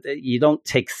longer, but you don't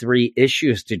take 3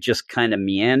 issues to just kind of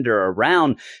meander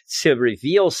around to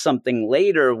reveal something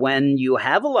later when you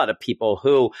have a lot of people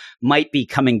who might be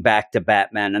coming back to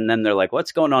Batman, and then they're like,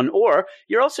 what's going on? Or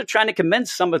you're also trying to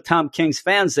convince some of Tom King's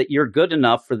fans that you're good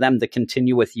enough for them to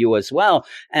continue with you as well,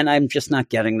 and I'm just not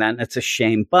getting that, and it's a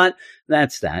shame, but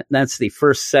that's that. That's the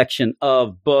first section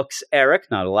of books, Eric.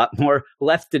 Not a lot more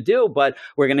left to do, but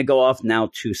we're going to go off now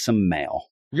to some mail.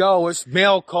 Yo, it's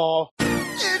mail call.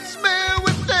 It's Mail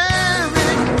with Eric.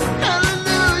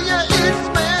 Hallelujah, it's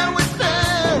Mail with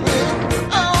Eric.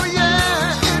 Oh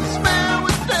yeah, it's Mail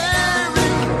with Eric.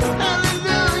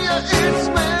 Hallelujah, it's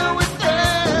Mail with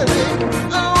Eric.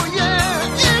 Oh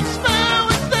yeah, it's Mail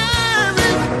with Eric.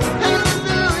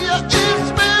 Hallelujah,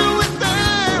 it's Mail with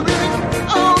Eric.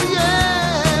 Oh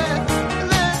yeah,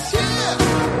 let's hear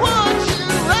what you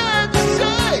had to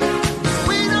say.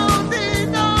 We don't need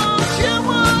no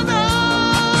Chihuahua.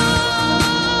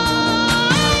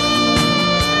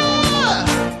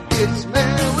 It's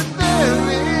Mail with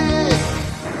Eric.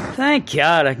 Thank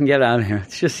God I can get out of here.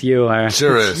 It's just you, Eric.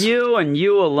 Sure It's is. you and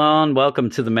you alone. Welcome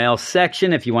to the mail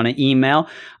section. If you want to email,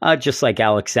 just like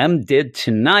Alex M. did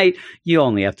tonight, you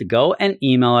only have to go and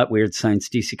email at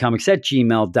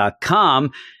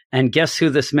weirdsciencedccomics@gmail.com. And guess who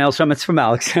this mail's from? It's from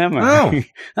Alex M. Oh.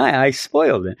 I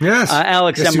spoiled it. Yes.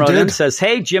 Alex Yes, M. you wrote in did. and says,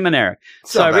 "Hey, Jim and Eric.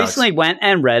 So up, I Alex? recently went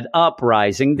and read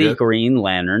Uprising, the Yep. Green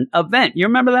Lantern event. You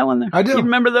remember that one there? I do. You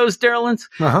remember those Durlans?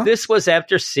 Uh-huh. This was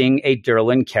after seeing a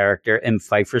Durlan character in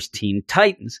Pfeiffer's Teen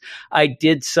Titans. I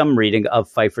did some reading of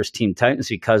Pfeiffer's Teen Titans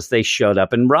because they showed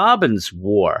up in Robin's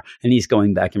War. And he's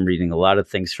going back and reading a lot of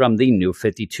things from the New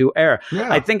 52 era.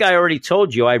 Yeah. I think I already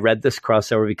told you I read this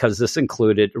crossover because this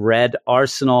included Red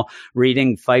Arsenal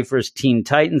reading Pfeiffer's Teen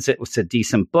Titans. It was a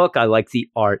decent book. I like the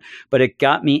art, but it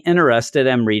got me interested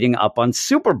in reading up on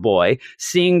Superboy,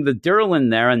 seeing the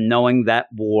Durlan there and knowing that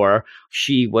war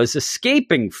she was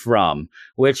escaping from,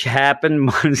 which happened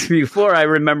months before I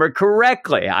remember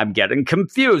correctly. I'm getting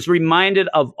confused, reminded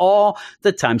of all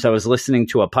the times I was listening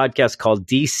to a podcast called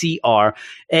DCR,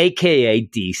 aka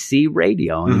DC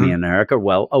Radio, and me and Eric are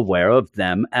well aware of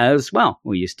them as well.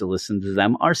 We used to listen to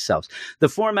them ourselves. The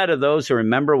format of those who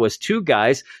remember was two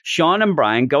guys, Sean and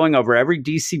Brian, going over every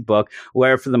DC book,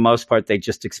 where for the most part they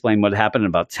just explained what happened in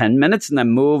about 10 minutes and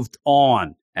then moved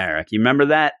on. Eric, you remember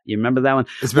that? You remember that one?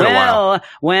 It's been a while.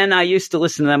 When I used to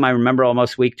listen to them, I remember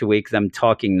almost week to week them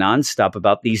talking nonstop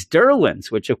about these Durlans,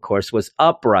 which of course was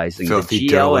Uprising, Filthy the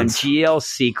GL and Durlans.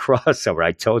 GLC crossover.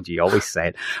 I told you, you always say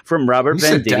it, from Robert You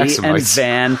said Venditti and Daxamites.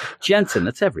 Van Jensen.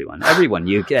 That's everyone. Everyone.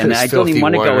 You can. Those I don't even filthy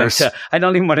want to go warriors. into. I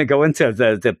don't even want to go into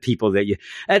the people that you.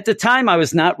 At the time, I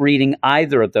was not reading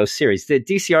either of those series. The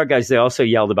DCR guys, they also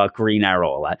yelled about Green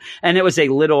Arrow a lot, and it was a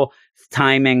little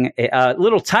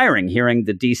tiring hearing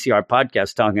the DCR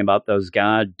podcast talking about those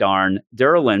god darn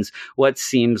Durlans, what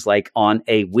seems like on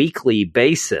a weekly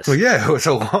basis. Well, yeah, it was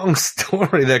a long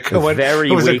story that went.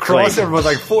 Very it was a weekly. crossover with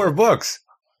like 4 books.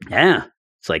 Yeah.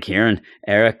 It's like hearing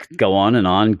Eric go on and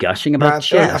on gushing about I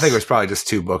Jess. think it was probably just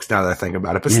 2 books now that I think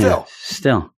about it, but Yeah,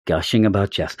 still gushing about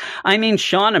Jess. I mean,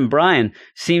 Sean and Brian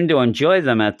seemed to enjoy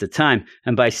them at the time.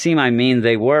 And by seem, I mean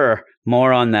they were.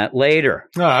 More on that later.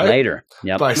 All right. Later.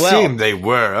 Yep. By seem they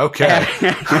were. Okay.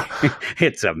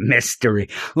 It's a mystery.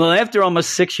 Well, after almost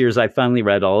 6 years, I finally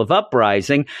read all of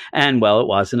Uprising, and well, it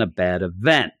wasn't a bad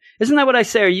event. Isn't that what I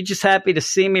say? Are you just happy to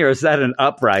see me, or is that an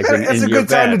uprising It's in a your good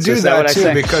time beds? to do Is that, what I too,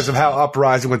 say? because of how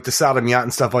Uprising with the Sodom Yacht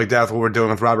and stuff like that, what we're doing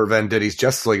with Robert Venditti's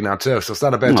Justice League now, too. So it's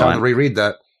not a bad time to reread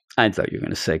that. I thought you were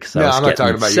going to say, because No, I was I'm not getting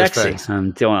talking about your sexy. things.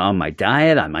 I'm doing on my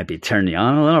diet. I might be turning you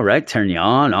on a little, right? Turn you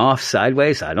on, off,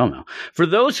 sideways. I don't know. For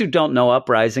those who don't know,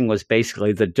 Uprising was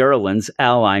basically the Durlans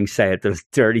allying, say it, those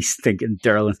dirty, stinking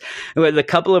Durlans, with a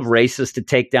couple of races to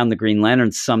take down the Green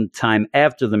Lantern sometime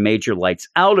after the Major Lights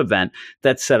Out event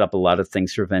that set up a lot of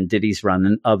things for Venditti's run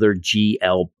and other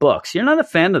GL books. You're not a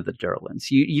fan of the Durlans.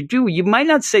 You might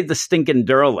not say the stinking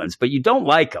Durlans, but you don't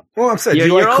like them. Well, I'm saying, do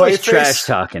you You're like always Clayface? trash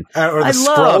talking. Or the I love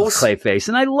Skrulls? Clayface,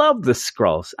 and I love the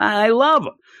Skrulls. I love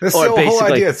them. That's Or the whole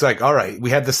basically- idea. It's like, all right,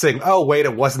 we had this thing. Oh, wait,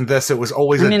 it wasn't this. It was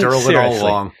always I a mean, Durlan all seriously.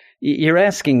 along. You're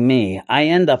asking me. I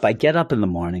get up in the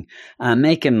morning, I'm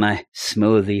making my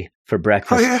smoothie for Oh,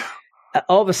 breakfast. yeah.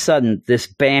 All of a sudden, this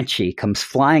banshee comes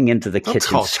flying into the Don't kitchen,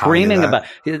 call screaming Tanya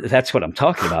about. That's what I'm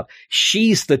talking about.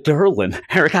 She's the Durlan,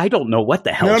 Eric. I don't know what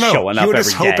the hell's No, showing you up were every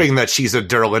just day. hoping that she's a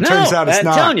Durlan. No, Turns out it's I'm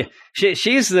not. telling you,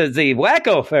 she's the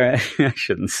wacko. I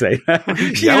shouldn't say that.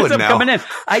 She Yell ends it up now. coming in.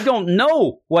 I don't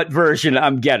know what version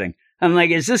I'm getting. I'm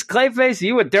like, is this Clayface? Are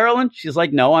you a Durlan? She's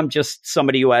like, no, I'm just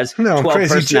somebody who has No, 12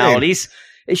 Crazy personalities.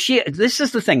 This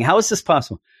is the thing. How is this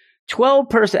possible?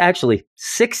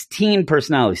 16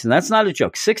 personalities. And that's not a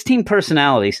joke. 16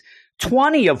 personalities,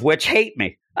 20 of which hate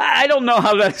me. I don't know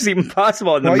how that's even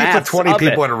possible in the Well, you put maths 20 of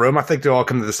people it. in a room. I think they all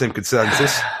come to the same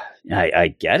consensus. I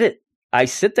get it. I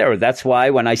sit there. That's why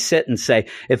when I sit and say,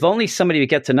 if only somebody would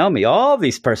get to know me, all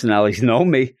these personalities know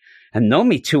me. and know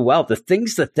me too well, the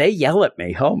things that they yell at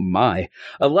me, oh my.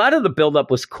 A lot of the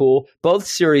buildup was cool. Both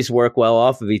series work well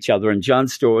off of each other, and Jon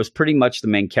Stewart was pretty much the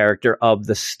main character of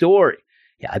the story.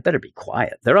 Yeah, I better be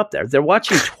quiet. They're up there. They're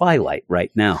watching Twilight right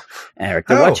now, Eric.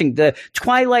 They're watching the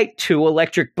Twilight 2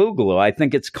 Electric Boogaloo, I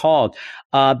think it's called,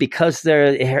 because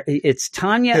it's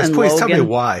Tanya and please Logan. Tell me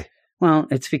why. Well,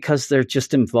 it's because they're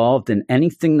just involved in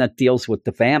anything that deals with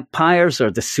the vampires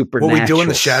or the supernatural. What we do in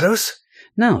the shadows?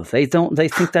 No, they don't. They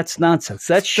think that's nonsense.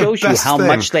 That shows you how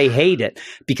much they hate it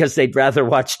because they'd rather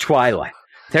watch Twilight.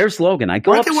 There's Logan. I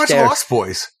go upstairs. Why don't they watch Lost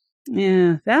Boys?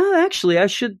 Yeah, actually, I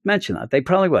should mention that. They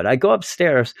probably would. I go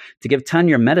upstairs to give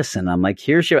Tanya medicine. I'm like,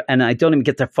 here's your, and I don't even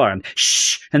get that far. I'm,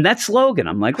 shh, and that's Logan.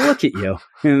 I'm like, look at you,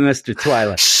 Mr.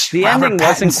 Twilight. The ending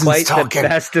wasn't quite the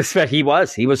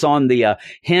best. He was on the,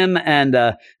 him and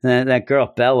that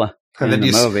girl, Bella, and then the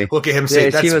you movie. Look at him say,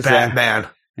 that's Batman.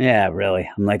 Yeah, really.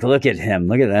 I'm like, look at him.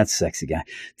 Look at that sexy guy.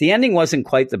 The ending wasn't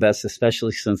quite the best,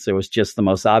 especially since there was just the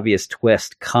most obvious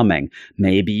twist coming.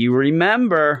 Maybe you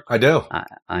remember. I do.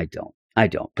 I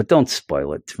don't. But don't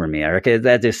spoil it for me, Eric.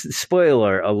 That is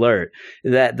spoiler alert.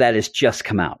 That has just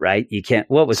come out, right? You can't.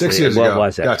 What was 6 it? years what ago.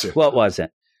 was it? Gotcha. What was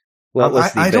it?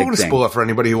 I don't want to spoil it for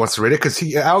anybody who wants to read it because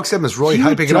Alex M is really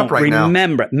hyping it up right now.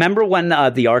 Remember when the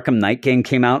Arkham Knight game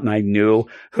came out and I knew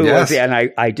who was it, and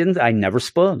I never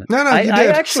spoiled it. No, you did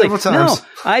actually, several times.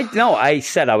 I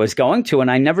said I was going to, and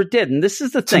I never did. And this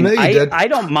is the thing. I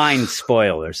don't mind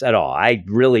spoilers at all. I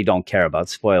really don't care about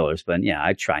spoilers, but yeah,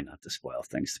 I try not to spoil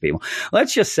things to people.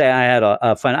 Let's just say I had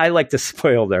a fun. I like to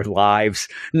spoil their lives,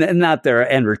 not their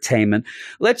entertainment.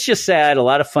 Let's just say I had a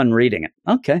lot of fun reading it.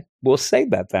 Okay. We'll say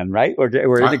that then, right? We're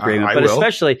in agreement. But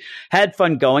especially had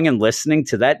fun going and listening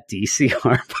to that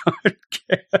DCR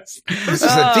podcast. This is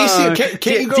a DC.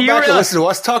 Can't you go back and listen to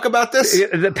us talk about this?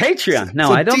 The Patreon.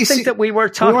 No, I don't think that we were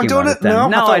talking about it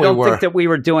then. No, I don't think that we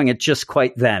were doing it just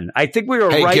quite then. I think we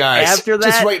were after that.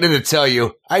 Just writing in to tell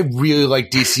you, I really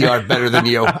like DCR better than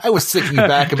you. I was thinking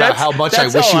back about how much I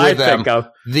wish you were them.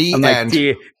 The end.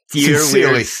 Dear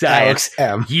Weird Science,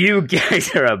 you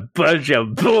guys are a bunch of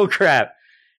bullcrap.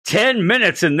 10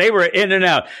 minutes and they were in and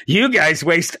out. You guys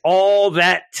waste all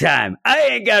that time. I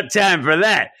ain't got time for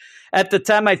that. At the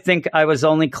time, I think I was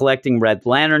only collecting Red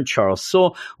Lantern, Charles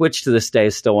Soule, which to this day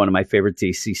is still one of my favorite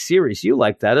DC series. You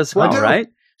like that as well, right?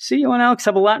 See, you and Alex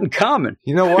have a lot in common.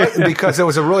 You know what? Because it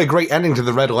was a really great ending to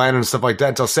the Red Lantern and stuff like that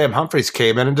until Sam Humphries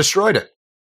came in and destroyed it.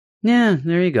 Yeah,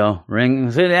 there you go.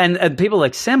 And people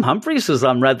like Sam Humphries was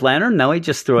on Red Lantern. No, he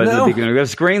just threw it at the beginning. It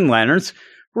was Green Lanterns.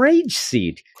 Rage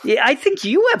Seed. Yeah, I think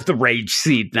you have the Rage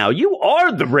Seed now. You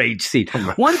are the Rage Seed.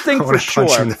 One thing for sure.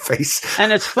 Punch you in the face.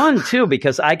 And it's fun too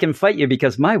because I can fight you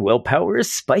because my willpower is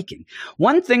spiking.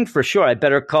 One thing for sure, I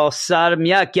better call Sodom.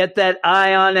 Yeah, get that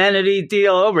Ion Entity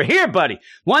deal over here, buddy.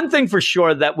 One thing for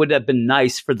sure that would have been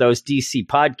nice for those DC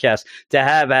podcasts to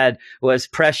have had was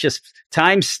precious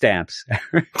timestamps.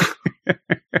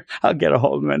 I'll get a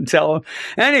hold of them and tell them.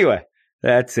 Anyway.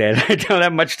 That's it. I don't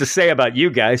have much to say about you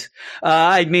guys.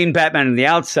 I mean, Batman and the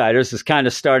Outsiders is kind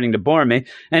of starting to bore me,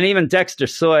 and even Dexter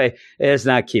Soy is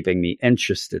not keeping me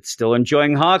interested. Still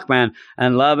enjoying Hawkman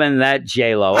and loving that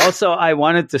J-Lo. Also, I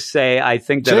wanted to say I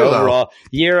think that overall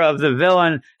Year of the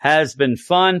Villain has been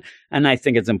fun, and I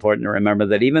think it's important to remember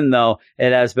that even though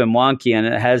it has been wonky and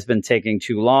it has been taking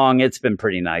too long, it's been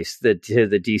pretty nice. The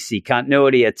DC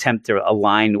continuity attempt to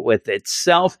align with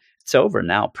itself. It's over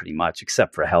now, pretty much,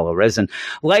 except for Hell Arisen.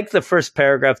 Like the first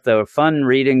paragraph, the fun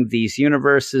reading these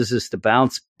universes is to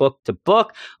bounce book to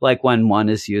book, like when one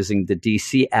is using the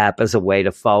DC app as a way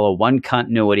to follow one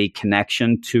continuity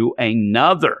connection to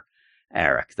another.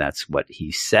 Eric, that's what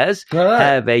he says. Right.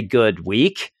 Have a good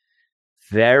week.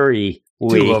 Very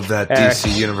weak. I do love that Eric.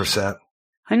 DC Universe app.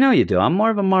 I know you do. I'm more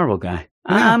of a Marvel guy.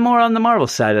 Yeah. I'm more on the Marvel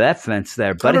side of that fence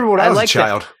there. But I remember when I was a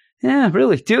child. Yeah,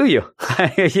 really, do you?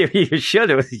 You should.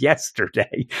 It was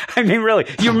yesterday. I mean, really.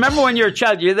 You remember when you're a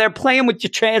child, you're there playing with your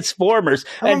Transformers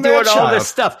and doing all this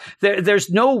stuff.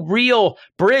 There's no real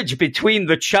bridge between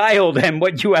the child and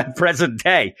what you have present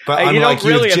day. But you don't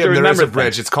really Jim, have to remember there is a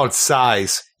bridge. It's called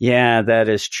size. Yeah, that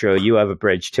is true. You have a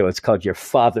bridge, too. It's called your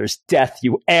father's death,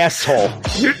 you asshole.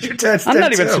 Your dad's I'm dead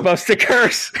not even too. supposed to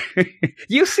curse.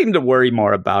 You seem to worry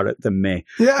more about it than me.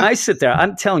 Yeah. I sit there.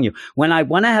 I'm telling you, when I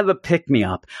want to have a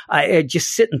pick-me-up, I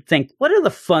just sit and think, what are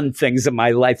the fun things in my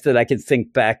life that I can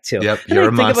think back to? Yep, and you're I a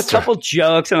think monster. of a couple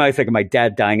jokes, and I think of my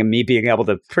dad dying and me being able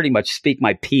to pretty much speak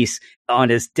my piece on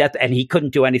his death, and he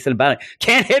couldn't do anything about it.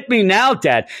 Can't hit me now,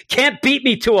 Dad. Can't beat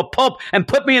me to a pulp and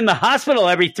put me in the hospital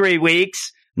every 3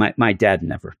 weeks. My dad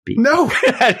never beat me. No.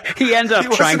 He ended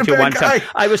up trying to one time.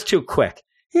 I was too quick.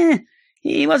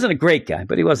 He wasn't a great guy,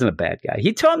 but he wasn't a bad guy.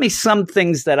 He taught me some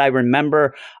things that I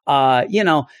remember,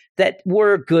 that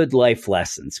were good life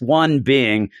lessons. One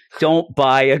being, don't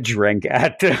buy a drink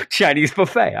at the Chinese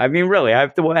buffet. I mean, really, I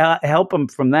have to help him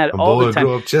from that all the time.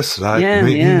 Grew up just like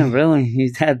me. Yeah, really.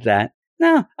 He's had that.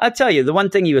 No, I'll tell you, the one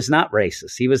thing, he was not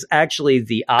racist. He was actually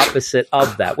the opposite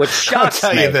of that, which shocks me.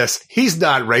 I'll tell you this. He's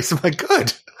not racist. My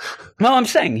good. Well, I'm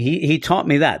saying he taught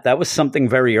me that. That was something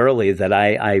very early that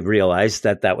I realized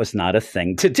that was not a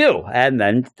thing to do. And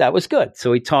then that was good.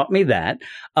 So he taught me that.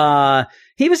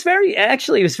 He was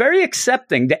very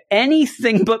accepting to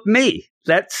anything but me.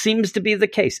 That seems to be the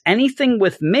case. Anything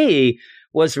with me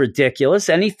was ridiculous.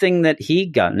 Anything that he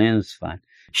got in was fine.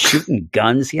 Shooting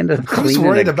guns. He ended up cleaning Who's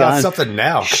worried a about gun, something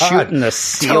now? shooting the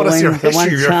ceiling. Tell us your the one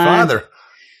history of your time. father.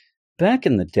 Back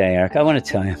in the day, Eric, I want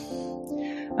to tell you.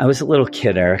 I was a little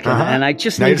kid, Eric, and I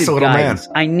just Now you're needed just a little guidance.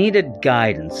 man. I needed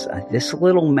guidance. This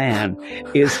little man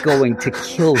is going to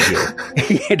kill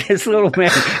you. This little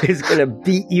man is going to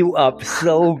beat you up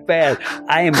so bad.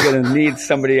 I am going to need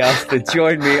somebody else to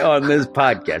join me on this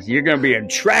podcast. You're going to be in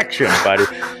traction, buddy.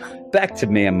 Back to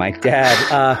me and my dad.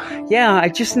 I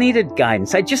just needed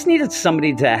guidance. I just needed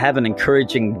somebody to have an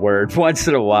encouraging word once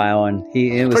in a while, and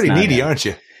it was Pretty not needy, him. aren't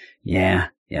you? Yeah.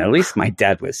 Yeah, at least my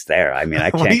dad was there. I mean, I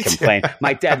can't complain.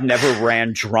 My dad never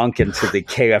ran drunk into the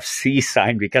KFC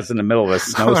sign because in the middle of a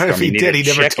snowstorm If he did, he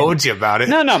never chicken. told you about it.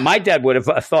 No, my dad would have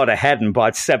thought ahead and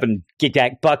bought 7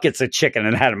 buckets of chicken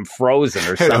and had them frozen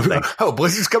or something. Oh,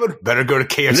 Blizzard's coming? Better go to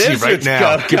KFC right Blizzard's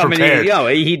now. Get coming prepared.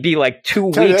 in, he'd be like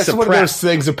 2 Tell you, weeks that's of one prep. of those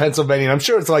things in Pennsylvania, and I'm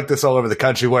sure it's like this all over the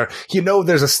country, where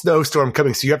there's a snowstorm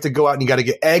coming, so you have to go out and you got to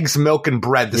get eggs, milk, and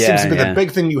bread. This seems to be the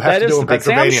big thing you have to do in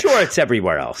Pennsylvania. I'm sure it's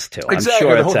everywhere else too. Exactly.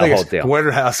 I'm sure The it's a thing whole is, deal. Warner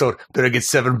household better get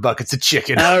 7 buckets of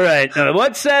chicken. All right.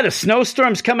 What's that? A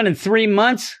snowstorm's coming in 3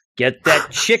 months? Get that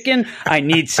chicken. I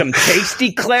need some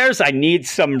Tasty Clairs. I need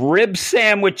some rib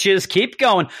sandwiches. Keep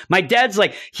going. My dad's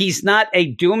like, he's not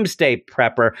a doomsday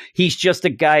prepper. He's just a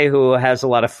guy who has a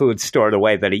lot of food stored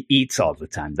away that he eats all the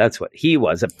time. That's what he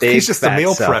was. He's just a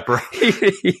meal prepper.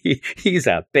 He's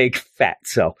a big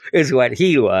fatso is what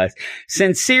he was.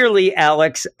 Sincerely,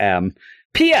 Alex M.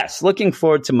 P.S. Looking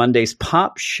forward to Monday's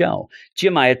pop show.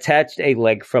 Jim, I attached a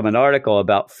link from an article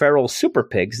about feral super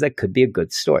pigs that could be a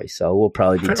good story. So we'll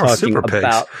probably be Feral talking super pigs.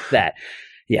 about that.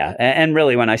 Yeah. And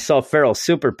really, when I saw feral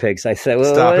super pigs, I said,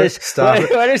 well, Stop what it. is Stop it.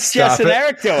 what is Jess Stop and it.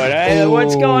 Eric doing?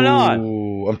 What's going on?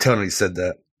 Ooh, I'm telling you, he said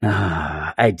that.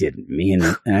 I didn't mean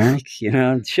it, Eric.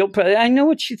 She'll probably, I know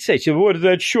what she'd say. She'll, what did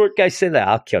that short guy say that?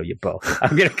 I'll kill you both.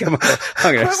 I'm going to come over.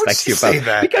 I'm going to Why would slice she you say both.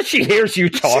 that? Because she hears you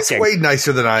talking. She's way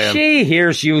nicer than I am. She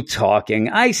hears you talking.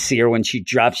 I see her when she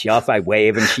drops you off. I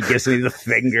wave and she gives me the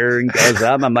finger and goes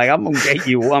up. I'm like, I'm going to get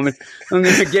you, woman. I'm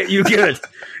going to get you good.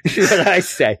 That's what I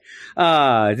say.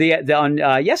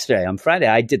 Yesterday, on Friday,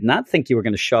 I did not think you were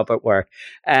going to show up at work.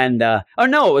 And, it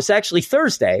was actually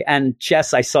Thursday. And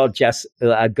I saw Jess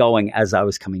going as I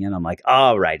was coming in. I'm like,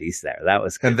 all right, he's there. That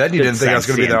was good. And then you didn't think I was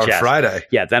going to be there on Jess. Friday.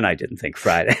 Yeah, then I didn't think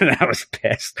Friday. And I was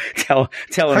pissed. Telling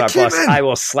our came boss, in. I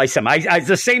will slice him. It's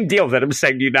the same deal that I'm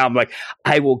saying to you now. I'm like,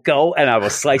 I will go and I will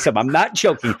slice him. I'm not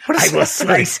joking. I will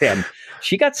slice him.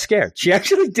 She got scared. She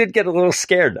actually did get a little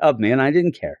scared of me, and I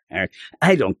didn't care, Eric.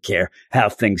 I don't care how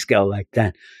things go like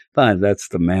that. But that's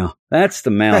the mail. That's the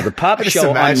mail. The pop I just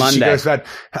show on imagine Monday. She goes back,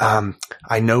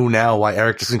 I know now why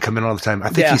Eric doesn't come in all the time. I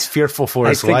think he's fearful for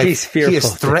his life. He's fearful. He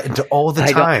is threatened all the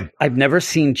time. I've never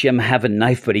seen Jim have a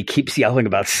knife, but he keeps yelling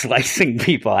about slicing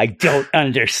people. I don't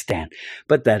understand.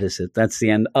 But that is it. That's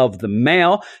the end of the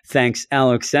mail. Thanks,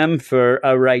 Alex M., for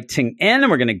writing in.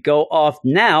 And we're going to go off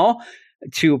now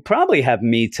to probably have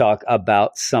me talk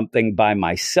about something by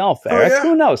myself, Eric. yeah?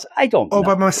 Who knows? I don't know. All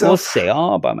by myself? We'll see.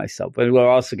 All by myself. But we're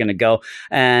also going to go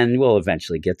and we'll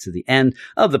eventually get to the end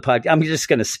of the podcast. I'm just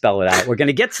going to spell it out. We're going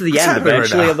to get to the What's end happening right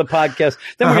eventually now? of the podcast.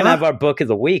 Then we're going to have our book of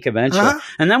the week eventually.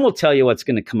 And then we'll tell you what's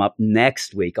going to come up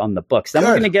next week on the books. Then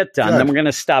we're going to get done. Good. Then we're going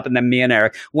to stop. And then me and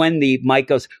Eric, when the mic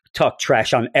goes, talk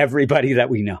trash on everybody that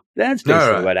we know. That's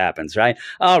basically what happens, right?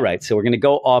 All right. So we're going to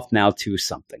go off now to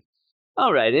something.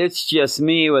 All right, it's just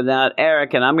me without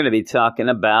Eric, and I'm going to be talking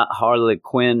about Harley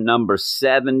Quinn number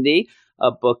 70,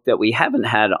 a book that we haven't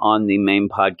had on the main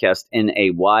podcast in a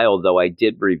while, though I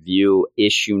did review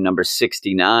issue number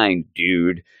 69,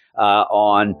 dude,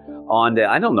 on the,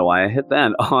 I don't know why I hit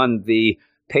that, on the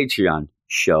Patreon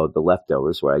show, The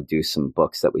Leftovers, where I do some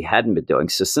books that we hadn't been doing.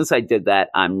 So since I did that,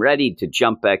 I'm ready to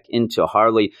jump back into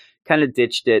Harley. Kind of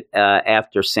ditched it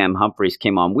after Sam Humphries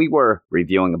came on. We were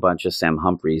reviewing a bunch of Sam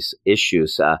Humphries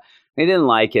issues. We didn't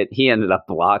like it. He ended up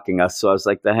blocking us. So I was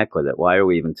like, the heck with it. Why are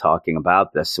we even talking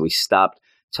about this? So we stopped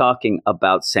talking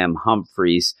about Sam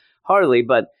Humphries' Harley.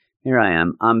 But here I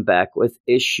am. I'm back with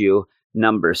issue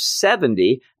number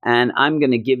 70, and I'm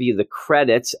going to give you the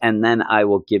credits, and then I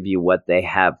will give you what they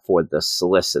have for the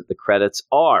solicit. The credits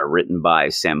are written by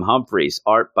Sam Humphries,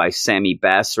 art by Sammy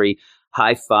Basri,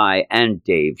 hi-fi, and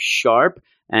Dave Sharp.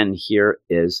 And here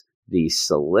is the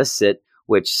solicit,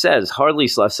 which says,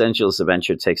 Harley's Los Angeles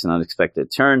adventure takes an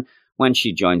unexpected turn when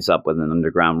she joins up with an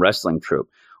underground wrestling troupe.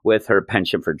 With her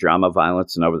penchant for drama,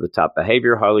 violence, and over-the-top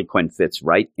behavior, Harley Quinn fits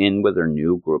right in with her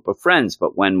new group of friends.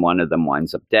 But when one of them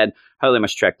winds up dead, Harley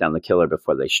must track down the killer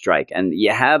before they strike. And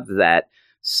you have that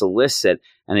solicit,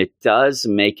 and it does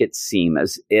make it seem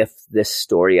as if this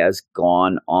story has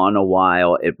gone on a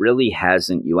while. It really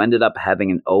hasn't. You ended up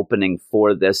having an opening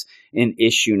for this in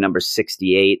issue number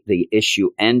 68. The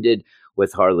issue ended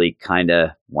with Harley kind of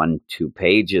 1-2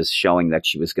 pages showing that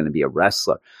she was going to be a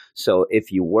wrestler. So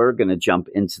if you were going to jump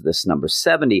into this number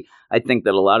 70, I think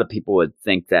that a lot of people would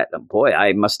think that, boy,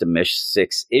 I must have missed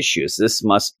 6 issues. This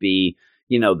must be,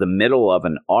 the middle of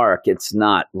an arc. It's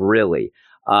not really.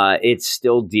 It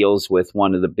still deals with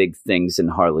one of the big things in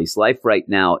Harley's life right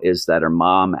now is that her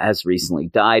mom has recently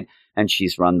died, and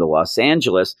she's run to Los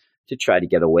Angeles to try to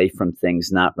get away from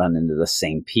things, not run into the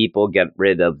same people, get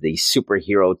rid of the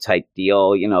superhero type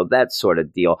deal, that sort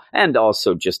of deal, and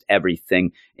also just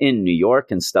everything in New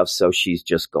York and stuff. So she's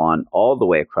just gone all the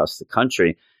way across the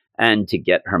country, and to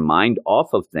get her mind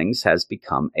off of things has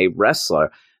become a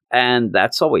wrestler. And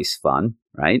that's always fun,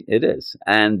 right? It is.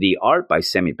 And the art by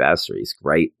Sammy Basri is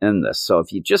great in this. So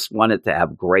if you just wanted to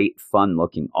have great, fun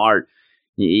looking art,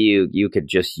 you could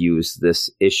just use this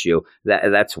issue.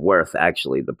 That's worth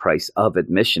actually the price of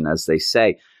admission, as they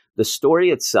say. The story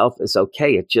itself is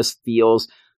okay. It just feels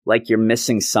like you're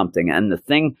missing something. And the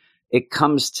thing, it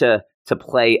comes to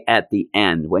play at the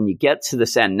end. When you get to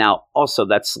this end, now also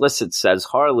that solicit says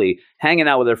Harley hanging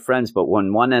out with her friends, but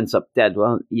when one ends up dead,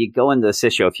 well, you go into this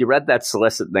issue. If you read that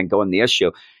solicit, then go in the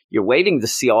issue, you're waiting to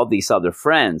see all these other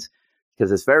friends,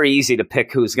 because it's very easy to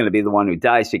pick who's going to be the one who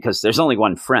dies, because there's only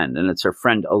one friend, and it's her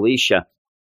friend Alicia.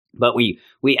 But we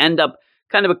end up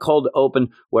kind of a cold open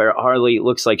where Harley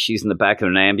looks like she's in the back of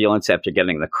an ambulance after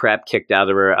getting the crap kicked out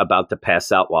of her, about to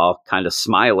pass out while kind of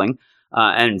smiling,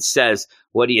 and says,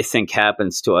 "What do you think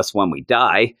happens to us when we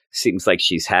die?" Seems like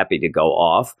she's happy to go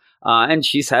off, and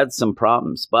she's had some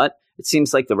problems, but it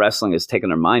seems like the wrestling has taken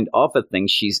her mind off of things.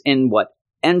 She's in what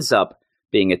ends up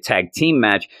being a tag team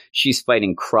match. She's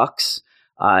fighting Crux.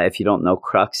 If you don't know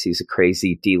Crux, he's a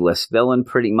crazy D-list villain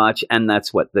pretty much, and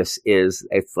that's what this is.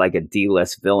 It's like a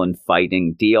D-list villain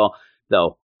fighting deal,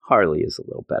 though Harley is a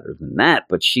little better than that,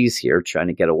 but she's here trying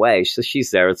to get away. So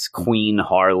she's there. It's Queen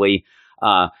Harley.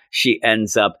 She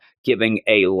ends up giving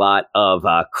a lot of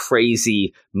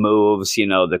crazy moves,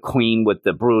 the Queen with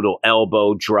the brutal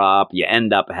elbow drop. You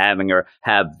end up having her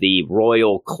have the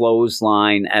royal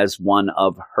clothesline as one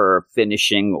of her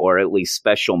finishing or at least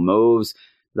special moves.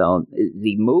 Though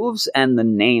the moves and the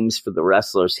names for the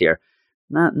wrestlers here,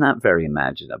 not very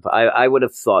imaginative. I would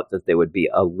have thought that they would be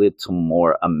a little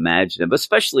more imaginative,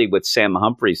 especially with Sam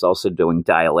Humphries also doing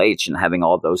Dial H and having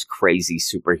all those crazy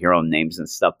superhero names and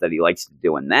stuff that he likes to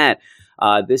do in that.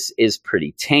 This is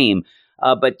pretty tame,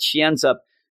 but she ends up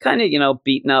kind of,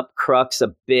 beating up Crux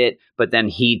a bit, but then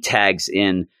he tags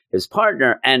in his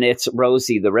partner, and it's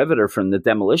Rosie the Riveter from the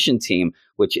Demolition Team,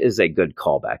 which is a good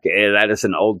callback. That is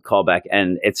an old callback,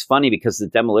 and it's funny because the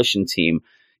Demolition Team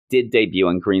did debut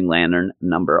in Green Lantern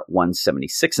number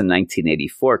 176 in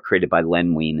 1984, created by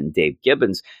Len Wein and Dave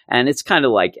Gibbons, and it's kind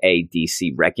of like a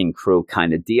DC Wrecking Crew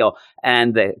kind of deal,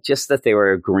 and just that they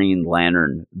were a Green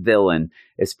Lantern villain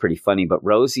is pretty funny. But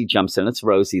Rosie jumps in, it's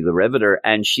Rosie the Riveter,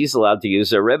 and she's allowed to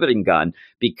use her riveting gun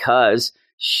because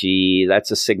that's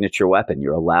a signature weapon.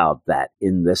 You're allowed that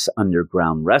in this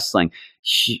underground wrestling.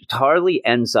 Harley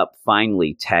ends up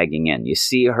finally tagging in. You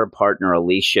see her partner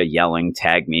Alicia yelling,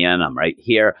 "Tag me in, I'm right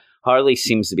here." Harley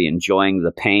seems to be enjoying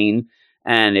the pain,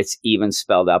 and it's even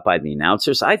spelled out by the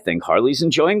announcers. I think Harley's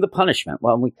enjoying the punishment.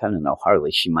 Well, we kind of know Harley,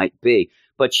 she might be,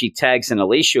 but she tags in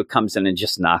Alicia, who comes in and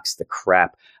just knocks the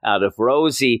crap out of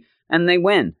Rosie, and they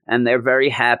win, and they're very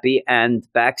happy. And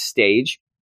backstage,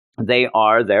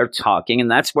 they're talking,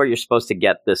 and that's where you're supposed to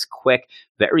get this quick,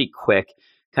 very quick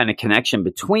kind of connection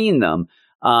between them.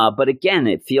 But again,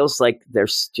 it feels like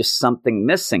there's just something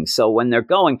missing. So when they're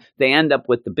going, they end up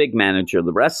with the big manager of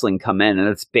the wrestling come in, and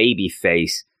it's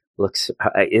Babyface.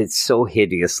 It's so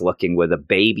hideous looking with a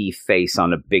baby face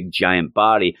on a big giant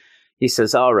body. He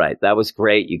says, "All right, that was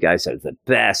great. You guys are the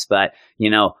best. But,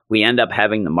 we end up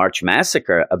having the March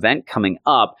Massacre event coming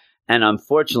up. And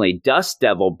unfortunately, Dust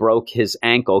Devil broke his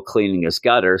ankle cleaning his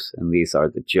gutters." And these are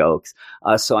the jokes.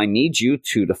 "So I need you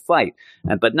two to fight.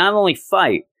 But not only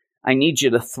fight, I need you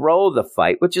to throw the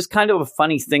fight, which is kind of a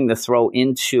funny thing to throw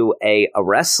into a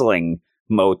wrestling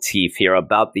motif here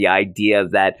about the idea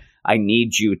that I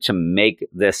need you to make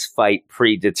this fight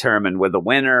predetermined with a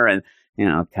winner. And, you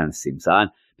know, it kind of seems odd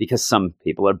because some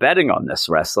people are betting on this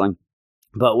wrestling.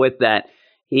 But with that,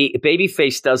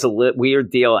 Babyface does a weird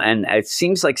deal, and it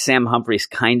seems like Sam Humphries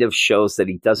kind of shows that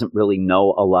he doesn't really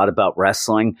know a lot about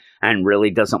wrestling and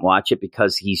really doesn't watch it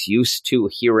because he's used to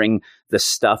hearing the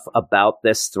stuff about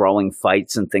this, throwing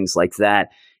fights and things like that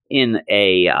in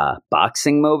a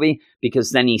boxing movie, because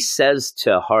then he says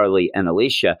to Harley and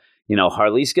Alicia, you know,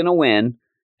 Harley's going to win,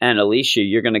 and Alicia,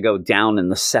 you're going to go down in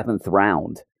the 7th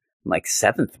round. Like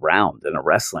 7th round in a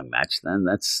wrestling match, then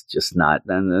that's just not,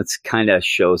 then that's kind of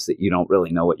shows that you don't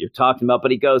really know what you're talking about. But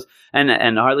he goes, and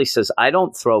Harley says, I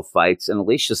don't throw fights, and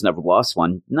Alicia's never lost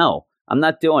one. No, I'm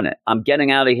not doing it. I'm getting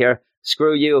out of here.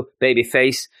 Screw you,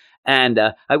 Babyface. And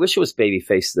I wish it was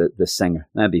Babyface, the singer.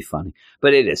 That'd be funny,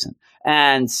 but it isn't.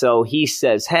 And so he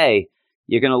says, hey,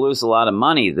 you're going to lose a lot of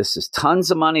money. This is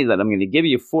tons of money that I'm going to give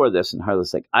you for this. And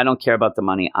Harley's like, I don't care about the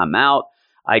money. I'm out.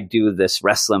 I do this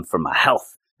wrestling for my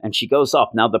health. And she goes off.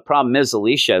 Now, the problem is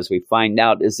Alicia, as we find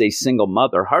out, is a single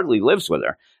mother, hardly lives with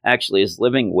her, actually is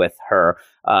living with her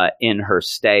in her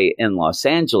stay in Los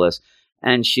Angeles.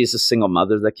 And she's a single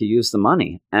mother that could use the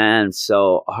money. And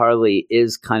so Harley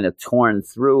is kind of torn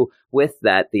through with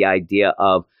that, the idea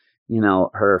of, you know,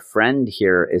 her friend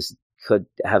here could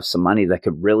have some money that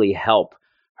could really help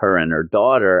her and her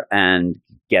daughter and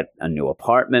get a new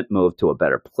apartment, move to a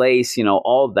better place, you know,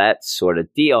 all that sort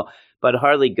of deal. But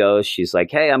Harley goes, she's like,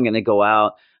 hey, I'm going to go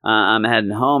out. I'm heading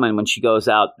home. And when she goes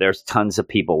out, there's tons of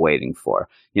people waiting for her.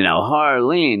 You know,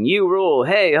 Harleen, you rule.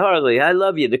 Hey, Harley, I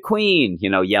love you, the queen, you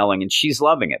know, yelling. And she's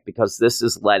loving it because this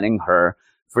is letting her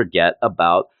forget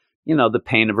about, you know, the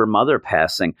pain of her mother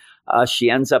passing. She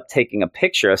ends up taking a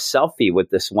picture, a selfie with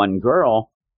this one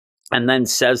girl, and then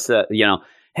says that, you know,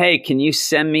 hey, can you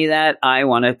send me that? I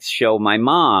want to show my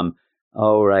mom.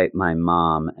 Oh, right, my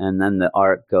mom. And then the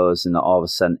art goes, and all of a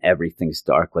sudden, everything's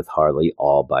dark with Harley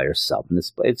all by herself. And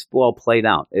it's well played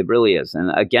out. It really is. And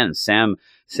again, Sam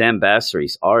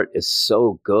Bassery's art is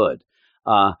so good.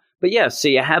 But yeah, so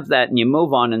you have that, and you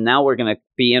move on, and now we're going to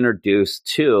be introduced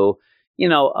to, you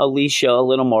know, Alicia a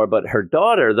little more, but her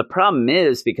daughter. The problem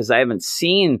is, because I haven't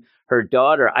seen her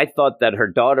daughter, I thought that her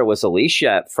daughter was Alicia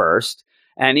at first.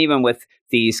 And even with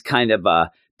these kind of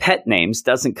pet names,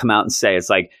 doesn't come out and say, it's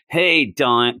like, hey,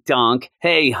 Dunk,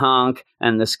 hey, Honk,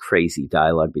 and this crazy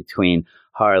dialogue between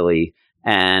Harley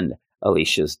and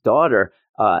Alicia's daughter.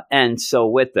 And so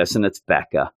with this, and it's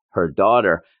Becca, her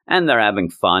daughter, and they're having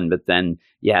fun, but then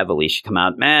you have Alicia come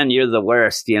out, man, you're the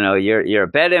worst, you know, you're a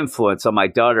bad influence on my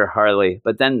daughter, Harley.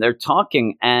 But then they're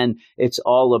talking, and it's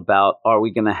all about, are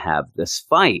we going to have this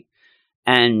fight?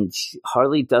 And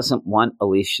Harley doesn't want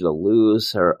Alicia to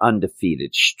lose her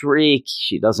undefeated streak.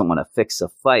 She doesn't want to fix a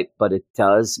fight, but it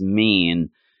does mean,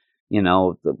 you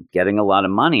know, getting a lot of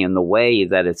money. And the way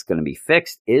that it's going to be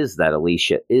fixed is that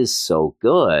Alicia is so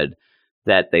good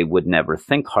that they would never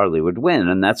think Harley would win.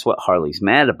 And that's what Harley's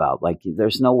mad about. Like,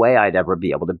 there's no way I'd ever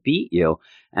be able to beat you.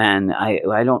 And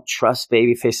I don't trust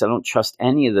Babyface. I don't trust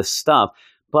any of this stuff.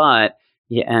 But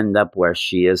you end up where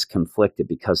she is conflicted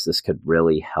because this could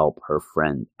really help her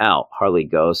friend out. Harley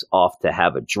goes off to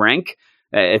have a drink.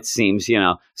 It seems, you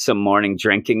know, some morning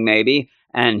drinking maybe.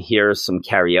 And here's some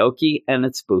karaoke, and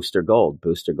it's Booster Gold.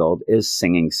 Booster Gold is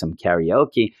singing some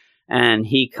karaoke, and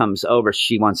he comes over.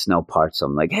 She wants no parts of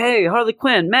him. Like, hey, Harley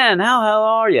Quinn, man, how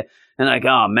are you? And like,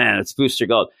 oh, man, it's Booster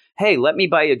Gold. Hey, let me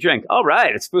buy you a drink. All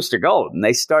right, it's Booster Gold. And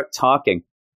they start talking.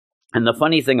 And the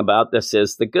funny thing about this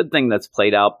is the good thing that's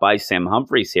played out by Sam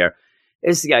Humphries here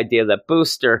is the idea that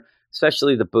Booster,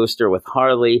 especially the Booster with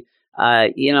Harley,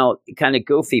 you know, kind of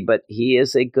goofy, but he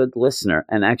is a good listener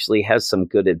and actually has some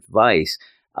good advice.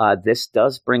 This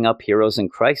does bring up Heroes in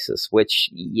Crisis, which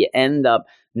you end up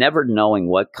never knowing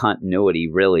what continuity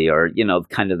really, or, you know,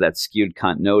 kind of that skewed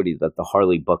continuity that the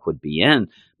Harley book would be in.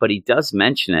 But he does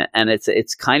mention it, and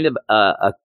it's kind of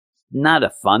a not a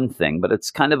fun thing, but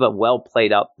it's kind of a well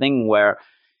played out thing where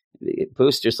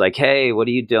Booster's like, hey, what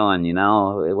are you doing? You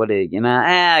know,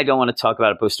 I don't want to talk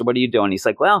about it, Booster. What are you doing? He's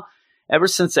like, well, ever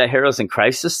since that Heroes in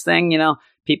Crisis thing, you know,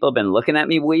 people have been looking at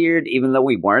me weird, even though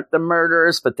we weren't the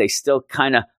murderers, but they still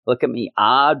kind of look at me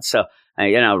odd. So,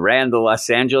 you know, ran to Los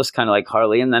Angeles, kind of like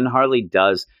Harley. And then Harley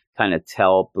does kind of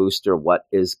tell Booster what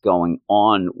is going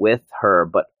on with her,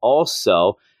 but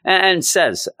also, and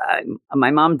says, my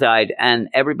mom died and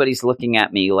everybody's looking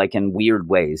at me like in weird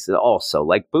ways also,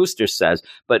 like Booster says.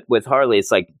 But with Harley, it's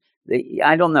like,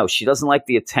 I don't know. She doesn't like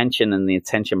the attention and the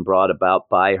attention brought about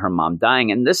by her mom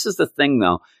dying. And this is the thing,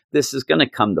 though, this is going to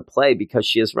come to play because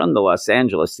she has run to Los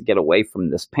Angeles to get away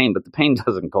from this pain, but the pain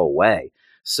doesn't go away.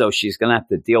 So she's going to have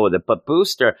to deal with it. But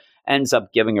Booster ends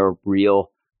up giving her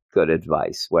real good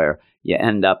advice where you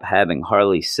end up having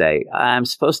Harley say, I'm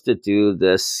supposed to do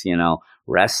this,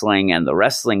 wrestling, and the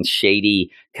wrestling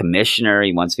shady commissioner,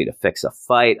 he wants me to fix a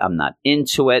fight. I'm not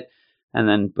into it. And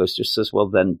then Booster says, well,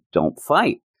 then don't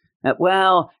fight.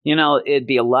 Well, it'd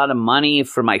be a lot of money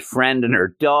for my friend and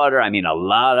her daughter. I mean, a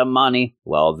lot of money.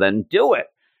 Well, then do it.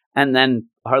 And then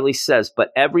Harley says,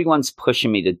 but everyone's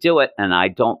pushing me to do it, and I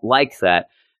don't like that.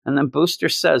 And then Booster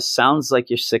says, sounds like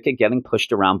you're sick of getting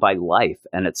pushed around by life,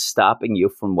 and it's stopping you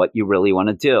from what you really want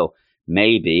to do.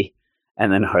 Maybe.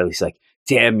 And then Harley's like,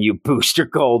 damn you, Booster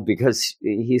Gold, because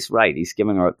he's right. He's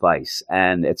giving her advice,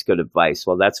 and it's good advice.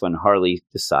 Well, that's when Harley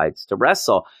decides to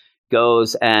wrestle,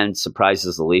 goes and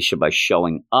surprises Alicia by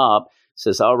showing up,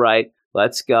 says, all right,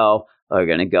 let's go. We're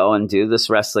going to go and do this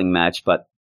wrestling match. But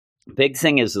big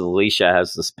thing is Alicia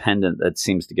has this pendant that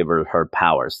seems to give her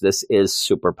powers. This is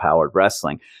super powered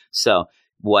wrestling. So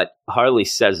what Harley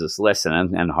says is, listen,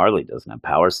 and Harley doesn't have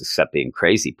powers except being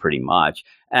crazy pretty much.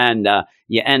 And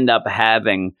you end up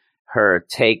having her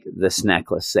take this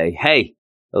necklace, say, hey,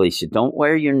 Alicia, don't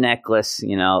wear your necklace.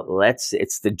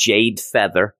 It's the jade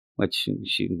feather, which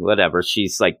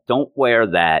she's like, don't wear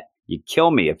that. You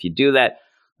kill me if you do that.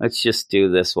 Let's just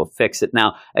do this. We'll fix it.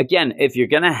 Now, again, if you're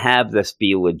going to have this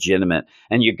be legitimate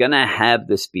and you're going to have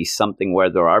this be something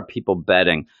where there are people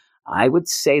betting, I would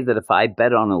say that if I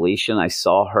bet on Alicia and I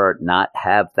saw her not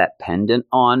have that pendant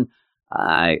on,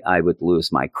 I would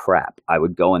lose my crap. I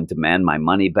would go and demand my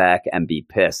money back and be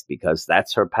pissed because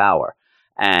that's her power.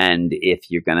 And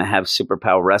if you're going to have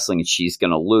superpower wrestling and she's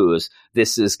going to lose,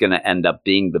 this is going to end up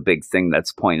being the big thing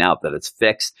that's point out that it's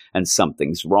fixed and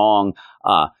something's wrong.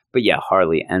 But yeah,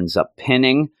 Harley ends up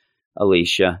pinning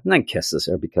Alicia and then kisses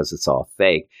her because it's all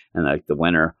fake. And like the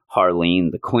winner,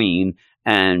 Harleen, the queen.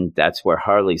 And that's where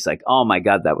Harley's like, oh my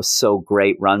God, that was so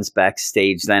great. Runs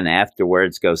backstage. Then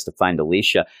afterwards goes to find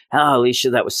Alicia. Oh,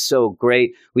 Alicia, that was so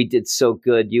great. We did so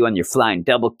good. You and your flying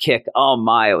double kick. Oh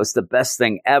my, it was the best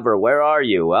thing ever. Where are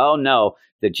you? Oh no,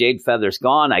 the jade feather's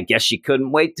gone. I guess she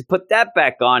couldn't wait to put that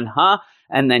back on, huh?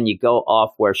 And then you go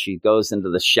off where she goes into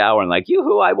the shower and like,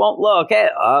 yoo-hoo, I won't look. Hey,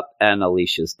 up. And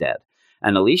Alicia's dead.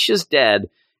 And Alicia's dead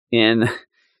in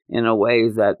a way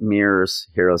that mirrors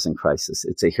Heroes in Crisis.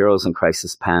 It's a Heroes in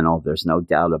Crisis panel. There's no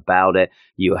doubt about it.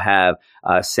 You have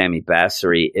Sammy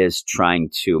Bassery is trying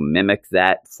to mimic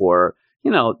that for,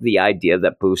 the idea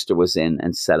that Booster was in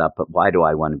and set up. But why do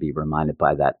I want to be reminded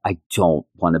by that? I don't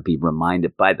want to be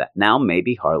reminded by that. Now,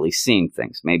 maybe Harley's seeing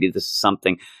things. Maybe this is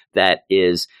something that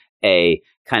is a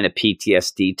kind of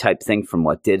PTSD type thing from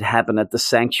what did happen at the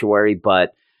sanctuary,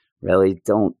 but really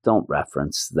don't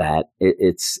reference that.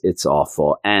 It's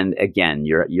awful. And again,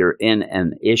 you're in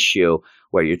an issue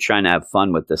where you're trying to have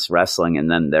fun with this wrestling,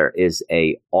 and then there is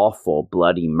a awful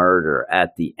bloody murder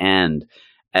at the end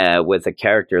with a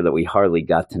character that we hardly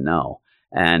got to know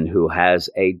and who has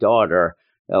a daughter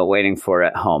waiting for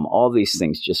at home. All these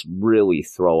things just really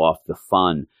throw off the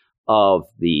fun of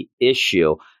the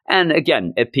issue. And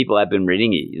again, if people have been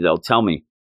reading it, they'll tell me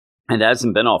it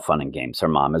hasn't been all fun and games. Her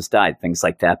mom has died, things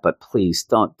like that. But please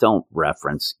don't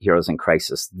reference Heroes in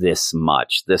Crisis this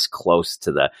much, this close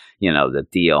to the, the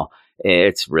deal.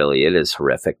 It is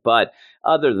horrific. But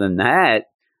other than that,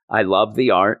 I love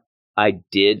the art. I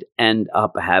did end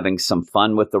up having some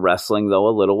fun with the wrestling, though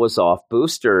a little was off.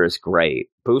 Booster is great.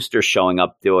 Booster showing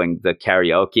up doing the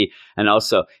karaoke. And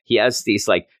also he has these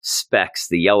like specs,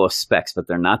 the yellow specs, but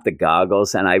they're not the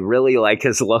goggles. And I really like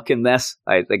his look in this.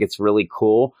 I think it's really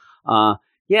cool.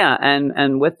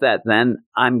 And with that, then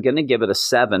I'm going to give it a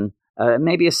 7,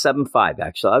 maybe a 7.5,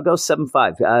 actually. I'll go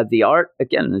 7.5. The art,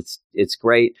 again, it's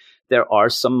great. There are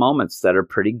some moments that are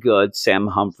pretty good. Sam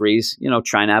Humphries,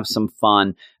 trying to have some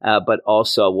fun. But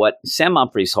also what Sam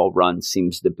Humphries' whole run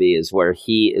seems to be is where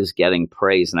he is getting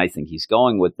praise. And I think he's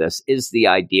going with this is the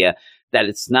idea that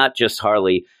it's not just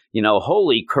Harley,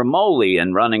 holy cremoli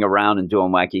and running around and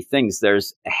doing wacky things.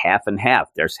 There's half and half.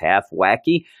 There's half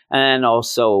wacky and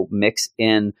also mix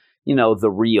in,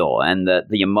 the real and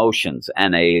the emotions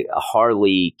and a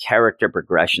Harley character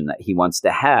progression that he wants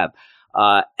to have.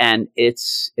 And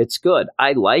it's good.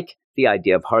 I like the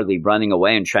idea of Harley running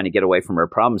away and trying to get away from her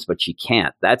problems, but she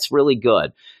can't. That's really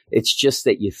good. It's just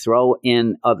that you throw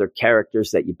in other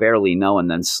characters that you barely know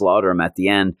and then slaughter them at the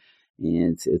end.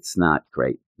 And it's not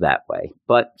great that way,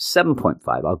 but 7.5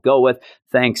 I'll go with.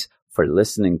 Thanks for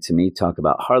listening to me talk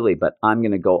about Harley, but I'm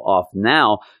going to go off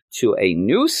now to a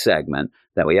new segment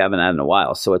that we haven't had in a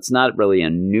while. So it's not really a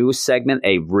new segment,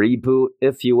 a reboot,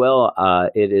 if you will.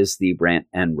 It is the Rant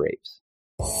and Raves.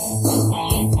 Welcome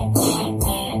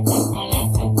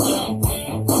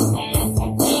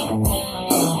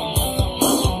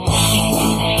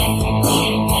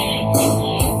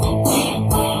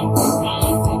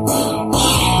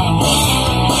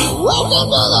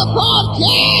to the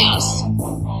podcast.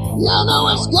 You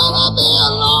know it's gonna be a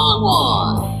long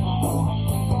one.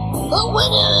 But when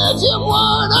you hear Jim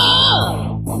Warner,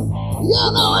 you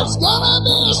know it's gonna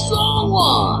be a strong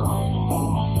one.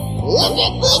 If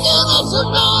you're thinking it's a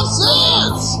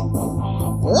nonsense,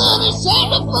 then it's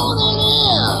time to phone it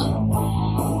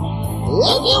in.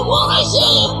 If you wanna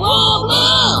share your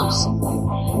problems,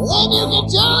 then you can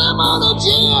tell them on the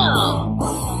Jim.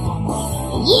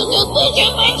 You can bitch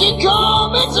about your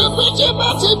comments and bitch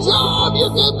about your job.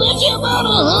 You can bitch about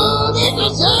a hood if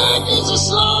his head is a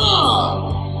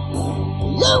slum.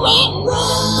 You're at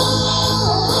raving.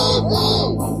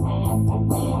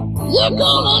 You're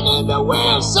calling in the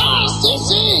website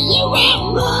TC. You're at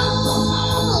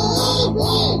raving.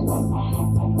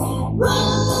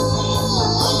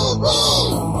 Raving.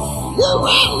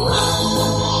 You're at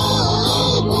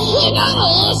raving. You're gonna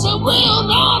hear some real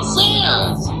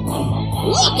nonsense.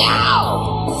 Look out!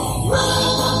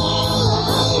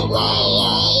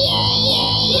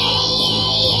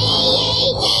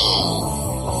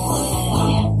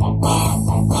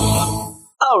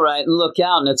 All right, and look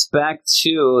out, and it's back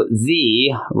to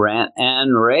the rant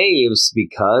and raves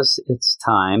because it's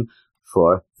time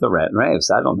for the rant and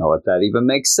raves. I don't know if that even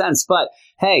makes sense, but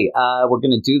hey, we're going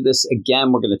to do this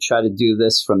again. We're going to try to do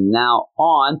this from now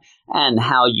on. And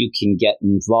how you can get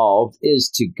involved is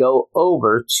to go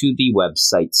over to the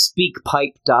website,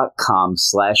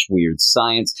 speakpipe.com/weird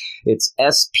science. It's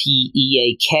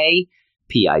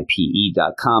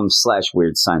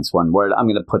speakpipe.com/weird science, one word. I'm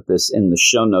going to put this in the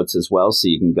show notes as well, so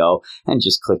you can go and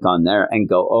just click on there and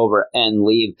go over and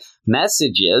leave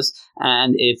messages.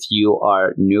 And if you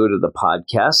are new to the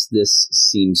podcast, this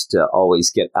seems to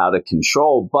always get out of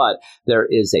control, but there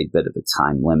is a bit of a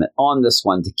time limit on this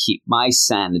one to keep my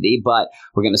sanity. But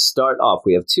we're going to start off.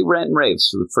 We have two rant and raves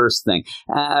for the first thing.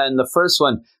 And the first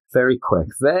one, very quick,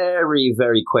 very,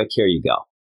 very quick. Here you go.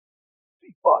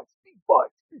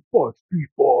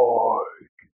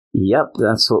 Yep,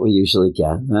 that's what we usually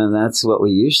get. And that's what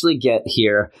we usually get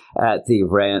here at the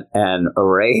rant and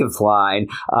rave line.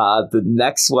 The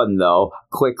next one, though,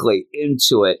 quickly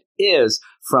into it, is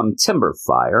from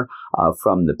Timberfire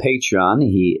from the Patreon.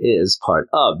 He is part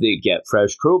of the Get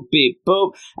Fresh crew, beep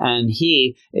boop, and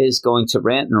he is going to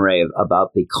rant and rave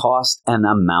about the cost and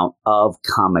amount of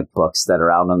comic books that are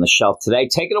out on the shelf today.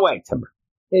 Take it away, Timber.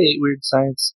 Hey, Weird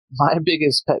Science. My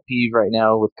biggest pet peeve right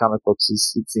now with comic books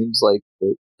is it seems like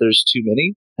there's too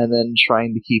many, and then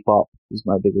trying to keep up is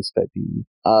my biggest pet peeve.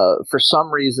 For some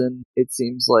reason, it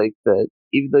seems like that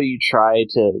even though you try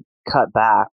to cut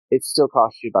back, it still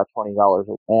costs you about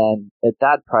 $20. And at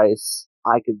that price,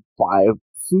 I could buy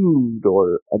food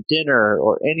or a dinner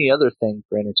or any other thing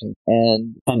for entertainment.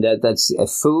 And that's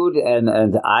food,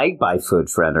 and I buy food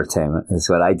for entertainment is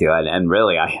what I do. And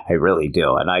really, I really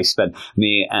do. And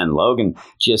me and Logan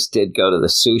just did go to the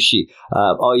sushi,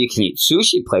 all-you-can-eat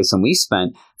sushi place, and we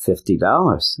spent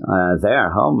 $50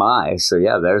 there. Oh, my. So,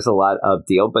 yeah, there's a lot of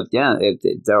deal. But, yeah,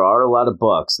 there are a lot of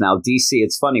books. Now, DC,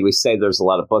 it's funny. We say there's a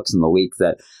lot of books in the week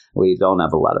that we don't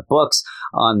have a lot of books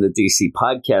on the DC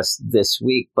podcast this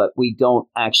week, but we don't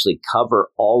actually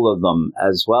cover all of them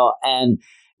as well. And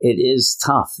it is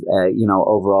tough.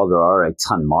 Overall, there are a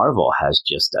ton. Marvel has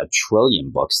just 1 trillion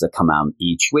books that come out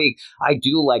each week. I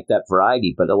do like that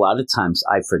variety, but a lot of times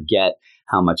I forget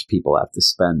how much people have to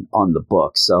spend on the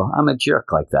book. So I'm a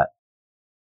jerk like that.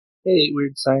 Hey,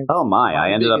 Weird Science. Oh, my.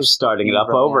 I ended up starting it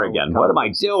up over again. What am I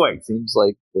doing? It seems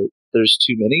like there's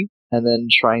too many, and then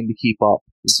trying to keep up.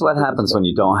 This is what happens when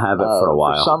you don't have it for a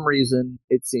while. For some reason,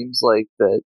 it seems like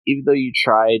that even though you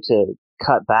try to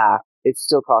cut back, it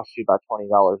still costs you about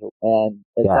 $20. And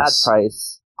at that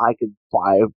price, I could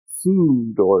buy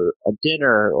food or a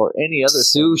dinner or any other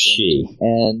sushi. Thing.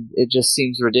 And it just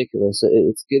seems ridiculous.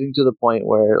 It's getting to the point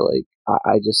where, like,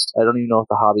 I don't even know if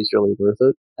the hobby's really worth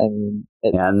it. I mean,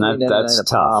 that's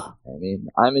tough. I mean,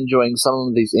 I'm enjoying some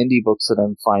of these indie books that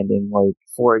I'm finding. Like,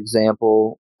 for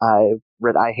example, I've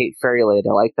read I Hate Fairyland.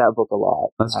 I like that book a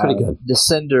lot. That's pretty good.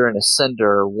 Descender and Ascender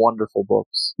are wonderful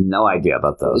books. No idea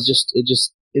about those.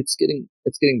 It's getting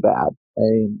bad. I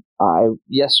mean,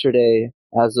 yesterday,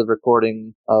 as of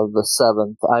recording of the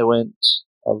 7th,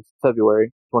 of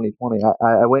February 2020,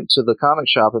 I went to the comic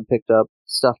shop and picked up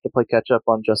stuff to play catch up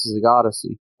on Justice League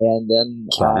Odyssey. And then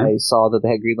I saw that they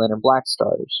had Green Lantern Black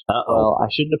Stars. Well, I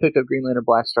shouldn't have picked up Green Lantern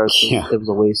Black Stars because it was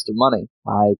a waste of money.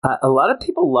 A lot of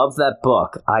people love that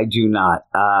book. I do not.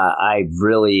 I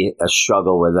really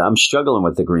struggle with it. I'm struggling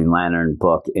with the Green Lantern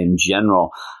book in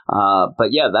general.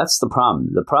 But yeah, that's the problem.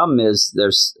 The problem is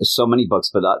there's so many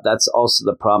books, but that's also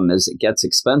the problem is it gets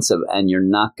expensive and you're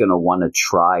not going to want to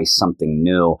try something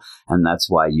new. And that's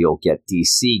why you'll get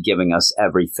DC giving us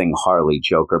everything Harley,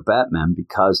 Joker, Batman,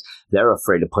 because they're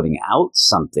afraid of putting out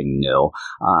something new.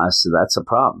 So that's a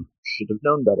problem. Should have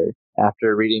known better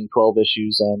after reading 12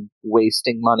 issues and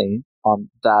wasting money on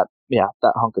that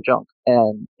hunk of junk.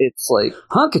 And it's like,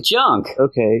 hunk of junk?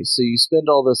 Okay, so you spend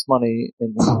all this money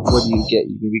and what do you get?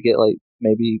 You maybe get like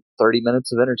maybe 30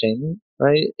 minutes of entertainment,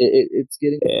 right? It's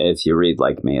getting... If you read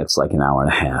like me, it's like an hour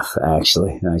and a half,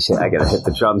 actually. I got to hit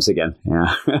the drums again.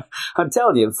 Yeah. I'm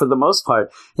telling you, for the most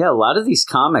part, a lot of these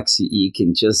comics you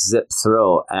can just zip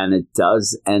through, and it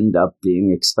does end up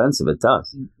being expensive. It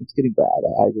does. It's getting bad.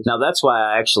 Now, that's why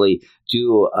I actually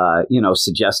do,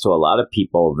 suggest to a lot of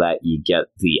people that you get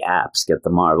the apps, get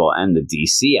the Marvel and the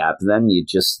DC app. Then you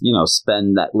just,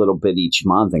 spend that little bit each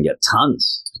month and get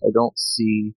tons. I don't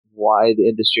see why the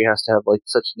industry has to have like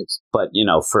such an But,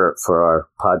 for our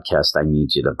podcast, I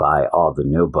need you to buy all the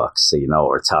new books so you know what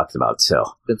we're talking about too.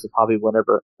 expensive hobby.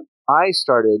 Whenever I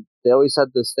started, they always had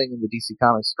this thing in the DC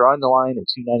Comics, drawing the line at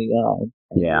 $2.99.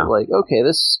 Yeah. Like, okay,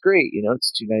 this is great.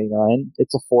 It's $2.99.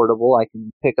 It's affordable. I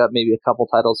can pick up maybe a couple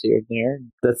titles here and there.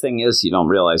 The thing is, you don't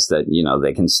realize that,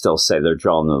 they can still say they're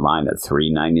drawing the line at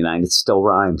 $3.99. It still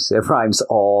rhymes. It rhymes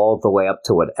all the way up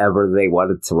to whatever they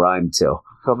want it to rhyme to.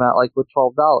 Come out like with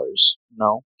 $12.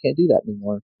 No, can't do that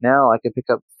anymore. Now I can pick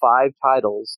up 5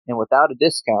 titles and without a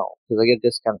discount, because I get a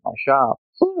discount at my shop.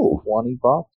 Ooh.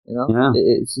 $20. Yeah.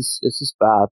 It's just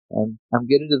bad. And I'm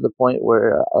getting to the point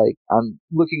where like I'm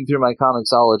looking through my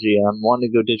Comixology and I'm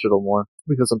wanting to go digital more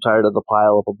because I'm tired of the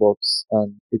pile of books,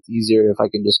 and it's easier if I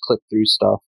can just click through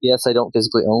stuff. Yes, I don't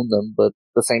physically own them, but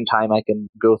at the same time I can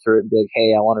go through it and be like,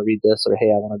 hey, I want to read this, or hey,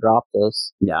 I want to drop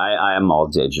this. Yeah, I am all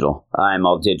digital. I'm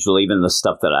all digital. Even the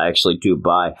stuff that I actually do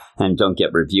buy and don't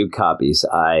get review copies,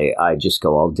 I just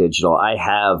go all digital. I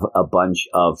have a bunch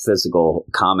of physical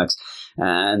comics,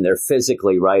 and they're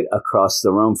physically right across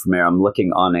the room from here. I'm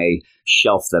looking on a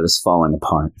shelf that is falling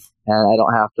apart. And I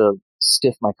don't have to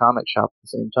stiff my comic shop at the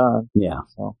same time. Yeah.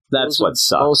 So that's what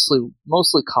sucks.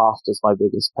 Mostly cost is my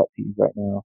biggest pet peeve right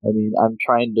now. I mean, I'm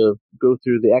trying to go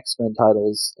through the X-Men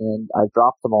titles and I've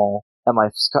dropped them all. And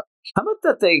how about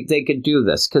that they could do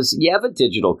this? Because you have a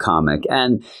digital comic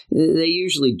and they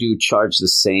usually do charge the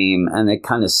same and it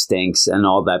kind of stinks and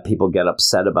all that. People get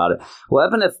upset about it. What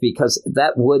happened because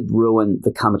that would ruin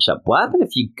the comic shop. What happened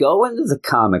if you go into the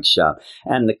comic shop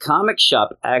and the comic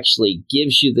shop actually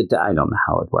gives you I don't know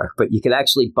how it works, but you could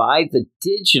actually buy the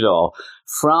digital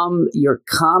from your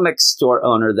comic store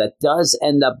owner that does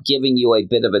end up giving you a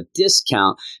bit of a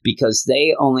discount because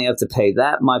they only have to pay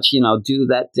that much, do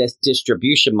that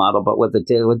distribution model. But would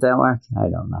that work? I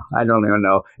don't know. I don't even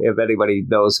know if anybody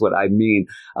knows what I mean.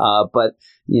 But,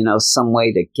 some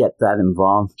way to get that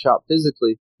involved. Shop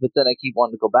physically, but then I keep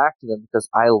wanting to go back to them because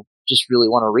I just really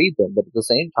want to read them. But at the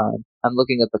same time, I'm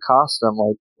looking at the cost and I'm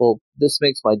like, well, this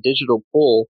makes my digital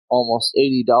pull almost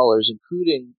 $80,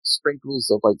 including sprinkles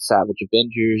of like Savage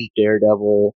Avengers,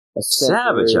 Daredevil,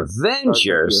 Savage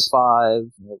Avengers, 5,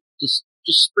 just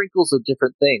sprinkles of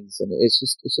different things, and it's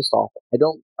just awful. I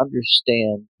don't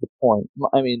understand the point.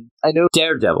 I mean, I know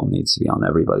Daredevil needs to be on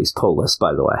everybody's pull list,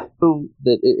 by the way.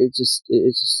 That it's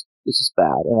just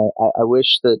bad, and I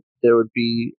wish that there would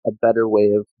be a better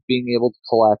way of being able to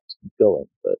collect and going,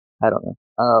 but I don't know.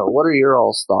 What are your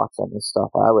all's thoughts on this stuff?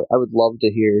 I would love to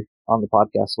hear on the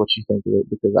podcast what you think of it,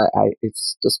 because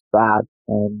it's just bad,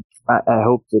 and I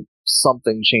hope that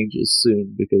something changes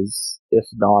soon, because if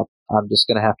not, I'm just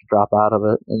going to have to drop out of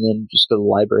it and then just go to the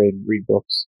library and read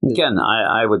books. Again,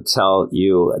 I would tell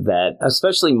you that,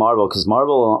 especially Marvel, because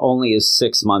Marvel only is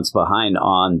 6 months behind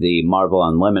on the Marvel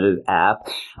Unlimited app,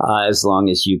 as long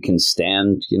as you can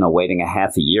stand, waiting a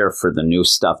half a year for the new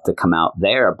stuff to come out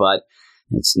there. But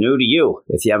it's new to you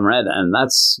if you haven't read it. And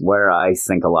that's where I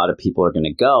think a lot of people are going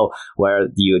to go, where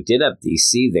you did have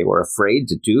DC. They were afraid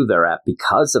to do their app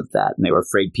because of that. And they were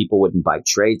afraid people wouldn't buy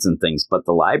trades and things. But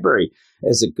the library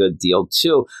is a good deal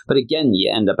too. But again,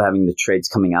 you end up having the trades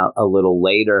coming out a little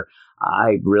later.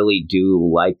 I really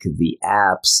do like the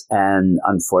apps. And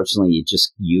unfortunately, you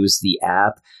just use the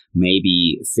app,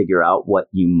 maybe figure out what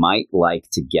you might like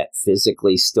to get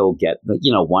physically, still get,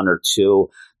 1 or 2.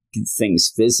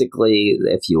 things physically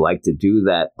if you like to do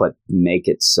that, but make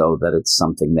it so that it's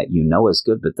something that you know is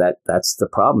good. But that's the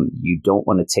problem. You don't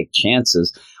want to take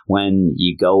chances when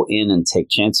you go in and take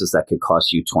chances that could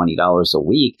cost you $20 a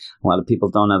week. A lot of people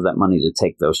don't have that money to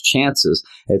take those chances.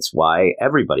 It's why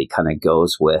everybody kind of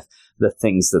goes with the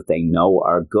things that they know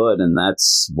are good. And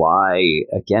that's why,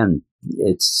 again,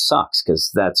 it sucks, because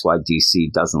that's why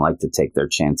DC doesn't like to take their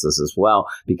chances as well,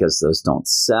 because those don't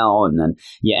sell. And then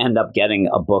you end up getting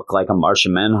a book like A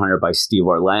Martian Manhunter by Steve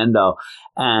Orlando,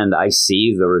 and I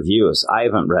see the reviews. I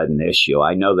haven't read an issue.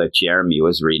 I know that Jeremy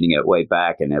was reading it way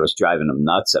back, and it was driving him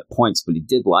nuts at points, but he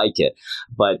did like it.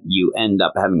 But you end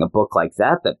up having a book like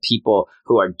that people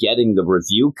who are getting the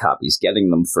review copies, getting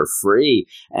them for free,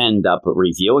 end up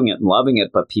reviewing it and loving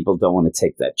it, but people don't want to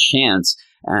take that chance.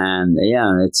 And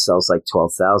yeah, it sells like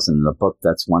 12,000. The book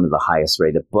that's one of the highest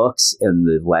rated books in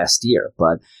the last year.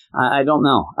 But I don't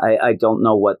know. I don't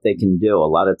know what they can do. A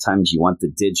lot of times you want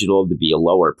the digital to be a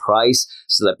lower price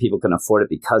so that people can afford it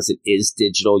because it is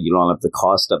digital. You don't have the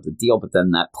cost of the deal, but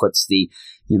then that puts the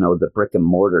brick and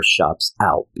mortar shops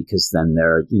out, because then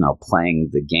they're, playing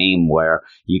the game where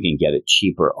you can get it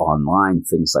cheaper online,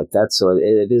 things like that. So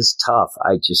it is tough.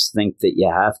 I just think that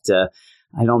you have to,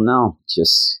 I don't know,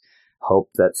 just hope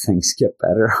that things get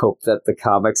better, hope that the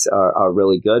comics are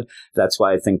really good. That's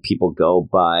why I think people go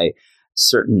by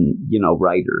certain,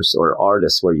 writers or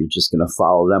artists where you're just going to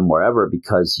follow them wherever,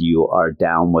 because you are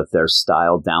down with their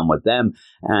style, down with them,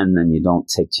 and then you don't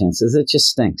take chances. It just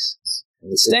stinks.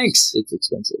 It stinks. It's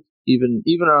expensive. Even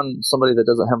on somebody that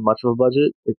doesn't have much of a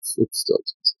budget, it's still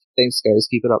expensive. Thanks, guys.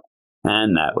 Keep it up.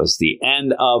 And that was the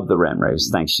end of the Rent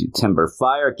Raves. Thanks to Timber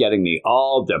Fire, getting me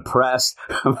all depressed.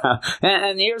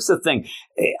 And here's the thing.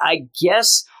 I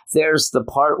guess there's the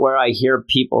part where I hear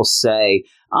people say,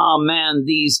 oh man,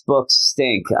 these books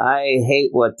stink. I hate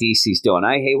what DC's doing.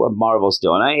 I hate what Marvel's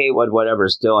doing. I hate what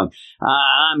whatever's doing.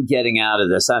 I'm getting out of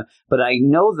this. But I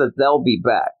know that they'll be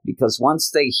back, because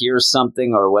once they hear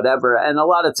something or whatever, and a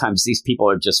lot of times these people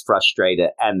are just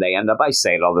frustrated and they end up, I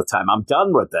say it all the time, I'm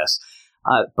done with this.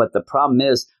 But the problem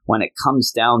is, when it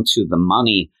comes down to the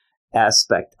money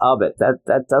aspect of it,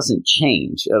 that doesn't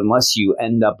change unless you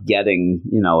end up getting,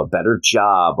 a better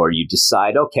job, or you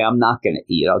decide, okay, I'm not going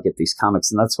to eat, I'll get these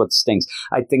comics. And that's what stinks.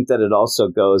 I think that it also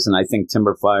goes, and I think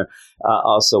Timberfire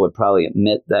also would probably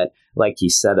admit that, like he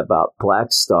said about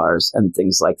Black Stars and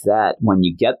things like that, when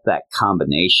you get that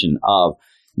combination of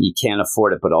you can't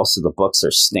afford it, but also the books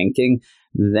are stinking,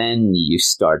 then you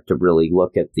start to really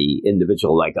look at the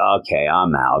individual like, okay,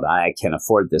 I'm out. I can't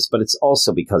afford this. But it's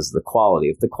also because of the quality.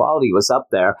 If the quality was up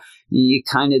there, you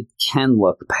kind of can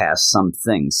look past some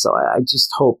things. So I just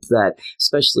hope that,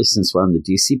 especially since we're on the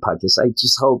DC podcast, I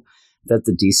just hope that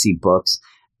the DC books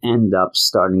end up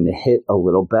starting to hit a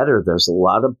little better. There's a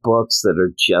lot of books that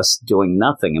are just doing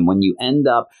nothing. And when you end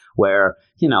up where,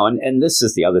 and this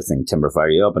is the other thing,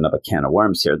 Timberfire, you open up a can of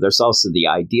worms here. There's also the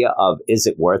idea of, is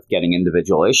it worth getting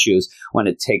individual issues when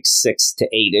it takes 6 to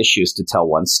 8 issues to tell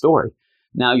one story?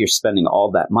 Now you're spending all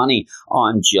that money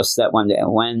on just that one day.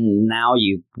 When now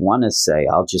you want to say,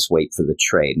 I'll just wait for the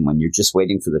trade. And when you're just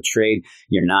waiting for the trade,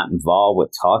 you're not involved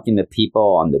with talking to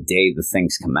people on the day the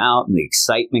things come out, and the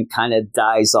excitement kind of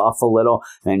dies off a little.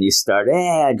 And you start,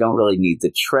 I don't really need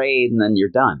the trade. And then you're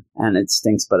done. And it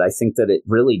stinks. But I think that it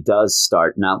really does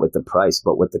start not with the price,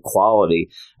 but with the quality.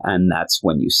 And that's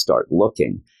when you start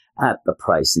looking at the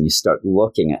price, and you start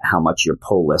looking at how much your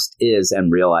pull list is,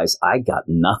 and realize I got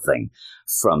nothing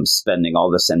from spending all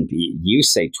this. And you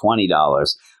say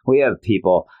 $20. We have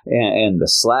people in the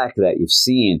Slack that you've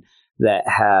seen that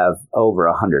have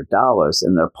over $100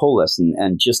 in their pull list.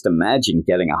 And just imagine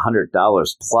getting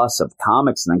 $100 plus of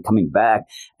comics and then coming back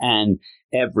and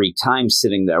every time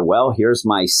sitting there, well, here's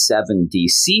my 7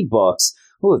 DC books.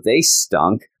 Oh, they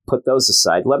stunk. Put those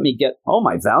aside. Let me get,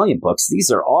 my Valiant books.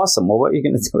 These are awesome. Well, what you're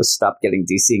going to do is stop getting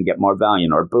DC and get more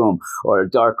Valiant or Boom or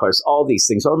Dark Horse, all these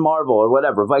things, or Marvel or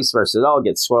whatever, vice versa. It all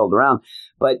gets swirled around.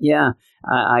 But yeah,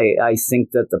 I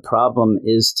think that the problem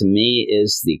is, to me,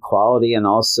 is the quality and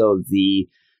also the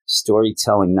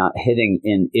storytelling not hitting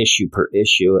in issue per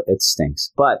issue. It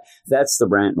stinks. But that's the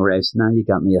rant and raves. Now you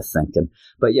got me a thinking.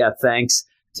 But yeah, thanks,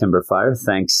 Timberfire.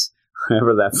 Thanks,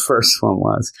 whoever that first one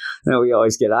was. We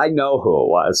always get, I know who it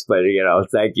was, but,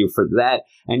 thank you for that.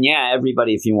 And yeah,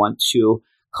 everybody, if you want to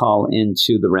call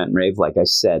into the Rent and Rave, like I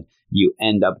said, you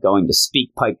end up going to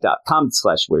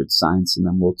speakpipe.com/weirdscience, and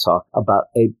then we'll talk about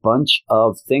a bunch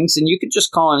of things. And you could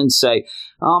just call in and say,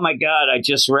 oh my God, I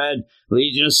just read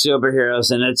Legion of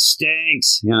Superheroes and it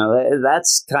stinks.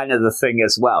 That's kind of the thing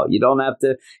as well. You don't have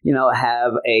to,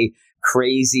 have a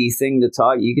crazy thing to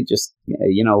talk. You could just,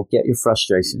 get your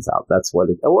frustrations out. That's what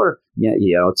it, or,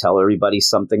 tell everybody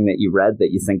something that you read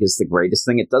that you think is the greatest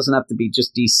thing. It doesn't have to be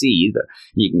just DC either.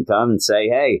 You can come and say,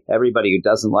 hey, everybody who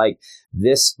doesn't like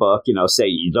this book, say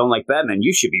you don't like Batman,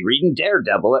 you should be reading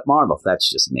Daredevil at Marvel. That's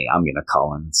just me. I'm going to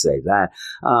call in and say that.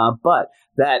 But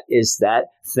that is that.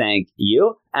 Thank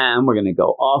you. And we're going to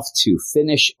go off to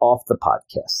finish off the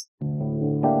podcast.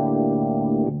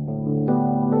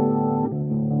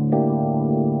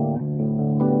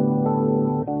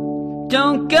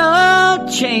 Don't go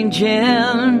changing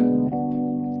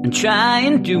and try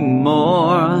and do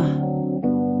more.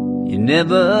 You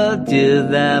never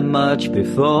did that much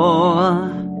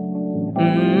before.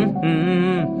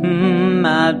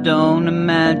 I don't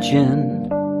imagine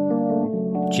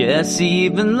Jess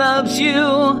even loves you,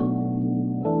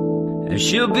 and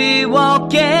she'll be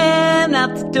walking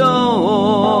out the door.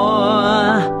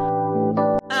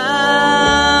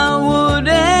 I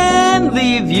wouldn't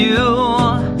leave you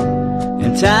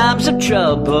in times of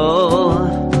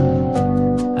trouble.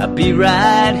 I'll be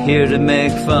right here to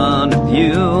make fun of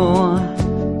you.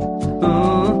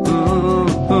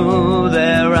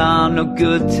 There are no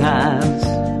good times.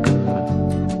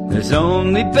 There's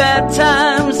only bad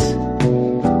times.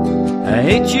 I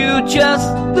hate you just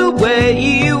the way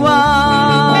you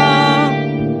are.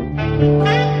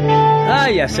 Ah,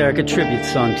 yes, Eric, a tribute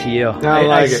song to you.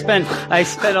 I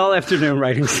spent all afternoon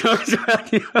writing songs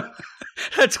about you.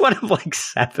 That's one of like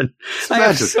 7. I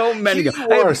have so many. You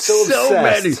are so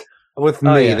many with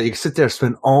me that you can sit there and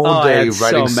spend all day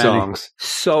writing songs.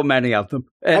 So many of them.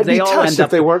 I'd be touched if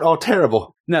they weren't all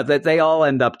terrible. No, they all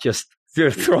end up just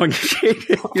throwing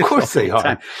shade. Of course they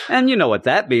are. And you know what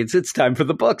that means. It's time for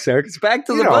the books, Eric. It's back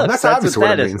to the books. That's obviously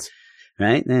what it means.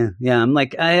 Right? Yeah. I'm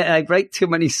like, I write too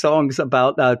many songs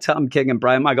about Tom King and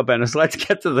Brian Michael Bendis. Let's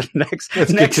get to the next.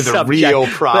 Let's get to the subject. real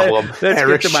problem.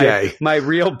 Eric Shea. My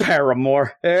real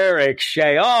paramour, Eric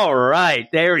Shea. All right.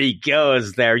 There he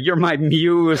goes there. You're my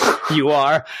muse. You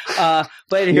are.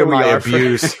 But here we are.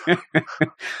 Abuse.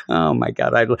 Oh my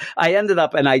God. I ended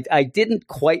up, and I didn't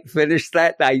quite finish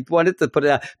that. I wanted to put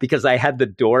it out because I had the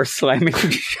door slamming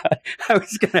shut. I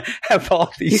was going to have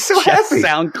all these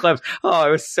sound clips. Oh, I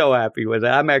was so happy with it.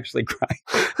 I'm actually crying.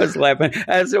 I was laughing.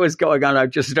 As it was going on, I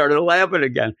just started laughing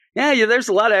again. Yeah, there's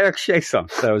a lot of Eric Shea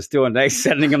songs I was doing.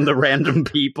 Sending them to random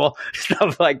people,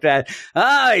 stuff like that.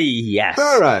 Ah, yes.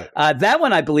 All right. That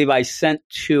one I believe I sent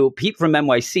to Pete from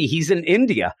NYC. He's in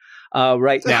India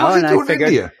right now. And I figured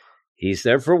India? He's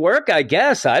there for work, I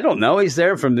guess. I don't know. He's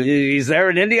there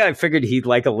in India. I figured he'd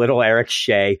like a little Eric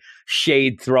Shea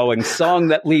shade-throwing song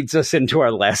that leads us into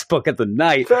our last book of the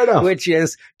night, which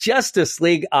is Justice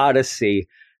League Odyssey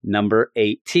number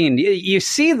 18. You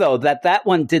see, though, that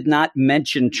one did not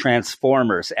mention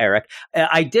Transformers, Eric.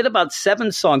 I did about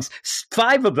 7 songs.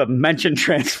 5 of them mention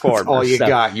Transformers. That's all you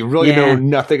got. You really know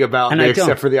nothing about me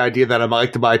except for the idea that I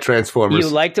like to buy Transformers. You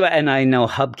like to buy, and I know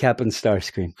Hubcap and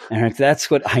Starscream. Eric,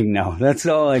 that's what I know. That's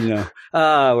all I know.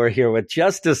 We're here with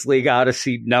Justice League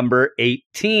Odyssey number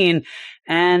 18.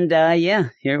 And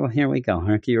here we go.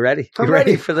 Eric, you ready? I'm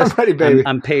ready for this? I'm ready, baby.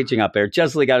 I'm paging up there.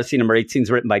 Justice League Odyssey number 18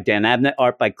 is written by Dan Abnett,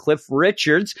 art by Cliff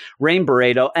Richards, Rain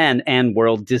Barreto, and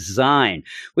World Design.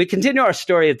 We continue our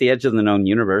story at the edge of the known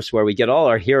universe, where we get all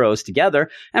our heroes together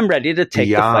and ready to take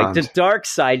the fight to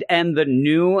Darkseid and the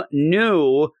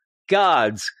new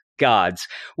gods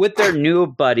with their new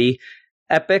buddy,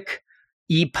 Epoch,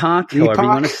 however you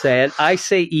want to say it. I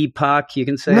say Epoch. You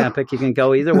can say Epic. You can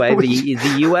go either way.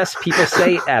 The U.S. people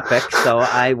say Epic, so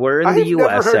we're in the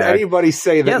U.S. I've never heard anybody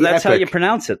say that. Yeah, that's Epic. how you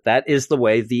pronounce it. That is the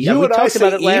way we and talked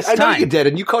about it last time. I know you did,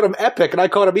 and you called him Epic, and I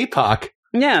called him Epoch.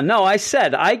 Yeah, no, I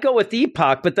said I go with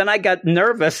Epoch, but then I got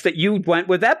nervous that you went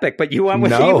with Epic, but you went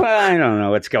with Epoch. I don't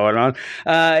know what's going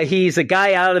on. He's a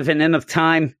guy out of an End of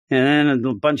Time and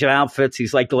a bunch of outfits.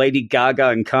 He's like Lady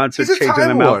Gaga in concert, changing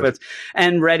them outfits,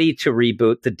 and ready to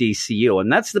reboot the DCU.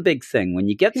 And that's the big thing. When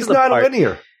you get to the part... He's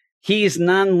non-linear. He's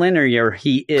non-linear.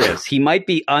 He is. He might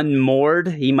be unmoored.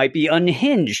 He might be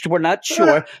unhinged. We're not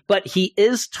sure. But he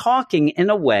is talking in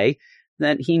a way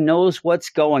that he knows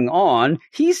what's going on.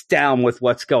 He's down with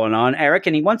what's going on, Eric,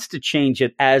 and he wants to change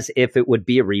it as if it would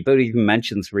be a reboot. He even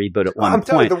mentions reboot at one point.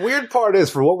 Telling you, the weird part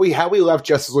is for how we left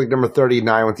Justice League number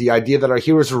 39 with the idea that our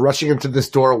heroes are rushing into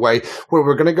this doorway where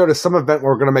we're going to go to some event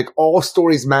where we're going to make all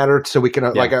stories matter so we can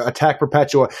attack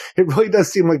Perpetua. It really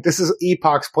does seem like this is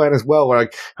Epoch's plan as well. We're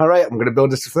like, all right, I'm going to build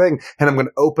this thing and I'm going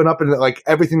to open up and like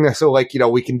everything that's so like,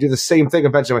 we can do the same thing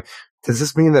eventually. Does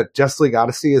this mean that Justice League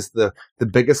Odyssey is the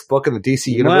biggest book in the DC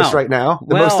universe right now?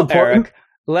 The most important? Eric,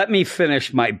 let me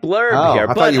finish my blurb Oh, here.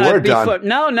 I thought you were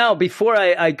done. No, before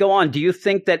I go on, do you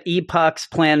think that Epoch's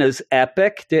plan is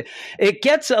epic? It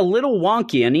gets a little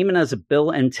wonky and even has a Bill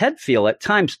and Ted feel at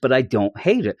times, but I don't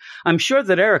hate it. I'm sure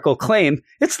that Eric will claim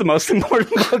it's the most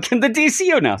important book in the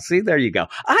DCU now. See, there you go.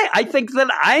 I think that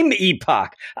I'm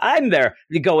Epoch. I'm there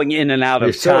going in and out You're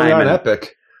of certainly time. on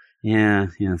Epic. Yeah.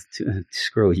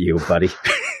 Screw you, buddy.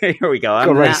 Here we go.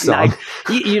 Go write a song.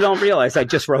 You don't realize I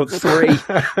just wrote 3.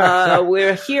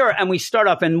 We're here, and we start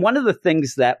off. And one of the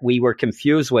things that we were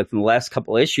confused with in the last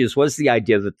couple of issues was the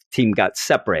idea that the team got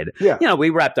separated. Yeah. We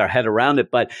wrapped our head around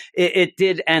it, but it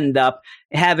did end up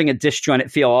having a disjointed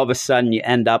feel. All of a sudden, you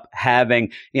end up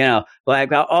having,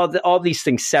 like all these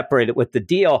things separated with the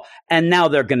deal, and now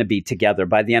they're going to be together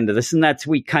by the end of this. And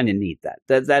we kind of need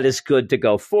that. That is good to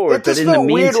go forward. It just felt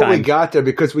weird when we got there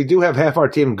because we do have half our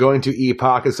team going to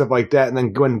Epoch and stuff like that. And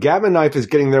then when Gamma Knife is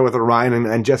getting there with Orion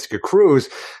and Jessica Cruz,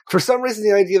 for some reason,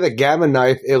 the idea that Gamma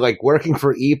Knife is like working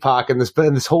for Epoch and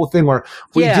this whole thing where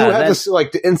we do have this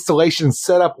like the installation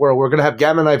set up where we're going to have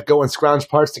Gamma Knife go and scrounge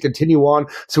parts to continue on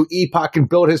so Epoch can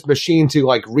build his machine to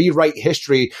like rewrite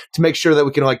history to make sure that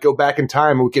we can like go back in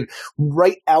time and we can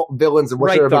write out villains and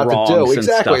what they're about to do.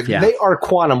 Exactly. Stuff, yeah. They are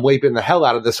quantum leaping the hell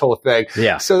out of this whole thing.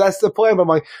 Yeah. So that's the plan. But I'm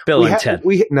like, Bill and Ted.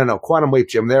 No, quantum leap,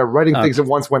 Jim. They're writing things that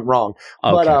once went wrong.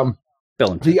 Okay. But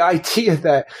Bill and Ted. the idea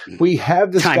that we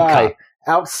have this Time guy cop.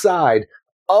 outside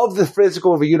of the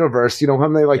physical of a universe,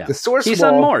 when they like the source He's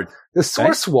wall. unmoored. The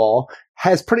source wall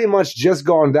has pretty much just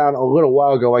gone down a little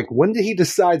while ago. Like, when did he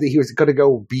decide that he was going to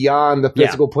go beyond the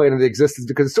physical plane of existence?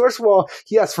 Because the source wall,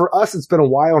 yes, for us, it's been a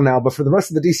while now, but for the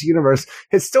rest of the DC universe,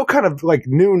 it's still kind of like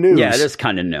new news. Yeah, it is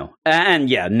kind of new. And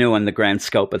new in the grand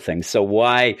scope of things. So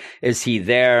why is he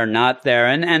there, not there?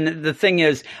 And the thing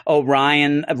is,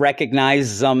 Orion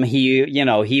recognizes him. He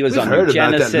was on the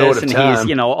Genesis and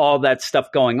he's, all that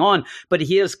stuff going on, but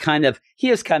he is kind of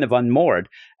unmoored.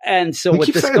 And so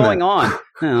with this going on,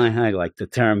 I like the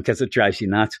term because it drives you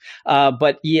nuts.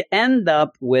 But you end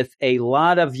up with a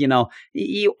lot of,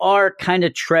 you are kind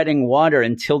of treading water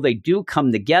until they do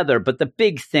come together. But the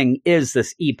big thing is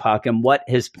this Epoch and what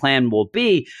his plan will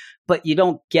be. But you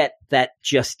don't get that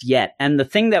just yet. And the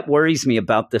thing that worries me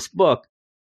about this book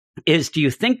is, do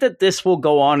you think that this will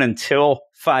go on until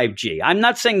 5G? I'm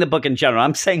not saying the book in general.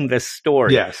 I'm saying this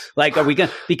story. Yes. Like, are we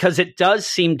going to, because it does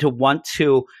seem to want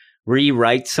to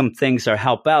rewrite some things or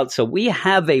help out. So we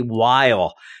have a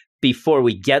while before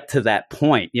we get to that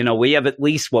point. We have at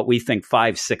least what we think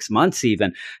 5-6 months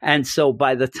even. And so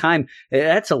by the time,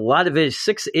 that's a lot of it,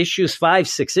 6 issues,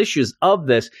 5-6 issues of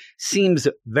this seems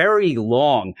very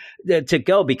long to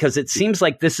go, because it seems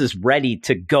like this is ready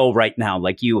to go right now.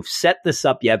 Like, you have set this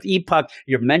up, you have Epoch,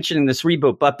 you're mentioning this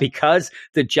reboot, but because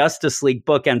the Justice League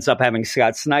book ends up having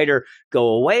Scott Snyder go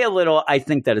away a little, I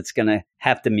think that it's going to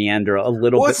have to meander a little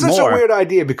bit more. Well, it's such a weird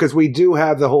idea because we do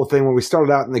have the whole thing where we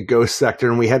started out in the Ghost sector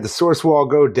and we had the source wall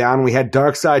go down. We had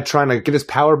Darkseid trying to get his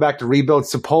power back to rebuild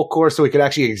Sepulchre so he could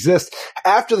actually exist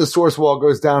after the source wall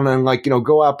goes down and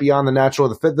go out beyond the natural,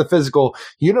 the physical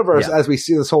universe as we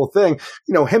see this whole thing.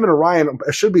 Him and Orion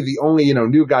should be the only,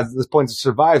 new gods at this point to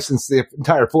survive since the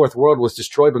entire fourth world was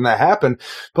destroyed when that happened.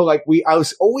 But I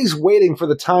was always waiting for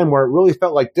the time where it really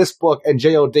felt like this book and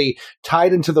JLD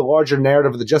tied into the larger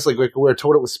narrative of the Justice League, like we were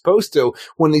told it was supposed to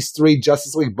when these 3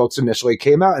 Justice League books initially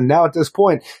came out. And now at this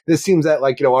point, this seems that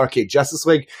Arcade Justice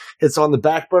League, it's on the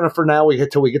back burner for now.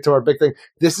 Till we get to our big thing.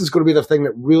 This is going to be the thing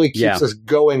that really keeps us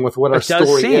going with what our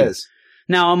story is.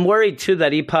 Now, I'm worried, too,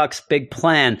 that Epoch's big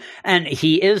plan, and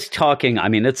he is talking,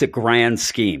 it's a grand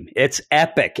scheme. It's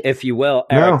epic, if you will,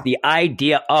 Eric. No. The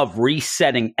idea of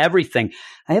resetting everything.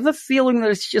 I have a feeling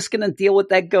that it's just going to deal with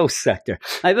that Ghost sector.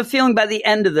 I have a feeling by the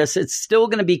end of this, it's still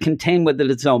going to be contained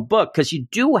within its own book, because you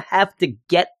do have to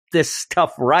get this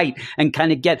stuff right and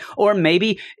kind of or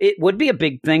maybe it would be a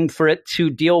big thing for it to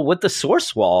deal with the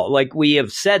source wall. Like we have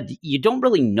said, you don't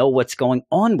really know what's going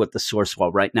on with the source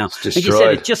wall right now. Like you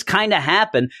said, it just kind of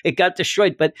happened. It got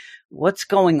destroyed, but what's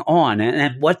going on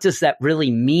and what does that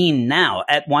really mean now?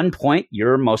 At one point,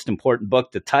 your most important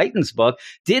book, the Titans book,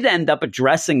 did end up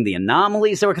addressing the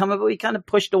anomalies that were coming, but we kind of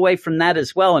pushed away from that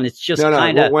as well. And it's just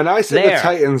kind of when I said the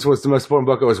Titans was the most important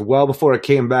book, it was well before it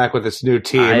came back with its new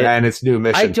team and its new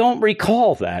mission. I don't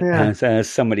recall that, as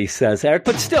somebody says, Eric,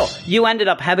 but still, you ended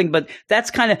up having, but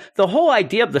that's kind of the whole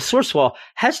idea of the source wall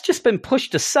has just been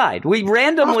pushed aside. We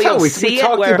randomly see we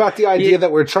talked about the idea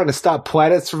that we're trying to stop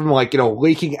planets from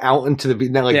leaking out out into the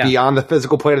beyond the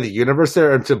physical plane of the universe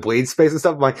there, into bleed space and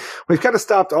stuff. I'm like, we've kind of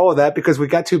stopped all of that because we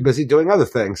got too busy doing other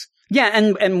things. Yeah,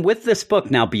 and with this book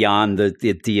now, beyond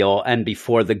the deal and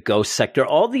before the ghost sector,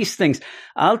 all these things,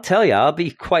 I'll tell you, I'll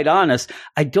be quite honest,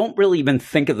 I don't really even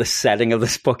think of the setting of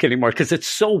this book anymore because it's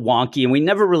so wonky and we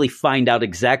never really find out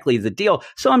exactly the deal.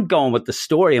 So I'm going with the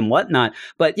story and whatnot.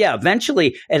 But yeah,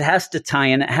 eventually it has to tie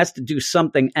in, it has to do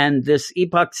something. And this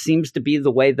epoch seems to be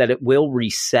the way that it will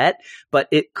reset, but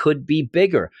it could be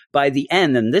bigger by the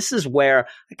end. And this is where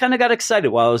I kind of got excited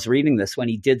while I was reading this when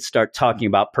he did start talking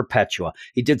about Perpetua.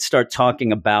 He did start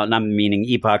talking about, and I'm meaning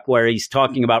epoch, where he's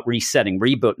talking about resetting,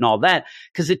 reboot and all that,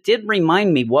 because it did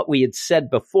remind me what we had said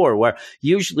before, where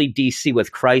usually DC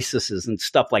with crises and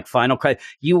stuff like Final Crisis,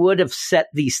 you would have set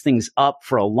these things up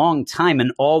for a long time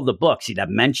in all the books. You'd have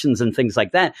mentions and things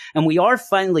like that. And we are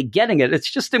finally getting it.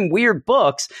 It's just in weird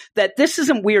books that this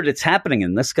isn't weird. It's happening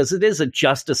in this because it is a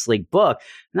Justice League book.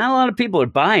 Not a lot of people are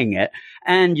buying it.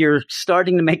 And you're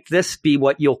starting to make this be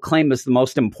what you'll claim is the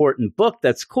most important book.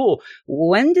 That's cool.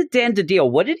 When did Dan DiDio,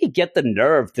 what did he get the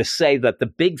nerve to say that the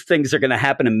big things are going to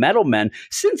happen in Metal Men?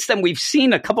 Since then, we've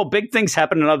seen a couple big things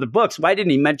happen in other books. Why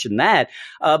didn't he mention that?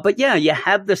 But yeah, you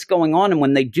have this going on. And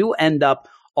when they do end up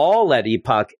all at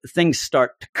epoch, things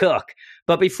start to cook.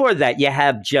 But before that, you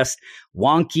have just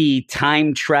wonky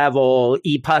time travel,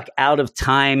 epoch out of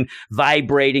time,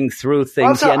 vibrating through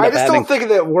things. I just don't think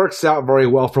that works out very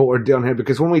well for what we're doing here,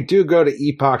 because when we do go to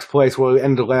Epoch's place where we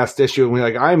end the last issue and we're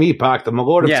like, I'm Epoch, the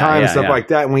Lord of Time, and stuff like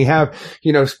that, and we have,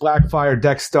 Blackfire,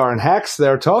 Dexstar, and Hex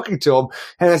there talking to him,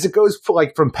 and as it goes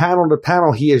from panel to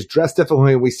panel, he is dressed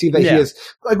differently, and we see that he is,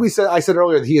 like I said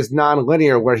earlier, that he is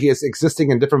non-linear, where he is existing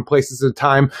in different places in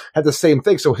time at the same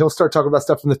thing, so he'll start talking about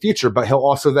stuff from the future, but he'll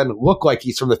also then look like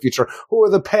he's from the future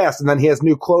or the past, and then he has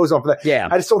new clothes on for that. Yeah.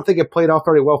 I just don't think it played off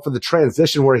very well for the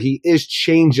transition where he is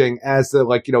changing as they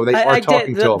are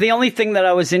talking to him. The only thing that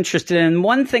I was interested in,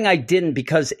 one thing I didn't,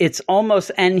 because it's almost,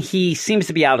 and he seems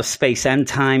to be out of space and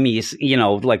time. He's,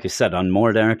 like you said,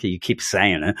 unmoored, Erica, you keep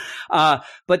saying it.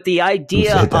 But the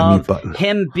idea of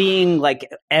him being like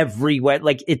everywhere,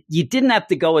 you didn't have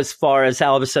to go as far as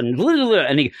all of a sudden,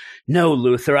 and no,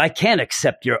 Luthor, I can't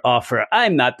accept your offer.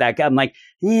 I'm not that guy. I'm like,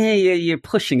 yeah, you're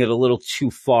pushing it a little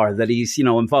too far that he's,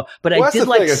 involved. But I did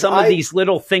like some of these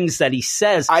little things that he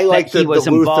says. I like he was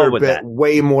the involved Luthor with bit that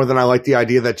way more than I like the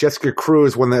idea that Jessica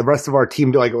Cruz, when the rest of our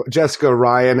team, like Jessica,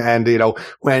 Ryan, and,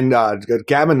 when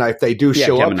Gamma Knife, they do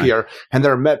show up here and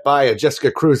they're met by a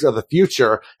Jessica Cruz of the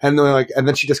future. And they're and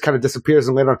then she just kind of disappears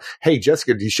and later on, hey,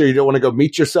 Jessica, you sure you don't want to go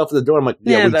meet yourself at the door? I'm like,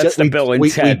 that's the Bill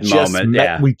and Ted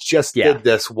moment. We just did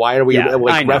this. Why are we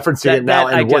referencing it now?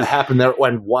 And what happened there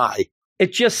and why?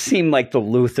 It just seemed like the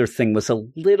Luthor thing was a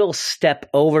little step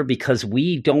over because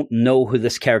we don't know who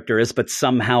this character is, but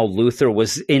somehow Luthor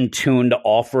was in tune to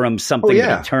offer him something,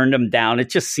 but he turned him down. It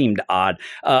just seemed odd,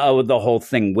 with the whole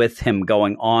thing with him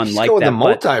going on just like that. The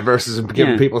multiverses and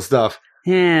giving people stuff.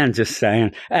 Yeah, I'm just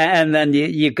saying. And then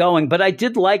you're going. But I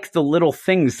did like the little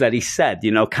things that he said,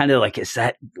 kind of like, is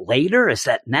that later? Is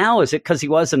that now? Is it because he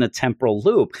was in a temporal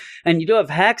loop? And you do have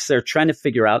Hex there trying to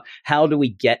figure out how do we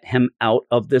get him out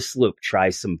of this loop? Try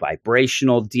some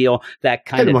vibrational deal. That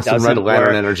kind of doesn't Red work.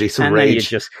 Lantern energy, some and rage.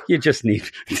 Then you just need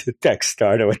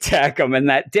Dexstar to attack him.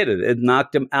 And that did it. It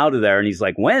knocked him out of there. And he's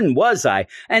like, when was I?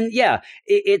 And yeah,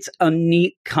 it's a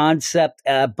neat concept.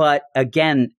 But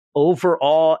again,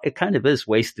 overall, it kind of is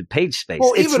wasted page space.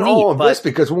 Well, it's even neat, all of this,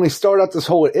 because when we start out this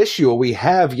whole issue, we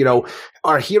have,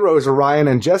 our heroes, Orion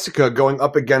and Jessica, going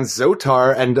up against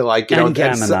Zotar and and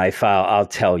Gamma Knife, I'll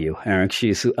tell you, Eric,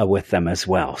 she's with them as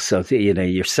well. So,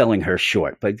 you're selling her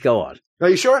short, but go on. Are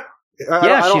you sure?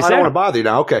 I don't want to bother you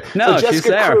now. Okay. No, so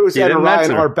Jessica Cruz and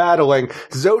Orion are battling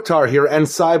Zotar here and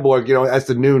Cyborg, as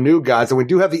the new gods. And we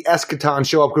do have the Eschaton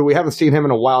show up because we haven't seen him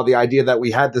in a while. The idea that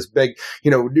we had this big,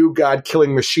 new god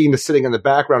killing machine that's sitting in the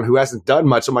background who hasn't done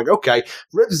much. So I'm like, okay,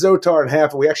 rip Zotar in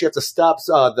half. And we actually have to stop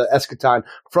the Eschaton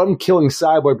from killing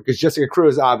Cyborg because Jessica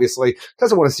Cruz obviously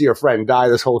doesn't want to see her friend die,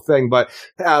 this whole thing. But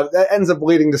that ends up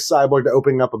leading to Cyborg to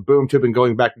opening up a boom tube and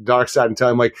going back to Darkseid and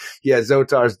telling him,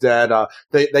 Zotar's dead.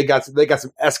 They got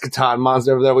some Eschaton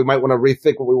monsters over there. We might want to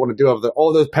rethink what we want to do of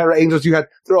all those para angels you had.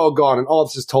 They're all gone, and all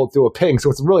this is told through a ping. So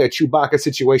it's really a Chewbacca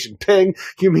situation. Ping.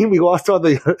 You mean we lost all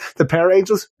the para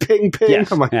angels? Ping, ping. Yes,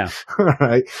 I'm like, all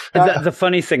right. The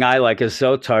funny thing I like is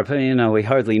Zotar. We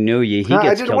hardly knew you. He gets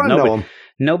I didn't killed. want to know him.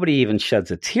 nobody even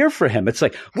sheds a tear for him. It's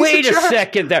like, wait a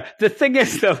second there. The thing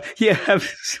is, though, you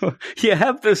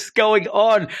have this going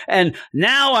on, and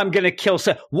now I'm going to kill.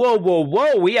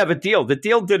 Whoa! We have a deal. The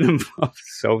deal didn't involve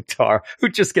Zotar, who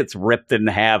just gets ripped in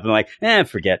half, and like,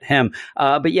 forget him.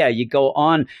 But yeah, you go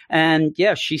on, and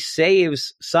yeah, she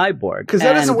saves Cyborg, because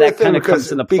that is a weird thing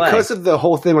because of the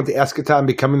whole thing with the Eschaton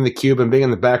becoming the cube and being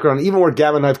in the background. Even where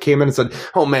Gamma Knife came in and said,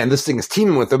 "Oh man, this thing is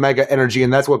teaming with Omega Energy,"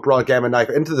 and that's what brought Gamma Knife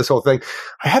into this whole thing.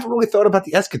 I haven't really thought about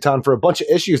the Eschaton for a bunch of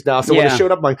issues now. So when it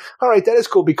showed up, I'm like, all right, that is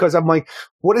cool, because I'm like,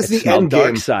 what is the end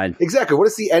game? Darkseid. Exactly. What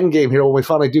is the end game here when we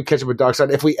finally do catch up with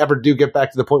Darkseid, if we ever do get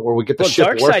back to the point where we get the ship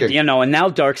Darkseid, working? and now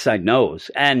Darkseid knows,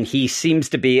 and he seems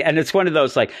to be, and it's one of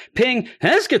those like, ping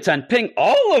Eschaton, ping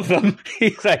all of them.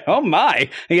 He's like, oh my,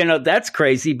 that's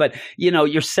crazy. But,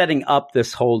 you're setting up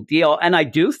this whole deal. And I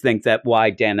do think that why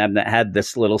Dan Abnett had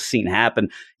this little scene happen,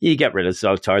 you get rid of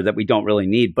Zotar that we don't really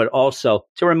need, but also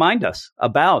to remind us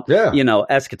about,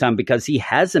 Eschaton, because he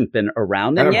hasn't been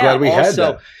around. And I'm glad we had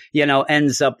that.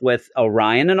 Ends up with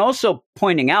Orion, and also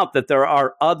pointing out that there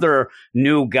are other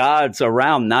new gods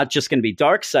around, not just going to be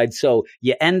Darkseid. So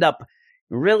you end up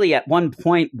really at one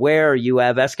point where you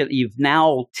have Eschaton, you've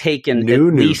now taken at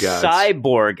least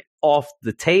Cyborg off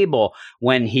the table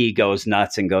when he goes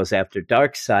nuts and goes after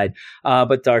Darkseid.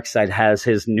 But Darkseid has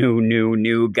his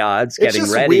new gods getting ready.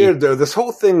 It's just weird, though, this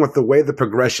whole thing with the way the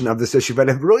progression of this issue, but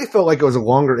it really felt like it was a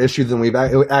longer issue than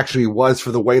it actually was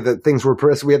for the way that things were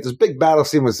progressing. We had this big battle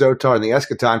scene with Zotar and the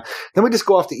Eschaton. Then we just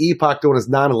go off to Epoch doing his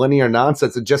non-linear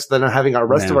nonsense, and just then having our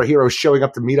rest of our heroes showing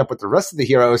up to meet up with the rest of the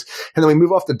heroes. And then we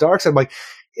move off to Darkseid. I'm like,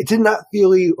 it did not feel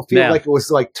like it was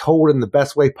like told in the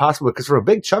best way possible, because for a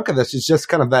big chunk of this, it's just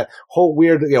kind of that whole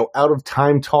weird, out of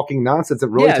time talking nonsense that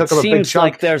really took up a big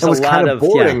chunk. Like there's and was a lot kind of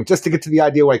boring just to get to the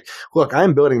idea like, look,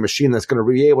 I'm building a machine that's going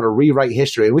to be able to rewrite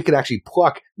history, and we could actually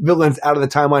pluck villains out of the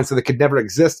timeline so they could never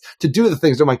exist to do the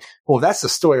things. I'm like, well, that's the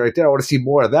story right there. I want to see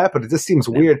more of that, but it just seems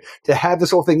weird to have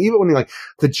this whole thing. Even when you're like,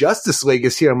 the Justice League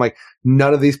is here, I'm like,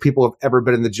 none of these people have ever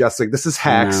been in the Justice League. This is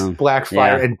Hax,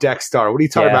 Blackfire, and Dexstar. What are you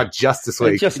talking about, Justice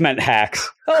League? It just meant Hax.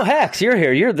 Oh, Hax, you're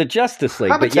here. You're the Justice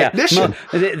League. I'm a technician.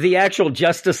 The actual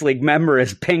Justice League member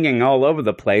is pinging all over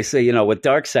the place, with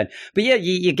Darkseid. But yeah,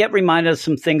 you get reminded of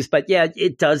some things. But yeah,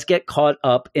 it does get caught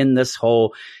up in this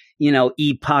whole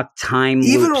Epoch time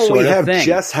even loop when sort we of have thing.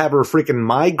 Jess have her freaking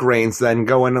migraines, then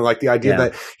go into like the idea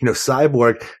that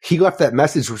Cyborg, he left that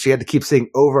message which she had to keep saying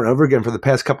over and over again for the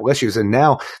past couple issues, and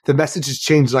now the message has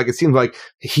changed. Like it seems like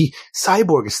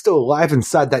Cyborg is still alive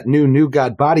inside that new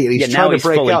god body, and he's trying to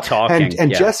break out. Talking.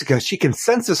 And Jessica, she can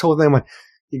sense this whole thing. I'm like,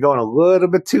 you're going a little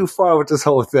bit too far with this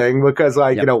whole thing, because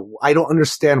I don't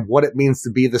understand what it means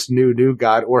to be this new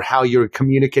god, or how you're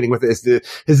communicating with it.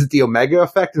 Is it the Omega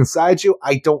effect inside you?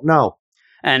 I don't know.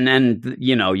 And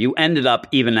you ended up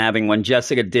even having, when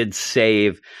Jessica did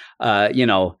save,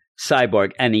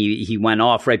 Cyborg, and he went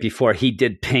off right before he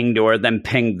did ping to her, then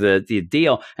pinged the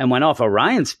deal and went off.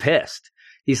 Orion's pissed.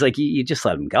 He's like, you just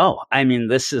let him go. I mean,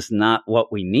 this is not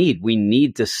what we need. We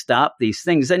need to stop these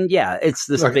things. And yeah, it's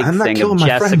this big thing of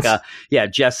Jessica. Yeah,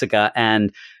 Jessica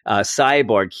and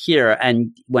Cyborg here.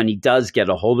 And when he does get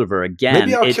a hold of her again,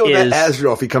 maybe I'll kill that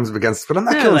Azrael if he comes up against, but I'm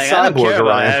not killing Cyborg. I don't care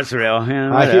about Azrael.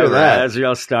 I hear that.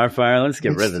 Azrael, Starfire. Let's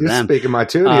get rid of them. You're speaking my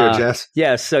tune here, Jess.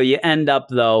 Yeah. So you end up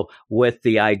though with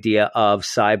the idea of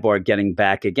Cyborg getting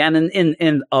back again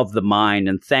in of the mind.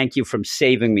 And thank you for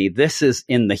saving me. This is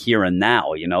in the here and now.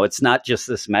 It's not just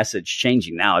this message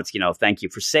changing now. It's, thank you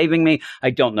for saving me. I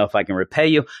don't know if I can repay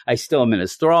you. I still am in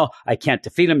his thrall. I can't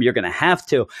defeat him. You're going to have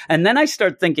to. And then I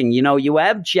start thinking, you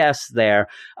have Jess there.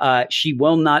 She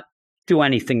will not do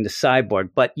anything to Cyborg,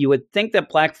 but you would think that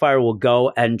Blackfire will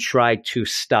go and try to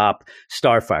stop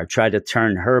Starfire, try to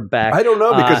turn her back. I don't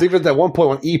know, because even at one point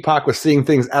when Epoch was seeing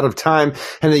things out of time,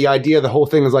 and the idea, the whole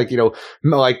thing was like,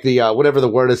 like the, whatever the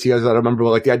word is he has, I don't remember,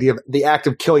 like the idea of the act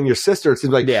of killing your sister. It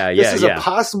seems like this is a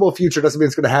possible future. Doesn't mean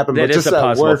it's going to happen, but just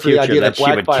that word for the idea that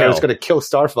Blackfire is going to kill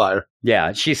Starfire.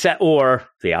 Yeah, she said, or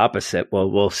the opposite.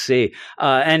 Well, we'll see.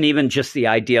 And even just the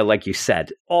idea, like you said,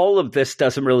 all of this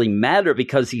doesn't really matter,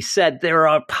 because he said there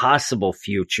are possible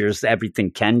futures.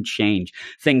 Everything can change,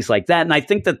 things like that. And I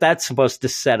think that that's supposed to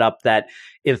set up that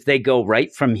if they go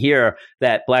right from here,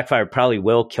 that Blackfire probably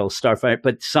will kill Starfire,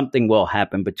 but something will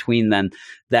happen between them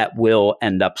that will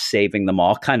end up saving them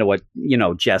all. Kind of what,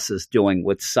 Jess is doing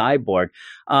with Cyborg.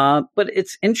 But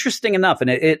it's interesting enough, and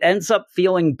it ends up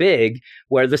feeling big,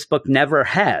 where this book never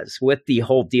has, with the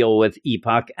whole deal with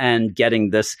Epoch and getting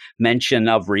this mention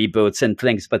of reboots and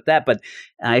things but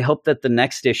I hope that the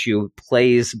next issue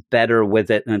plays better with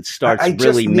it and starts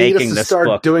really making this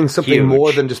book doing something huge.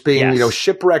 more than just being,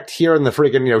 shipwrecked here in the freaking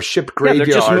we can, ship Yeah, graveyard.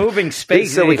 they're just moving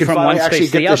space so we can from finally one actually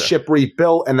space to get the the other. ship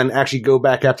rebuilt and then actually go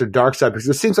back after Darkseid, because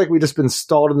it seems like we've just been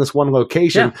stalled in this one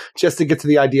location just to get to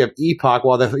the idea of Epoch,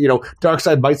 while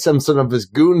Darkseid might send some of his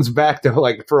goons back to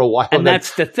for a while. And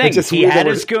that's the thing. He had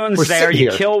his goons we're there. You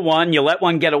here. kill one, you let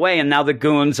one get away, and now the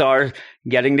goons are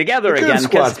getting together The Goon again.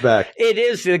 Squad's back. It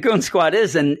is the Goon Squad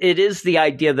is, and it is the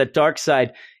idea that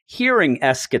Darkseid hearing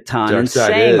Eschaton and Darkseid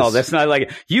saying is. all this. And I like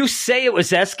it. You say it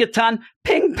was Eschaton?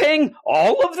 Ping, ping,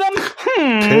 all of them?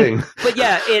 Ping. But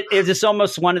yeah, it is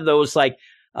almost one of those like,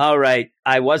 all right,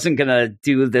 I wasn't going to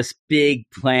do this big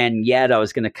plan yet. I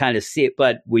was going to kind of see it,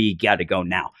 but we got to go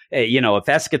now. If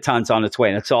Eschaton's on its way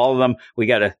and it's all of them, we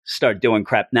got to start doing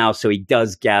crap now. So he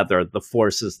does gather the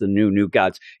forces, the new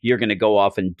gods. You're going to go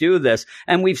off and do this.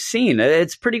 And we've seen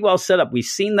it's pretty well set up. We've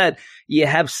seen that you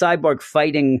have Cyborg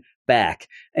fighting back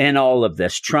in all of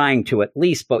this, trying to at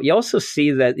least, but you also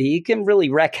see that he can really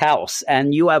wreck house,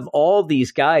 and you have all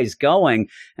these guys going,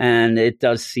 and it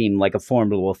does seem like a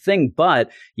formidable thing, but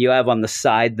you have on the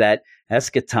side that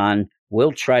Eschaton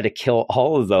will try to kill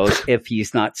all of those if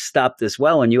he's not stopped as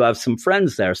well, and you have some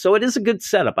friends there. So it is a good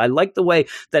setup. I like the way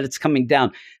that it's coming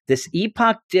down. This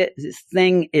Epoch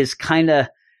thing is kind of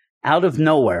out of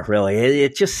nowhere, really.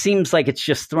 It just seems like it's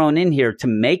just thrown in here to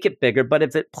make it bigger, but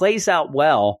if it plays out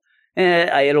well,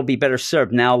 it'll be better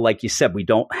served. Now, like you said, we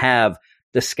don't have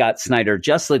the Scott Snyder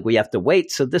Justice League. We have to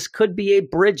wait. So this could be a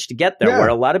bridge to get there, where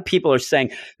a lot of people are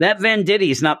saying that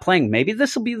Venditti is not playing. Maybe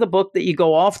this will be the book that you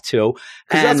go off to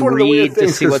and that's one of the weird read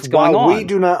things, to see what's going while on. we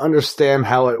do not understand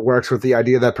how it works with the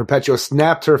idea that Perpetua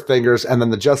snapped her fingers and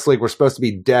then the Justice League were supposed to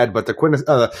be dead, but the quintessence.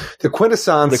 The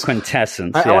quintessence.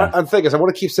 I'm thinking, I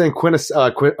want to keep saying quintessence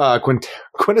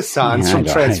from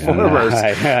Transformers.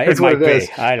 It might be.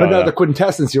 I don't know. The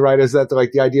quintessence, you're right, is that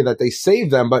like the idea that they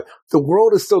saved them, but the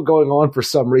world is still going on for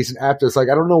some reason after. It's like,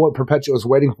 I don't know what Perpetua is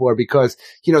waiting for, because,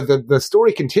 the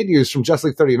story continues from Justice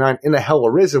League 39 in a Hell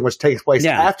Arisen, which takes place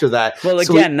after that. Well,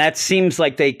 again, that seems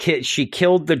like she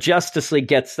killed the Justice League,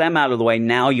 gets them out of the way.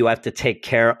 Now you have to take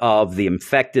care of the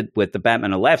infected with the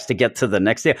Batman Who Laughs to get to the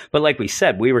next day. But like we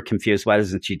said, we were confused. Why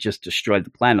doesn't she just destroy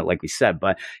the planet, like we said?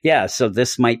 But yeah, so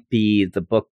this might be the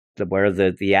book where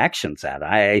the action's at.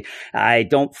 I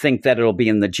don't think that it'll be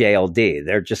in the JLD.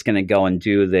 They're just going to go and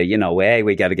do the, hey,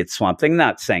 we got to get Swamp Thing.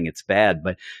 Not saying it's bad,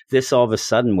 but this all of a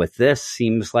sudden with this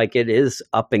seems like it is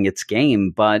upping its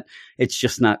game, but it's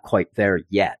just not quite there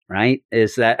yet, right?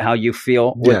 Is that how you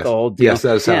feel with the whole deal? Yes,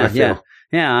 that's how I feel.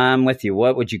 Yeah, I'm with you.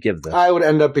 What would you give this? I would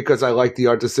end up, because I liked the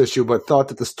art this issue, but thought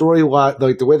that the story, like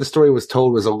the way the story was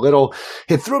told, was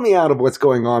it threw me out of what's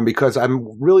going on, because I'm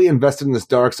really invested in this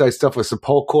Darkseid stuff with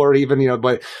Sepulchre even,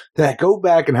 but that go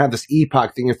back and have this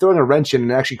Epoch thing, you're throwing a wrench in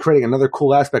and actually creating another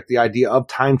cool aspect, the idea of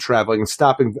time traveling and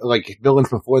stopping like villains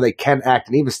before they can act,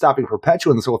 and even stopping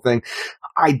Perpetua in this whole thing.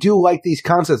 I do like these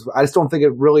concepts. I just don't think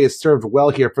it really is served well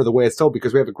here for the way it's told,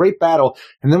 because we have a great battle,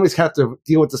 and then we just have to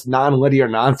deal with this non-linear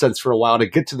nonsense for a while to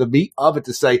get to the meat of it,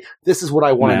 to say, this is what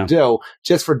I want to do,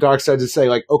 just for Darkseid to say,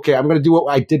 like, okay, I'm going to do what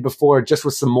I did before, just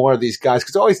with some more of these guys,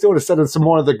 because all he's doing is sending some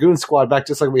more of the Goon Squad back,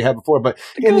 just like we had before. But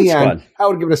in the end, I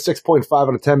would give it a 6.5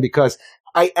 out of 10, because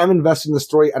I am invested in the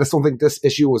story. I just don't think this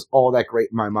issue was all that great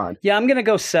in my mind. Yeah, I'm going to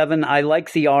go 7. I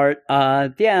like the art.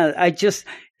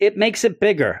 It makes it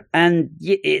bigger, and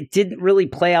it didn't really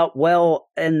play out well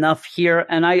enough here.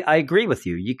 And I agree with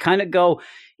you. You kind of go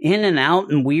in and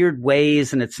out in weird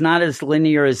ways, and it's not as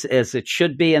linear as it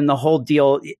should be. And the whole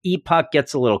deal, Epoch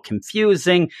gets a little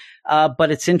confusing,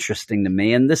 but it's interesting to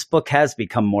me. And this book has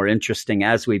become more interesting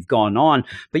as we've gone on.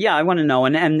 But yeah, I want to know.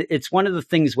 And it's one of the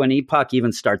things when Epoch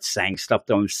even starts saying stuff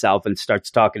to himself and starts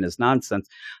talking his nonsense.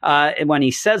 And when he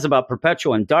says about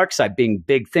Perpetua and Darkseid being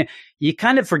big thing, you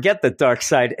kind of forget that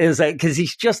Darkseid is, because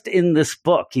he's just in this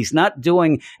book. He's not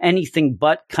doing anything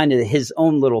but kind of his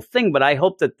own little thing. But I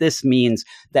hope that this means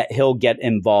that he'll get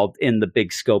involved in the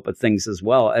big scope of things as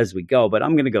well as we go. But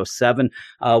I'm going to go 7.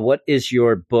 What is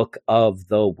your book of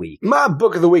the week? My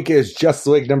book of the week is Justice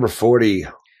League number 40.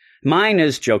 Mine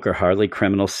is Joker Harley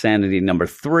Criminal Sanity number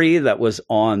 3. That was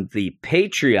on the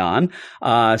Patreon.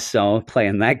 So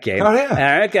playing that game. Oh, yeah.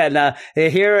 Eric, and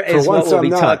here is what we'll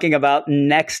be talking about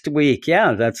next week.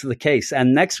 Yeah, that's the case.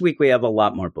 And next week we have a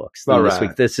lot more books than this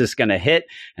week. This is going to hit,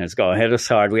 and it's going to hit us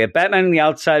hard. We have Batman and the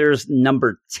Outsiders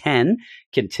number 10,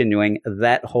 continuing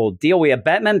that whole deal. We have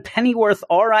Batman Pennyworth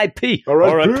R.I.P.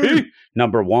 R.I.P.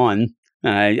 number 1.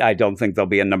 I don't think there'll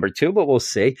be a number 2, but we'll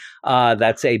see.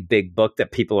 That's a big book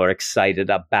that people are excited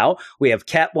about. We have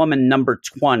Catwoman number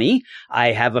 20. I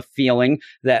have a feeling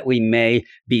that we may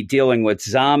be dealing with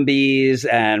zombies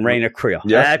and Raina Creel.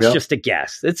 That's just a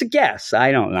guess. It's a guess.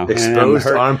 I don't know. Exposed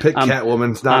armpit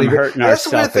Catwoman's not even. That's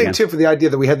the weird thing too for the idea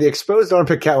that we had the exposed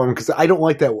armpit Catwoman, because I don't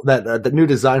like that new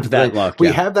design for that look. We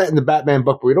have that in the Batman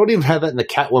book, but we don't even have that in the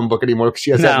Catwoman book anymore, because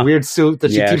she has that weird suit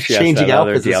that she keeps changing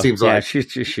outfits. It seems like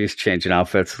she's changing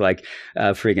outfits like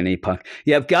freaking Epoch.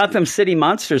 You have Gotham City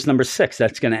Monsters number 6.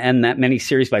 That's going to end that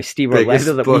miniseries by Steve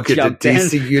Orlando that we jumped in.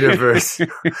 DC universe.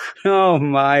 Oh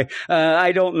my!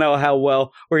 I don't know how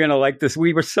well we're going to like this.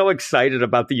 We were so excited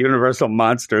about the Universal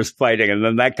Monsters fighting, and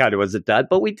then that kind of was a dud.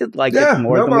 But we did like it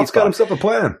more than we thought. Got himself a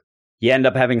plan. You end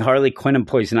up having Harley Quinn and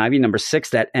Poison Ivy number 6.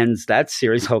 That ends that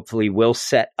series. Hopefully, will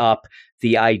set up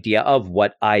the idea of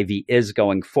what Ivy is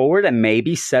going forward, and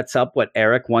maybe sets up what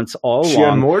Eric wants all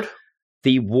along. Mord?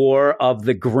 The War of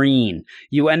the Green.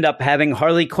 You end up having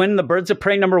Harley Quinn, The Birds of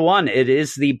Prey number 1. It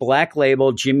is the Black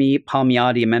Label Jimmy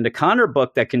Palmiotti, Amanda Conner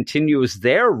book that continues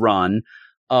their run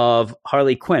of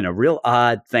Harley Quinn. A real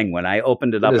odd thing. When I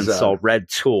opened it up and saw Red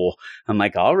Tool, I'm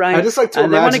like, all right. I just like to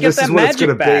imagine this is what it's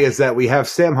going to be, is that we have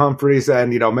Sam Humphries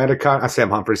and, Amanda Conner, Sam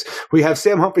Humphries. We have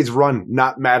Sam Humphries run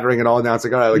not mattering at all. Now it's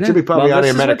like, all right, like Jimmy Palmiotti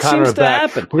and Amanda Conner are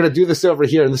back. We're going to do this over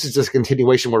here, and this is just a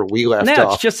continuation where we left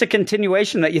off. It's just a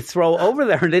continuation that you throw over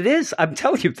there, and it is. I'm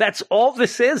telling you, that's all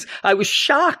this is. I was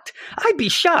shocked. I'd be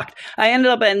shocked. I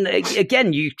ended up, and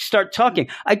again, you start talking.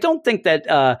 I don't think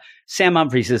that Sam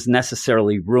Humphries is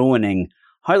necessarily ruining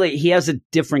Harley. He has a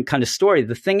different kind of story.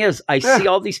 The thing is, I see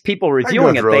all these people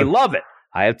reviewing it. They love it.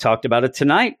 I have talked about it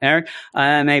tonight, Eric,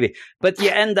 maybe. But you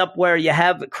end up where you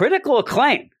have critical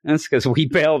acclaim. That's because we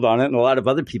bailed on it and a lot of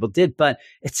other people did, but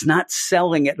it's not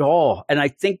selling at all. And I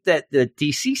think that the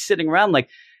DC sitting around like,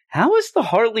 how is the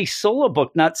Harley solo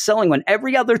book not selling when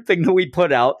every other thing that we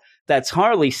put out that's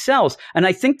Harley sells? And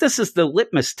I think this is the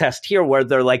litmus test here, where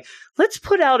they're like, let's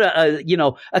put out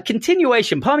a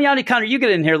continuation. Palmiotti, Conner, you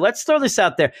get in here. Let's throw this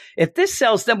out there. If this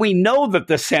sells, then we know that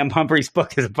the Sam Humphries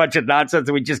book is a bunch of nonsense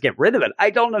and we just get rid of it. I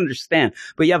don't understand.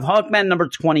 But you have Hawkman number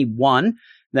 21.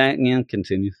 That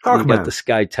continues. We got the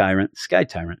Sky Tyrant.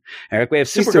 Eric, we have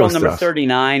Supergirl number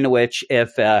 39, which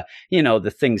if,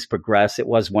 the things progress, it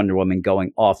was Wonder Woman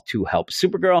going off to help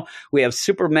Supergirl. We have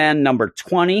Superman number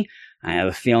 20. I have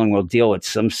a feeling we'll deal with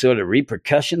some sort of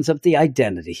repercussions of the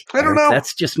identity. I don't know.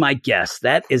 That's just my guess.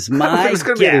 That is my guess. There's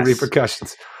going to be any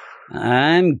repercussions.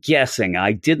 I'm guessing.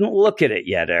 I didn't look at it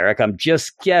yet, Eric. I'm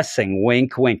just guessing.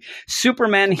 Wink, wink.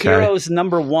 Superman Heroes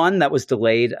number 1. That was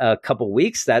delayed a couple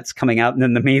weeks. That's coming out. And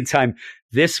in the meantime,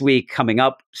 this week coming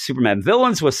up, Superman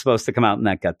Villains was supposed to come out, and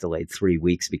that got delayed 3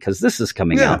 weeks because this is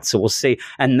coming out. So we'll see.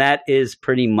 And that is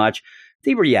pretty much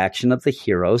the reaction of the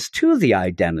heroes to the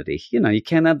identity. You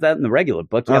can't have that in the regular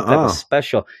book. You have to have a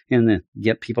special and then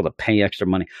get people to pay extra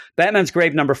money. Batman's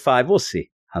Grave number 5. We'll see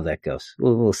how that goes.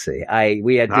 We'll see.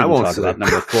 We didn't talk about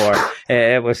number 4.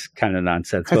 It was kind of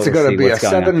nonsense. It's going to be a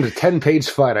 7 to 10 page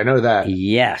fight. I know that.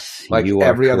 Yes, like you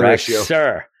every are other correct, issue,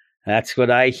 sir. That's what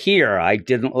I hear. I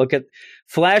didn't look at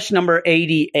Flash number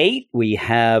 88. We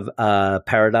have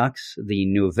Paradox, the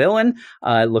new villain.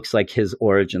 It looks like his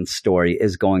origin story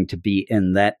is going to be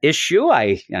in that issue.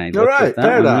 I looked at that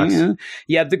Paradox. one.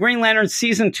 You have the Green Lantern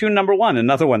season 2 number 1.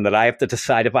 Another one that I have to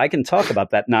decide if I can talk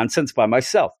about that nonsense by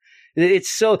myself.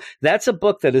 That's a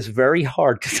book that is very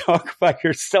hard to talk by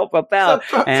yourself about.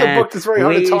 It's a book that's very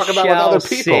hard to talk about with other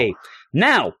people. See.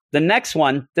 Now, the next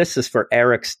one, this is for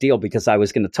Eric Steele, because I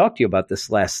was going to talk to you about this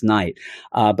last night,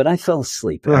 but I fell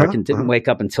asleep, Eric, and didn't wake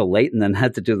up until late, and then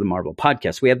had to do the Marvel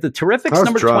podcast. We have the Terrifics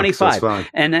number 25, so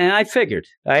and I figured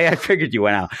you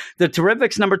went out. The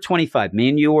Terrifics number 25. Me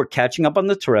and you were catching up on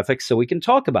the Terrifics, so we can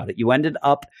talk about it. You ended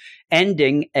up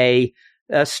ending a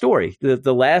story.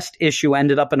 The last issue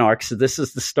ended up an arc, so this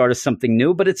is the start of something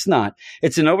new, but it's not.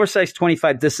 It's an oversized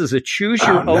 25. This is a choose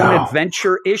your own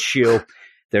adventure issue.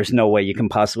 There's no way you can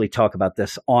possibly talk about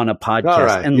this on a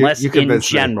podcast unless in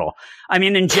general. I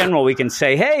mean, in general, we can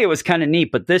say, hey, it was kind of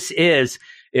neat, but this is,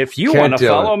 if you want to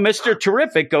follow Mr.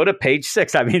 Terrific, go to page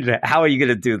 6. I mean, how are you going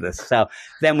to do this? So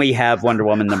then we have Wonder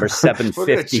Woman number 751.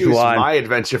 We're going to choose my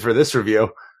adventure for this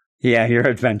review. Yeah, your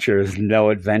adventure is no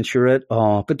adventure at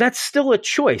all. But that's still a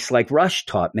choice, like Rush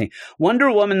taught me.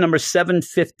 Wonder Woman number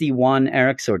 751,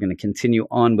 Eric. So we're going to continue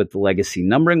on with the legacy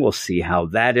numbering. We'll see how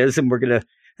that is. And we're going to,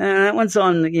 that one's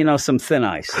on, some thin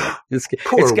ice.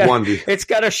 It's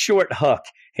got a short hook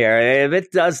here. If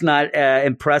it does not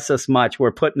impress us much,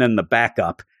 we're putting in the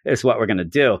backup is what we're going to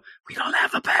do. We don't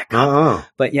have a backup.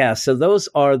 But yeah, so those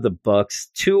are the books.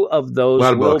 2 of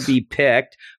those will be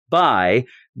picked by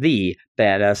the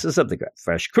badasses of the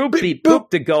Fresh Crew. Beep boop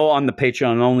to go on the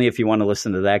Patreon only. If you want to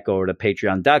listen to that, go over to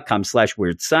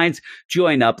patreon.com/weirdscience.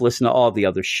 Join up, listen to all the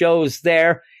other shows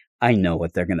there. I know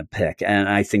what they're going to pick, and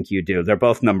I think you do. They're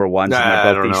both number ones, and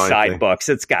they're both these side books.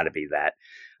 It's got to be that.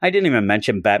 I didn't even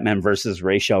mention Batman versus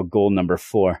Ra's al Ghul number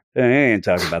 4. I ain't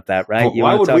talking about that, right? Well,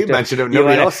 why would we mention it if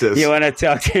nobody else is? You want to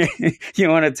talk? You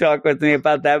want to talk with me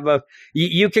about that book?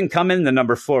 You can come in the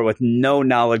number 4 with no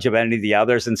knowledge of any of the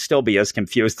others and still be as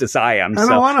confused as I am.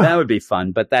 That would be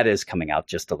fun. But that is coming out,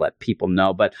 just to let people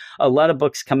know. But a lot of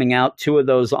books coming out. 2 of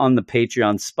those on the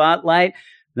Patreon spotlight.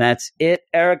 That's it,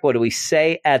 Eric. What do we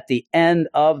say at the end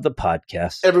of the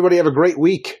podcast? Everybody have a great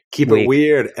week. Keep it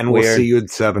weird, and we'll see you in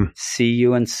 7. See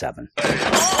you in 7.